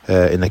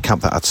in the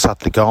camp that had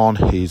sadly gone.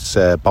 He's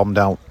bombed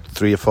out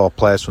 3 or 4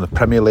 players from the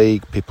Premier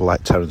League, people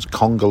like Terence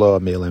Congolo,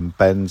 Emilian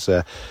Benz,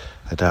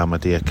 Adama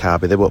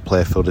Diakabi. They won't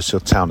play for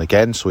Huddersfield Town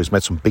again, so he's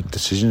made some big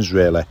decisions,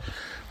 really,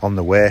 on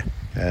the way.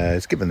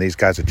 He's given these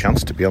guys a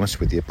chance, to be honest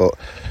with you, but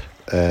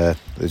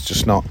it's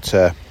just not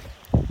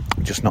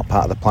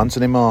part of the plans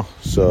anymore.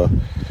 So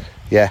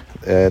I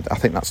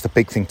think that's the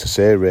big thing to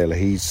say, really.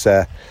 He's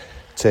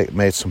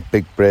made some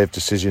big brave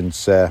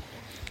decisions,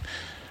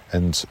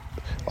 and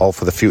all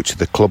for the future of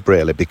the club,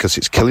 really, because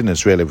it's killing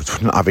us, really,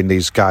 with not having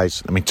these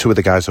guys. I mean, 2 of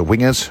the guys are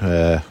wingers.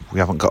 We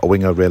haven't got a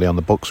winger really on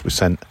the books. We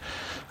sent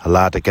a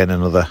lad again,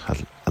 another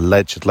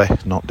allegedly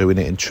not doing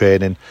it in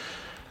training.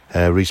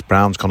 Reece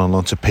Brown's gone on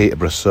loan to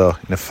Peterborough, so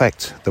in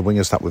effect the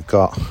wingers that we've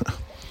got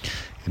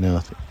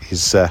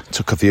he's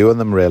took a view on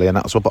them, really, and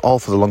that's all, but all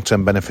for the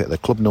long-term benefit of the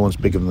club. No one's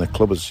bigger than the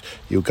club, as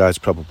you guys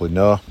probably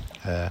know.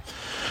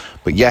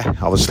 But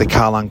obviously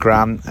Karlan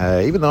Grant,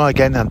 even though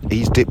again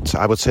he's dipped,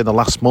 I would say, in the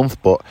last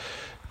month, but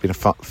been a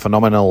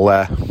phenomenal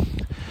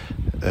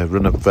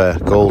run of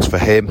goals for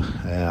him.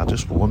 I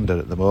just wonder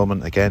at the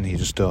moment, again, you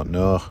just don't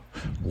know,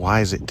 why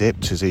has it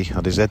dipped? Has he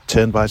had his head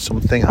turned by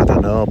something? I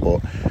don't know,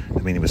 but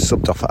I mean, he was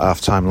subbed off at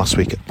half-time last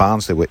week at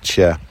Barnsley, which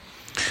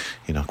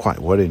quite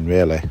worrying,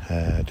 really.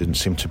 Didn't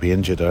seem to be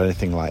injured or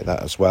anything like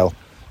that as well.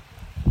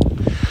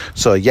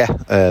 So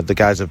the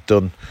guys have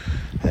done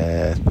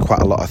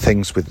quite a lot of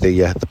things with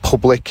the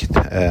public.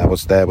 I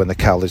was there when the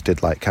Cowleys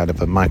did like kind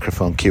of a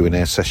microphone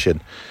Q&A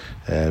session.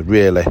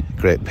 Really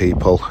great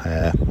people,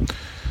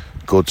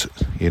 good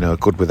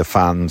with the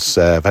fans,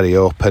 very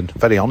open,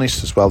 very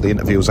honest as well. The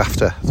interviews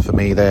after, for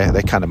me,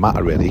 they kind of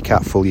matter, really. You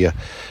can't fool your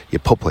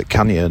public,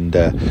 can you? And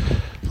a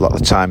lot of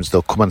the times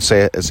they'll come and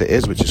say it as it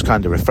is, which is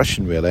kind of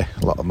refreshing, really.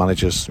 A lot of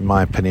managers, in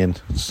my opinion,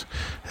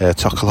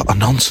 talk a lot of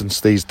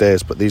nonsense these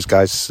days, but these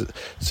guys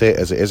say it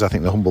as it is. I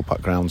think the humble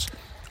backgrounds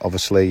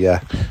obviously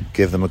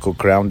give them a good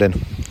grounding.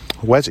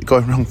 Where's it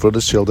going wrong for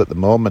Huddersfield at the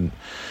moment?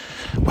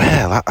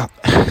 Well,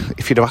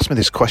 if you'd have asked me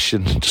this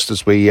question just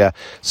as we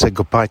said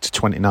goodbye to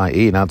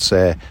 2019, I'd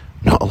say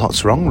not a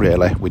lot's wrong,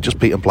 really. We just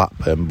beaten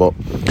Blackburn, but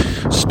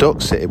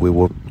Stoke City, we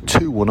were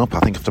 2-1 up, I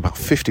think, after about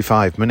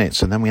 55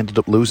 minutes, and then we ended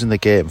up losing the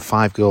game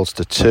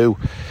 5-2.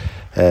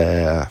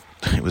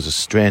 It was a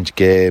strange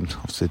game.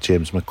 Obviously,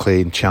 James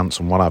McLean, chance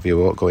and what have you,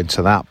 we won't go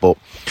into that, but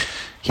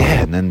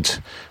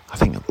and I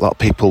think a lot of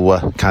people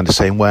were kind of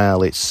saying,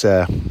 well, it's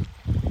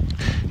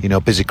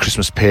busy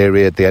Christmas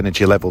period, the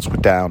energy levels were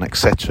down,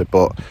 etc.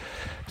 But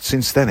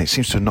since then, it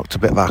seems to have knocked a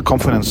bit of our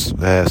confidence.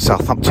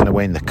 Southampton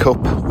away in the Cup,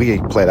 we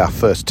played our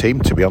first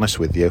team, to be honest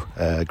with you.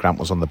 Grant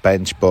was on the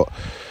bench,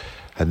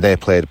 and they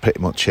played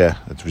pretty much a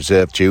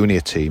reserve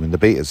junior team, and they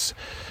beat us.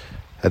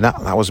 And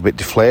that was a bit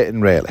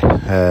deflating, really.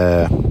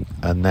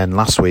 And then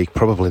last week,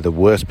 probably the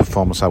worst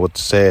performance, I would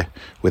say,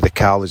 with the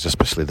Cowleys,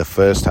 especially the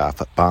first half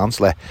at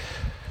Barnsley.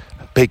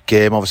 Big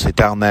game, obviously,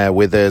 down there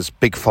with us.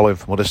 Big following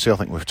from Huddersfield.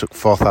 I think we took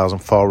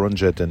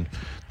 4,400, and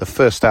the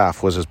first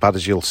half was as bad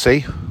as you'll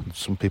see.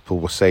 Some people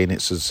were saying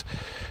it's as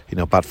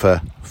bad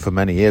for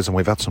many years, and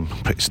we've had some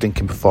pretty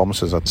stinking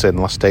performances, I'd say, in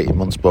the last 18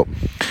 months. But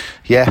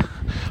I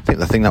think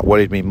the thing that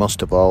worried me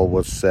most of all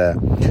was there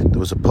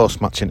was a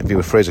post-match interview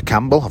with Fraser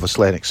Campbell,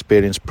 obviously an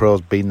experienced pro,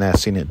 been there,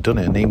 seen it, done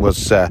it, and he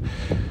was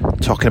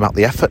talking about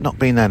the effort not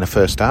being there in the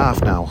first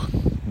half. Now,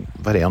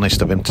 very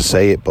honest of him to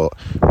say it, but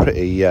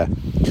pretty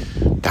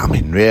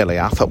damning, really.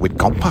 I thought we'd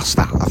gone past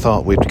that. I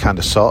thought we'd kind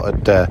of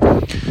sorted,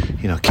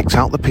 kicked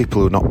out the people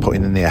who are not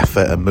putting in the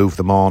effort and moved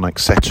them on,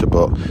 etc.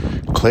 But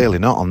clearly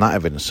not on that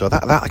evidence. So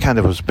that kind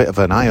of was a bit of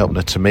an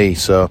eye-opener to me.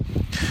 So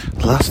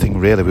the last thing,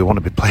 really, we want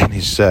to be playing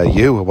is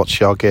you. I watched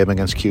your game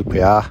against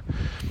QPR.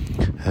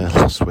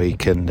 last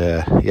week, and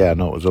I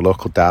know it was a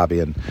local derby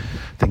and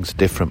things are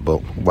different,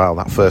 but wow,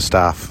 that first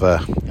half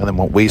and then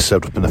what we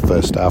served up in the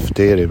first half,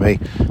 dearie me,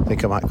 I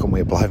think I might come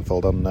with a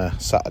blindfold on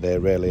Saturday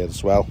really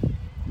as well.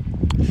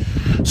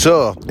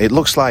 So it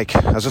looks like,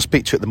 as I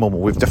speak to you at the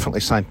moment, we've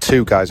definitely signed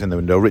 2 guys in the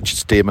window. Richard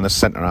Stearman, a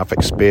centre-half,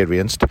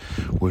 experienced.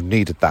 We've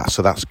needed that,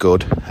 so that's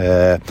good.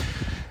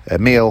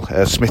 Emil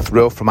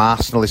Smith-Rowe from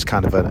Arsenal is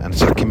kind of an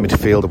attacking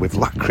midfielder with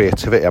lack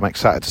creativity. I'm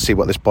excited to see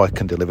what this boy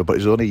can deliver, but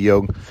he's only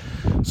young,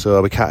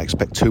 so we can't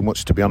expect too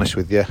much, to be honest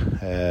with you.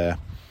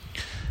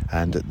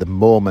 And at the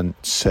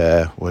moment,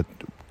 we're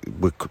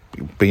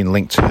being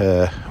linked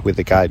with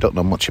a guy, I don't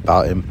know much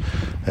about him,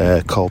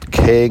 called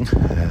King.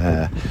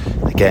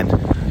 Again,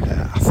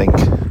 I think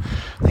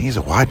he's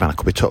a wide man. I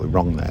could be totally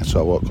wrong there, so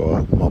I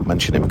won't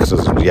mention him because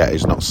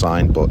he's not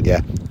signed. But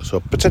yeah, so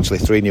potentially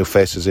 3 new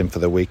faces in for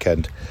the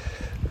weekend,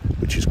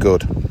 which is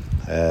good.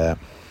 How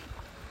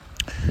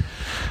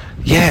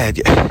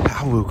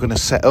we're going to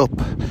set up,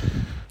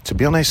 to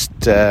be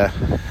honest, a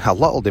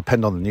lot will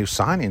depend on the new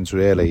signings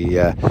really,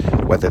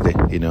 whether the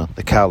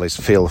Carleys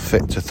feel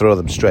fit to throw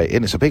them straight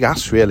in. It's a big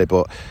ask really,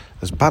 but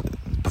as bad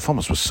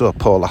performance was so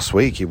poor last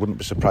week, you wouldn't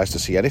be surprised to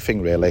see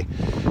anything really.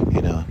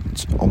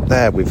 On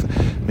there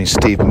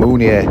Steve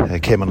Mounier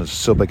came on as a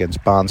sub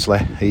against Barnsley.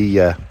 He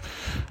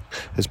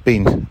has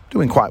been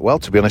doing quite well,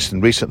 to be honest,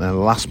 and recently in the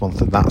last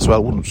month and that as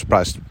well. Wouldn't be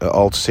surprised at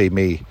all to see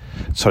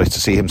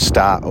him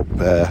start up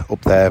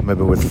there,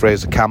 maybe with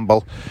Fraser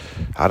Campbell.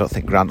 I don't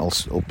think Grant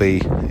will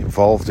be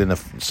involved in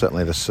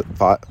certainly the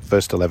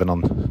first 11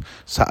 on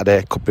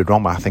Saturday. Could be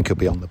wrong, but I think he'll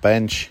be on the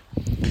bench.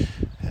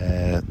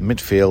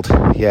 Midfield,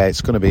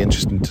 it's going to be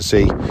interesting to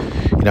see.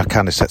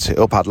 Kind of sets it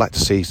up. I'd like to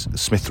see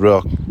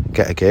Smith-Rowe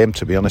get a game,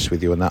 to be honest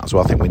with you, and that as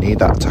well. I think we need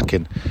that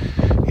attacking,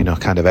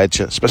 kind of edge,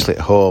 especially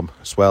at home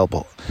as well.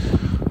 But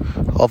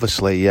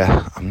obviously,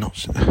 I'm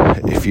not.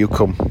 If you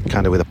come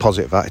kind of with a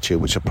positive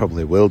attitude, which I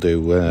probably will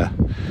do,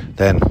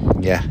 then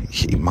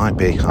it might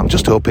be. I'm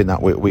just hoping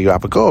that we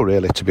have a go,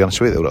 really. To be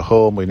honest with you, at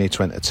home we need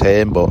to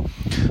entertain, but I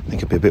think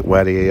it'd be a bit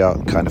wary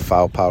of kind of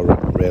foul power,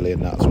 really,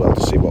 in that as well,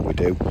 to see what we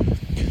do.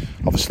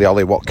 Obviously,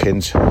 Ollie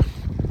Watkins,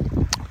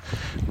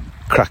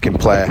 cracking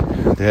player.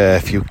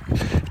 If you've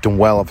done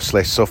well,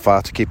 obviously, so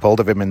far to keep hold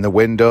of him in the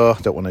window.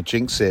 Don't want to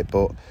jinx it,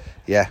 but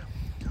I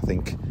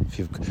think if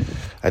you've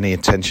any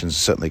intentions of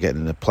certainly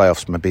getting in the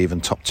playoffs, maybe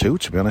even top 2,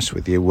 to be honest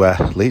with you,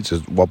 Leeds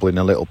is wobbling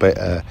a little bit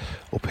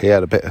up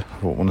here, a bit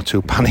 1 or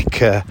 2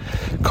 panic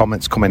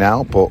comments coming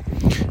out, but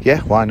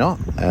why not?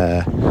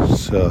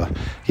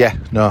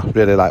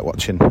 Really like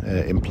watching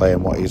him play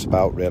and what he's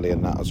about, really,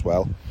 and that as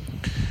well.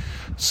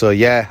 So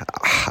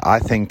I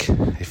think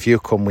if you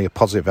come with a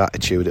positive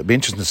attitude, it'd be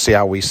interesting to see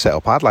how we set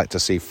up. I'd like to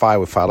see fire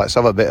with fire. Let's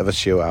have a bit of a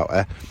shootout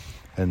there,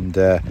 and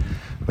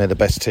may the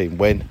best team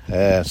win.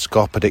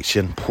 Score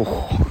prediction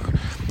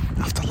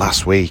after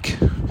last week,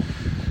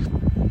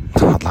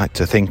 I'd like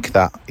to think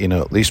that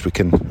at least we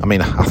can.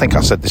 I think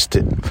I said this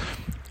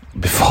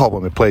before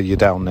when we played you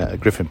down at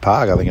Griffin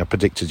Park. I think I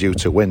predicted you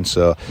to win,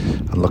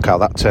 and look how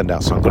that turned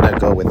out. So I'm going to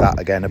go with that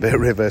again, a bit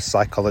of reverse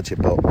psychology,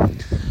 but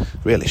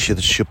really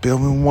should be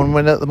only 1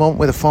 win at the moment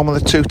with the form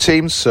of the 2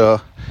 teams.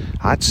 So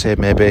I'd say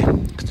maybe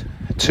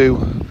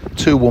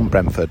 2-1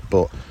 Brentford,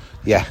 but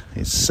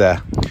it's a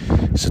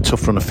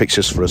tough run of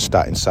fixtures for us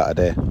starting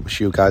Saturday.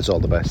 Wish you guys all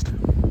the best.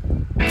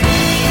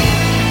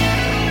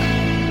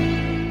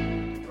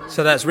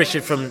 So that's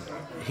Richard from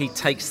He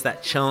Takes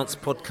That Chance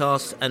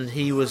podcast, and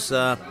he was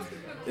a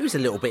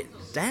little bit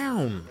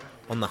down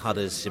on the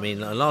Hudders.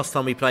 Last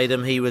time we played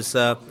him, he was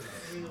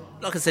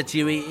like I said to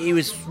you, he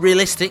was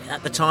realistic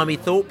at the time, he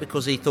thought,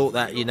 because he thought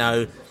that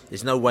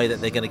there's no way that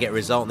they're going to get a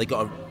result, and they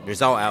got a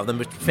result out of them.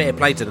 But fair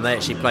play to them, they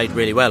actually played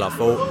really well, I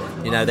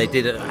thought. They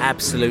did an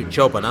absolute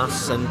job on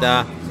us, and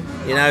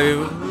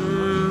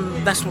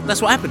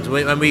that's what happened.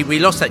 We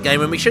lost that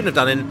game, and we shouldn't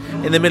have done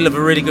in the middle of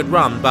a really good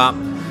run. But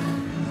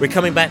we're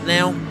coming back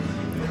now.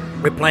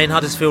 We're playing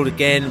Huddersfield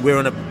again. We're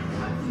in the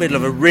middle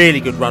of a really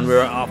good run.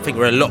 I think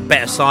we're a lot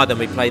better side than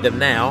we play them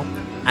now.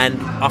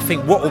 And I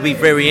think what will be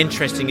very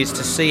interesting is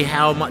to see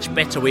how much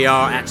better we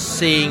are at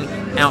seeing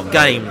out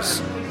games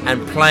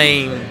and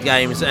playing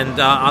games. And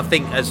I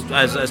think,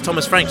 as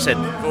Thomas Frank said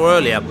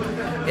earlier,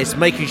 it's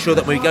making sure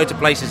that when we go to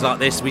places like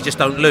this, we just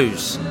don't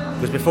lose.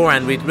 Because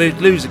beforehand, we'd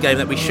lose a game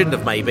that we shouldn't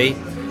have, maybe.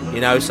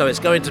 So it's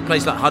going to a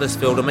place like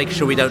Huddersfield and making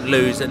sure we don't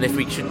lose. And if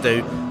we should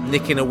do,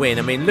 nicking a win.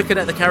 Looking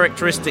at the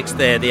characteristics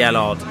there, the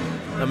Allard.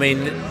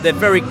 They're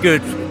very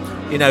good.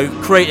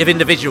 Creative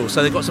individuals.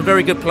 So they've got some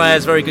very good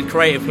players, very good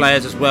creative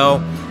players as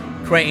well,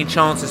 creating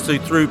chances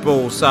through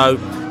balls. So,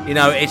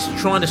 it's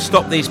trying to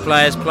stop these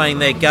players playing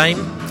their game.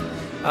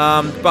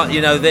 But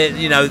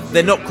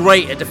they're not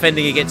great at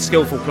defending against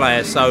skillful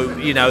players. So,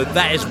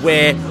 that is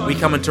where we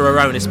come into our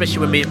own, especially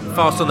when we're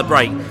fast on the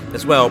break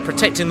as well,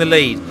 protecting the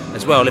lead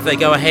as well. If they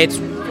go ahead,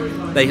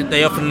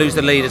 they often lose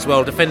the lead as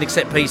well. Defending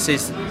set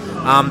pieces,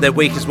 they're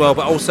weak as well,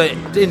 but also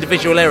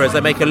individual errors. They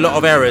make a lot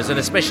of errors, and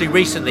especially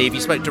recently, if you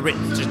spoke to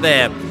Richard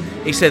there,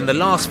 he said in the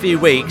last few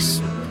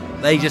weeks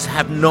they just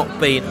have not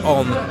been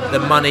on the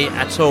money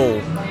at all.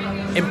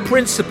 in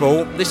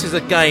principle, this is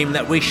a game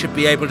that we should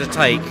be able to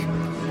take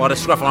by the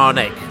scruff of our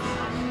neck.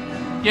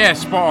 Yeah,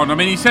 spot on. I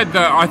mean, he said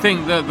that I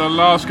think that the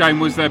last game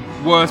was their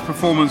worst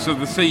performance of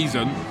the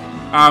season,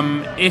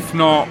 if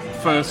not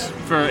for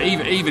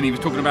even he was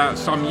talking about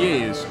some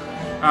years.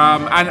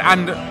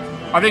 And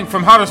I think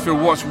from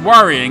Huddersfield, what's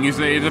worrying is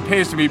that it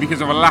appears to be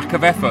because of a lack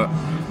of effort.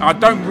 I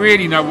don't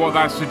really know what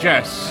that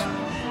suggests.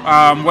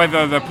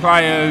 Whether the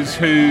players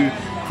who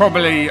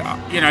probably,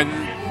 they've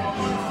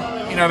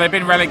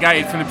been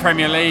relegated from the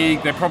Premier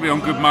League, they're probably on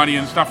good money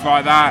and stuff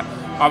like that.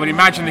 I would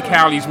imagine the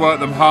Cowleys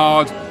work them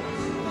hard.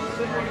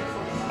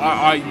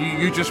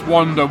 You just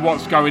wonder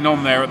what's going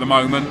on there at the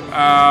moment.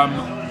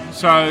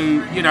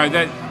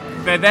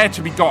 They're there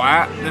to be got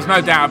at. There's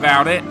no doubt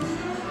about it.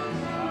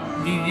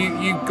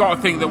 You've got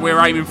to think that we're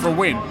aiming for a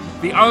win.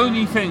 The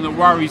only thing that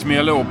worries me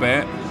a little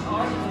bit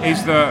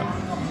is that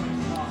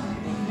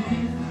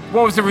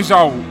what was the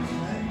result?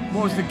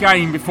 What was the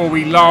game before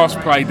we last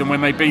played them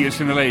when they beat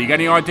us in the league?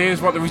 Any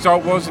ideas what the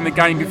result was in the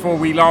game before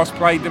we last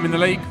played them in the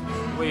league?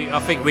 I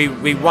think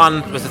we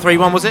won. Was it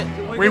 3-1? Was it?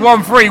 We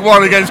won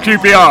 3-1 against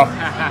QPR.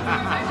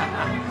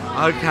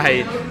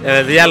 Okay,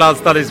 the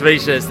Allard's done his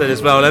research then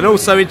as well. And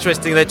also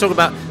interesting, they talk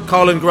about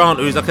Carlin Grant,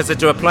 who's, like I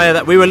said, a player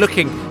that we were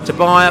looking to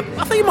buy. I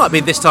think it might have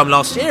been this time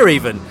last year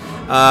even,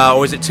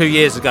 or is it 2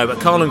 years ago? But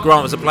Carlin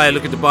Grant was a player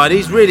looking to buy, and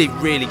he's really,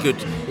 really good.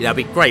 It'd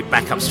be a great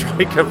backup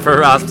striker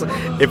for us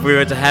if we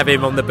were to have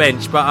him on the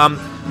bench. But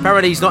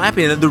apparently he's not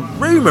happy, and the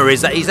rumour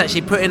is that he's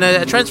actually put in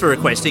a transfer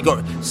request. He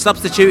got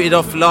substituted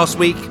off last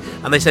week,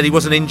 and they said he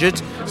wasn't injured,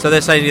 so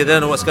they're saying they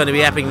don't know what's going to be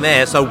happening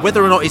there. So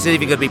whether or not he's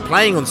even going to be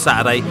playing on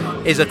Saturday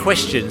is a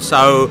question.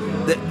 So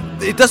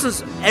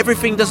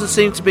everything doesn't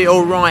seem to be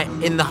all right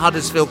in the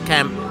Huddersfield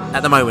camp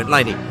at the moment.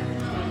 Laney?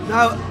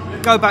 No,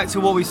 go back to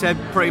what we said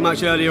pretty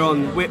much earlier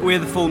on. We're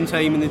the form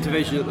team in the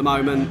division at the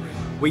moment.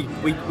 We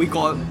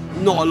got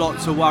not a lot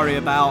to worry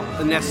about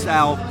unless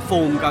our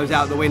form goes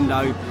out the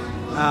window.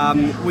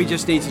 We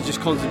just need to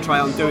concentrate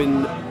on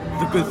doing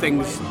the good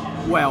things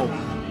well.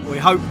 We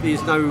hope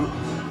there's no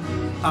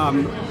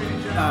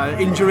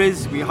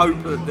injuries. We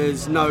hope that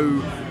there's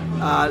no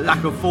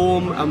lack of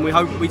form, and we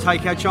hope we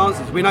take our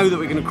chances. We know that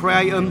we're going to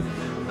create them.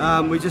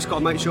 We just got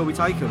to make sure we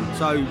take them.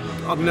 So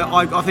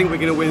I think we're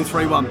going to win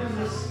 3-1.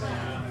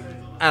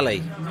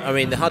 Ali, I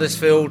mean, the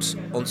Huddersfield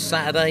on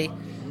Saturday,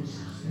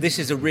 this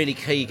is a really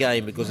key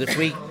game, because if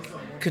we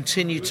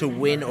continue to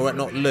win or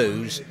not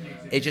lose,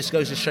 it just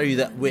goes to show you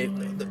that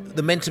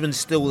the momentum's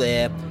still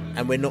there,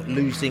 and we're not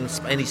losing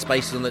any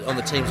space on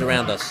the teams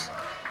around us.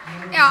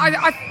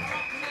 Yeah,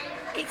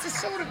 it's a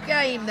sort of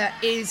game that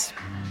is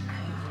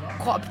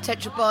quite a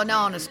potential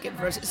banana skin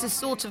for us. It's the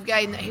sort of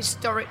game that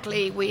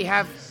historically we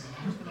have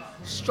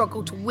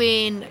struggled to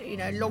win.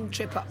 Long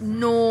trip up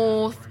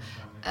north,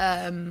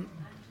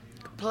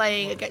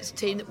 playing against a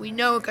team that we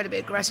know are going to be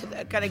aggressive,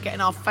 that are going to get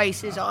in our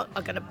faces, are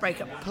going to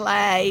break up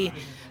play,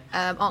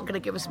 aren't going to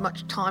give us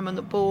much time on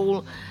the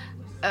ball.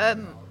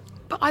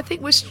 But I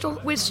think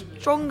we're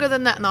stronger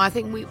than that now. I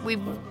think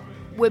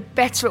we're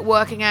better at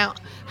working out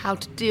how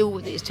to deal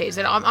with these teams.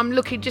 And I'm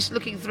looking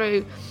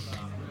through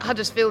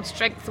Huddersfield's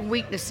strengths and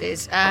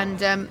weaknesses, and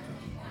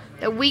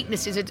their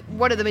weaknesses,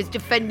 one of them is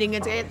defending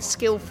against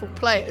skillful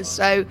players.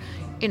 So,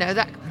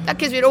 that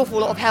gives me an awful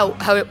lot of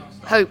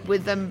hope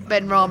with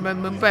Ben Rama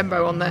and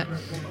Mbembo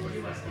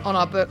on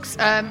our books.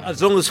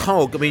 As long as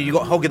Hogg, you've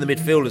got Hogg in the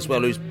midfield as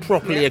well, who's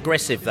properly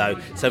aggressive though.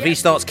 So if he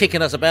starts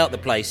kicking us about the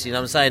place, you know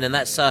what I'm saying, and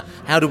that's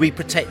how do we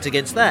protect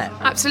against that?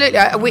 Absolutely.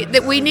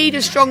 We need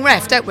a strong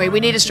ref, don't we? We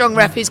need a strong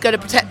ref who's going to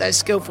protect those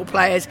skillful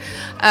players.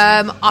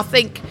 I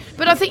think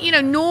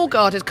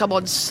Norgard has come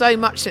on so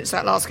much since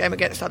that last game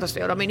against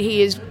Huddersfield. I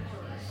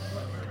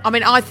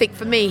think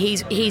for me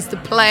he's the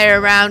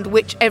player around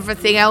which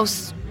everything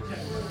else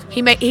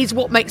he's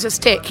what makes us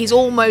tick. He's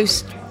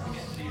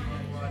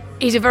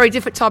a very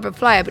different type of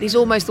player, but he's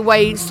almost the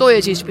way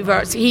Sawyers used to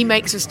be. He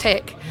makes us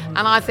tick,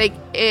 and I think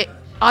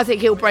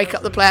he'll break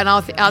up the play, and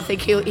I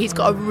think he's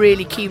got a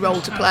really key role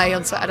to play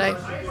on Saturday.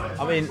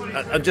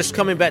 I'm just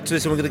coming back to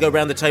this, and we're going to go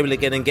around the table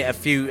again and get a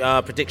few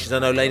predictions. I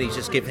know Laney's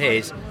just give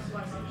his.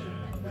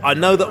 I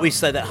know that we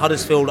say that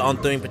Huddersfield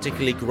aren't doing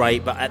particularly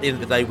great, but at the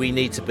end of the day, we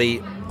need to be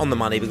on the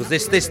money, because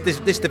this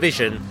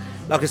division,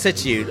 like I said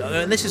to you,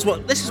 and this is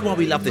why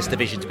we love this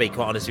division, to be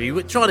quite honest with you.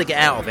 We're trying to get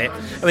out of it.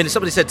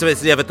 Somebody said to us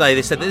the other day,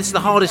 they said that this is the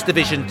hardest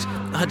division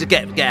to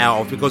get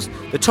out of, because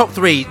the top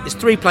three is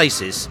 3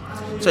 places.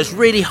 So it's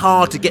really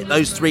hard to get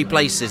those 3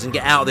 places and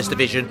get out of this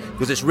division,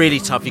 because it's really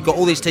tough. You've got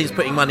all these teams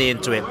putting money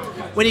into it.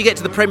 When you get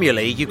to the Premier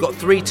League, you've got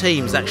 3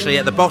 teams actually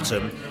at the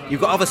bottom. You've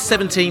got other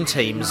 17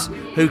 teams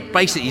who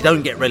basically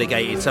don't get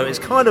relegated. So it's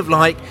kind of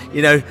like,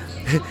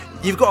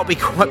 you've got to be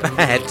quite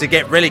bad to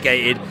get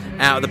relegated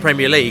out of the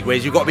Premier League,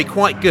 whereas you've got to be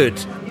quite good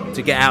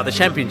to get out of the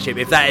Championship,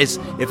 if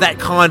that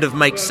kind of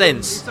makes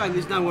sense. So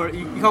there's nowhere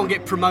you can't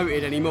get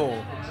promoted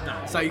anymore.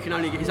 So you can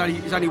it's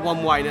only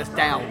one way, and that's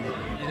down.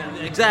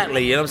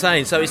 Exactly, you know what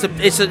I'm saying. So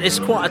it's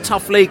quite a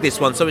tough league, this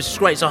one. So it's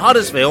great. So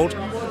Huddersfield,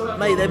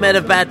 they made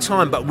a bad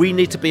time, but we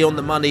need to be on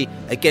the money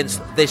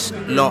against this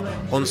lot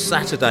on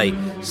Saturday.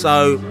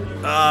 So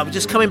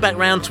just coming back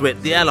round to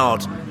it, the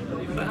Allard.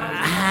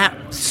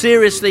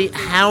 Seriously,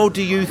 how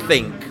do you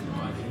think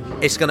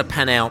it's going to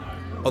pan out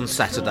on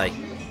Saturday?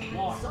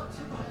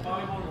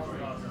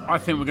 I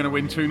think we're going to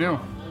win 2-0.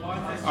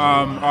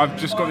 I've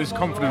just got this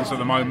confidence at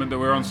the moment that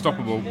we're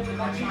unstoppable,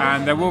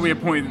 and there will be a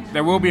point.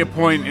 There will be a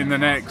point in the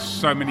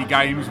next so many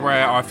games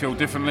where I feel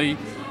differently,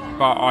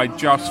 but I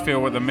just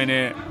feel at the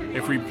minute,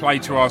 if we play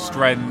to our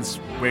strengths,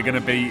 we're going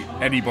to beat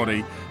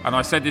anybody. And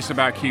I said this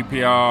about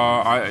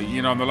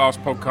QPR. On the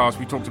last podcast,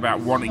 we talked about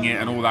wanting it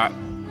and all that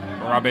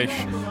rubbish.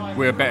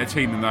 We're a better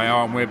team than they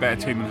are, and we're a better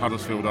team than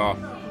Huddersfield are.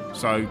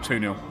 So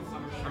 2-0.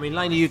 I mean,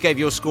 Laney, you gave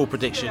your score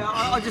prediction. Yeah,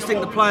 I just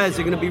think the players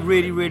are going to be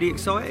really, really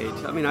excited.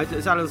 I mean,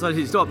 as Alan said,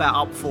 it's not about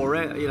up for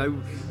it.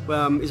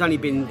 It's only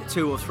been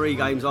 2 or 3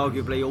 games,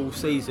 arguably, all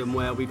season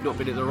where we've not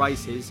been at the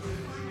races.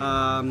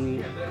 I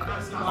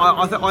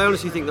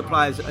honestly think the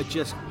players are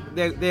just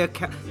they're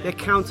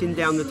counting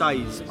down the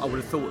days. I would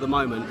have thought at the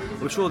moment.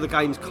 I'm sure the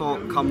games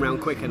can't come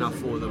round quick enough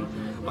for them.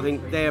 I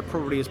think they're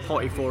probably as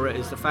potty for it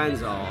as the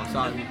fans are.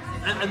 So.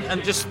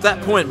 And just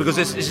that point, because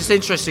it's just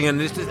interesting,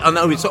 and I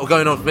know we're sort of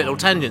going off a bit of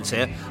tangents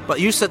here, but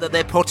you said that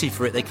they're potty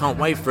for it, they can't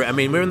wait for it. I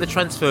mean, we're in the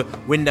transfer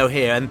window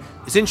here, and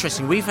it's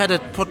interesting, we've had a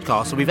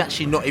podcast and we've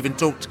actually not even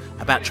talked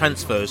about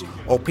transfers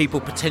or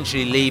people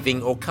potentially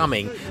leaving or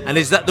coming, and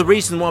is that the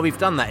reason why we've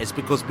done that? Is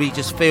because we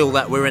just feel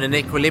that we're in an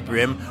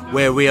equilibrium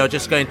where we are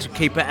just going to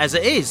keep it as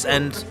it is.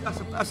 And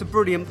that's a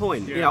brilliant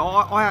point. Yeah.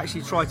 I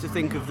actually tried to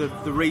think of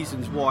the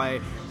reasons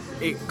why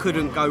it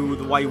couldn't go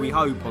the way we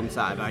hope on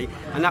Saturday,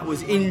 and that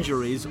was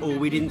injuries or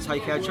we didn't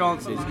take our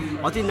chances.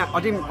 I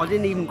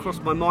didn't even cross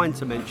my mind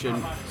to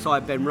mention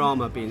Said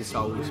Benrahma being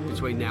sold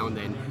between now and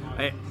then.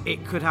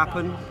 It could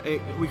happen.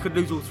 We could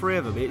lose all 3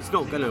 of them. It's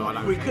not going to. I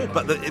don't think. We could,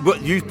 but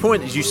what you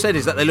point, as you said,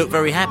 is that they look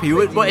very happy.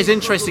 What is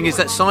interesting is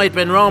that Said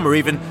Benrahma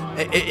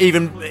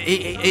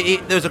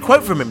there's a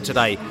quote from him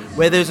today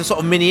where there's a sort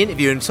of mini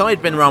interview, and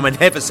Said Benrahma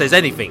never says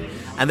anything.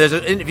 And there's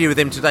an interview with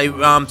him today,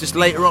 just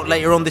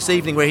later on this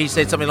evening, where he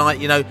said something like,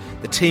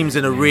 the team's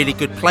in a really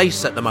good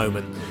place at the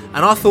moment.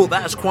 And I thought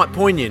that was quite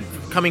poignant,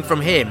 coming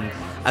from him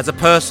as a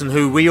person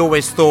who we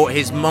always thought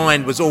his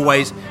mind was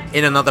always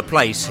in another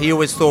place. He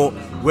always thought,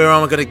 where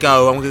am I going to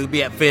go? I'm going to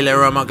be at Villa,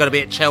 or am I going to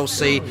be at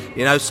Chelsea?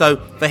 So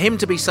for him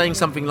to be saying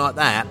something like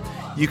that,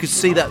 you could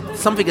see that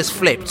something has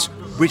flipped,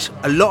 which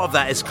a lot of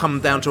that has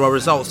come down to our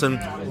results. And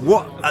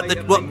what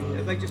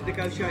they just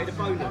negotiated a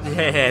bonus.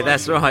 Yeah,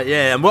 that's right.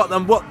 Yeah, what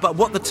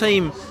the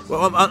team.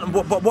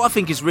 What I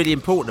think is really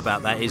important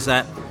about that is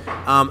that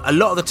a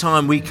lot of the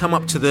time we come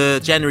up to the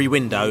January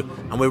window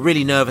and we're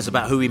really nervous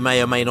about who we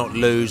may or may not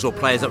lose, or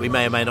players that we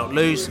may or may not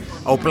lose,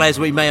 or players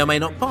we may or may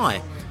not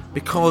buy,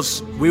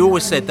 because we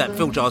always said that.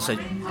 Phil Giles said,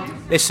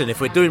 "Listen, if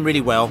we're doing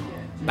really well,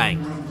 bang,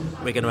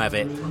 we're going to have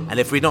it, and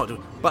if we're not."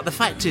 But the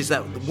fact is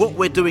that what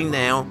we're doing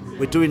now,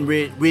 we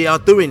are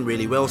doing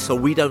really well, so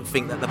we don't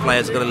think that the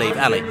players are going to leave.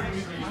 Ali.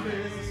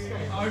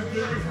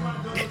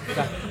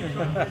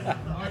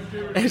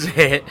 Is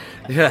it?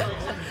 Yeah.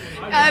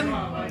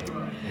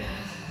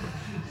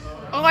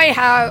 I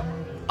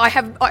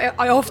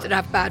often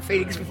have bad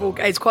feelings before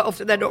games. Quite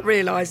often they're not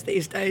realised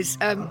these days.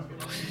 I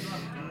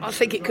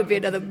think it could be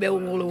another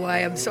Millwall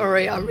away. I'm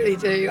sorry, I really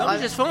do.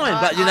 It's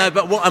fine,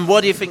 but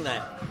what do you think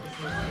there?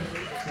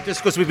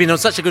 Just because we've been on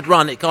such a good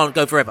run, it can't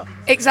go forever.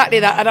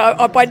 Exactly that, and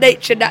I'm by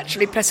nature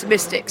naturally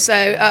pessimistic. So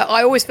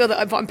I always feel that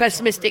if I'm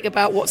pessimistic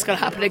about what's going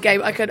to happen in a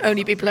game, I can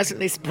only be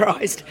pleasantly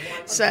surprised.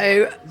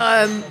 So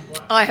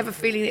I have a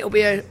feeling it'll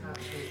be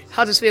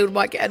Huddersfield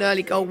might get an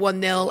early goal,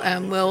 1-0,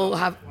 and we'll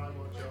have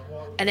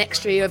an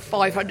XG of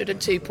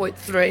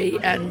 502.3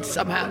 and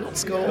somehow not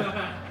score.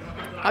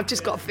 I've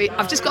just got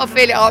a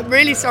feeling. I'm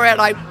really sorry, and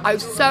I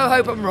so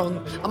hope I'm wrong.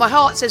 And my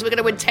heart says we're going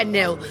to win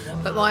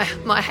 10-0, but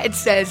my head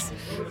says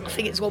I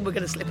think it's one we're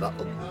going to slip up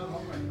on.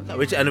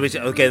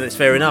 Again, that's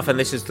fair enough, and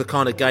this is the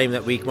kind of game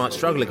that we might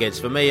struggle against.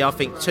 For me, I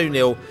think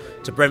 2-0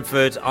 to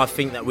Brentford. I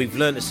think that we've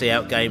learned to see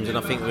out games, and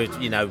I think we're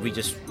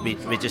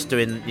just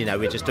doing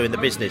the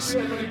business,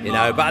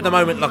 But at the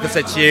moment, like I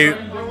said to you,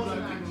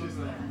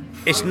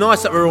 it's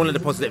nice that we're all in a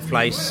positive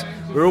place.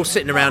 We're all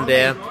sitting around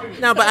here.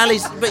 No,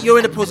 but you're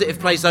in a positive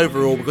place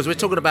overall, because we're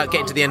talking about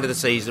getting to the end of the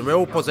season. We're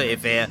all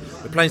positive here.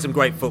 We're playing some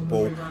great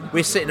football.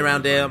 We're sitting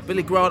around here.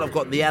 Billy Grant, I've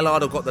got the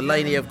Allard, I've got the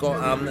Laney, I've got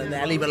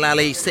Ali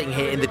Malali sitting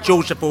here in the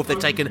Georgia Fourth. They've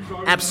taken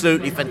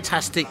absolutely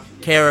fantastic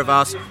care of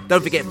us.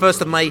 Don't forget,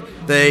 1st of May,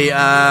 the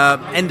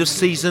end of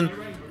season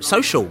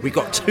social. We've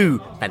got 2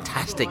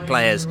 fantastic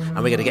players, and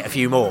we're going to get a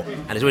few more.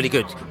 And it's really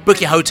good. Book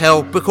your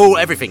hotel, book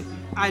everything.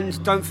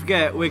 And don't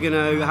forget, we're going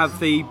to have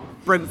the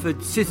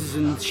Brentford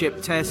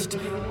citizenship test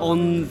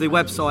on the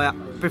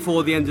website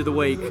before the end of the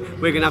week.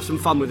 We're going to have some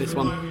fun with this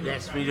one.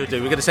 Yes, we do.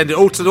 We're going to send it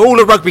all to all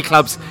the rugby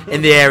clubs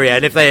in the area,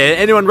 and if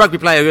anyone rugby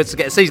player who wants to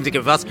get a season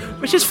ticket with us,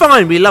 which is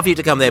fine, we love you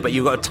to come there, but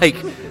you've got to take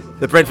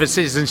the Brentford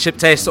citizenship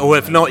test, or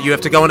if not, you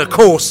have to go on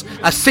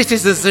a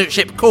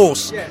citizenship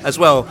course as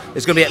well.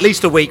 It's going to be at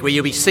least a week where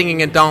you'll be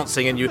singing and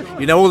dancing, and you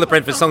know all the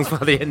Brentford songs by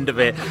the end of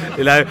it,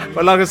 you know.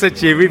 But like I said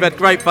to you, we've had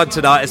great fun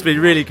tonight. It's been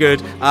really good.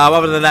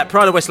 Other than that,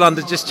 Pride of West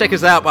London, just check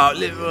us out. But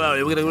we're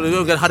going to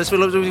go to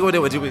Huddersfield. We're going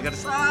to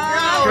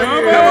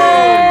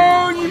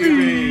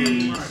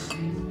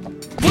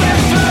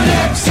Brentford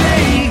FC,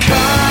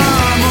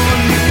 come on,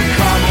 you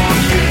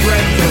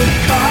Brentford,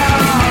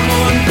 come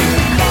on,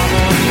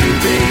 you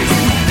bees,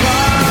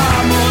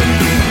 come on,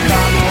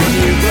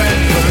 you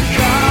Brentford,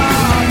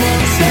 come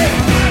on,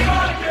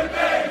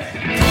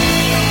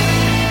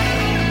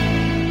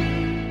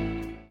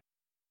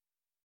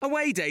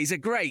 Away days are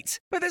great,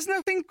 but there's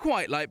nothing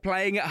quite like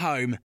playing at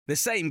home. The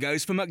same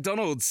goes for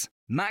McDonald's.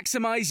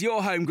 Maximise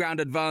your home ground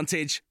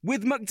advantage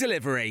with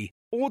McDelivery.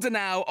 Order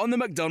now on the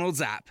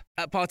McDonald's app.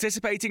 At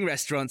participating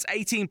restaurants,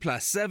 18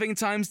 plus, serving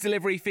times,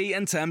 delivery fee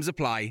and terms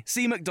apply.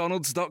 See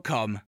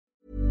mcdonalds.com.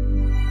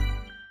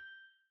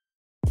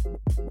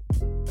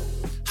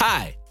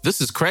 Hi,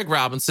 this is Craig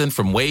Robinson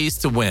from Ways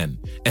to Win,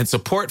 and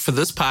support for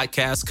this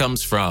podcast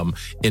comes from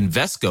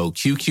Invesco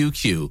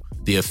QQQ,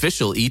 the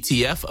official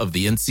ETF of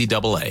the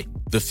NCAA.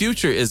 The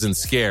future isn't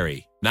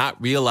scary. Not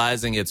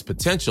realizing its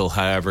potential,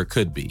 however,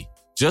 could be.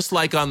 Just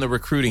like on the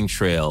recruiting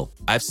trail,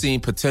 I've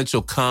seen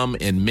potential come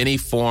in many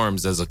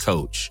forms as a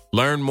coach.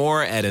 Learn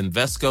more at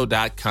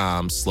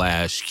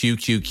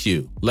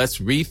Invesco.com/QQQ. Let's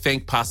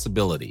rethink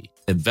possibility.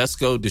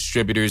 Invesco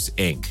Distributors,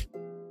 Inc.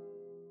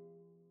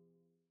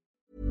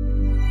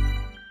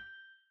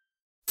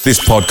 This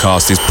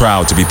podcast is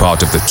proud to be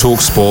part of the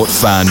TalkSport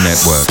Fan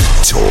Network.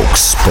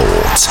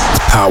 TalkSport.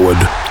 Powered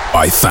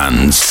by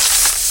fans.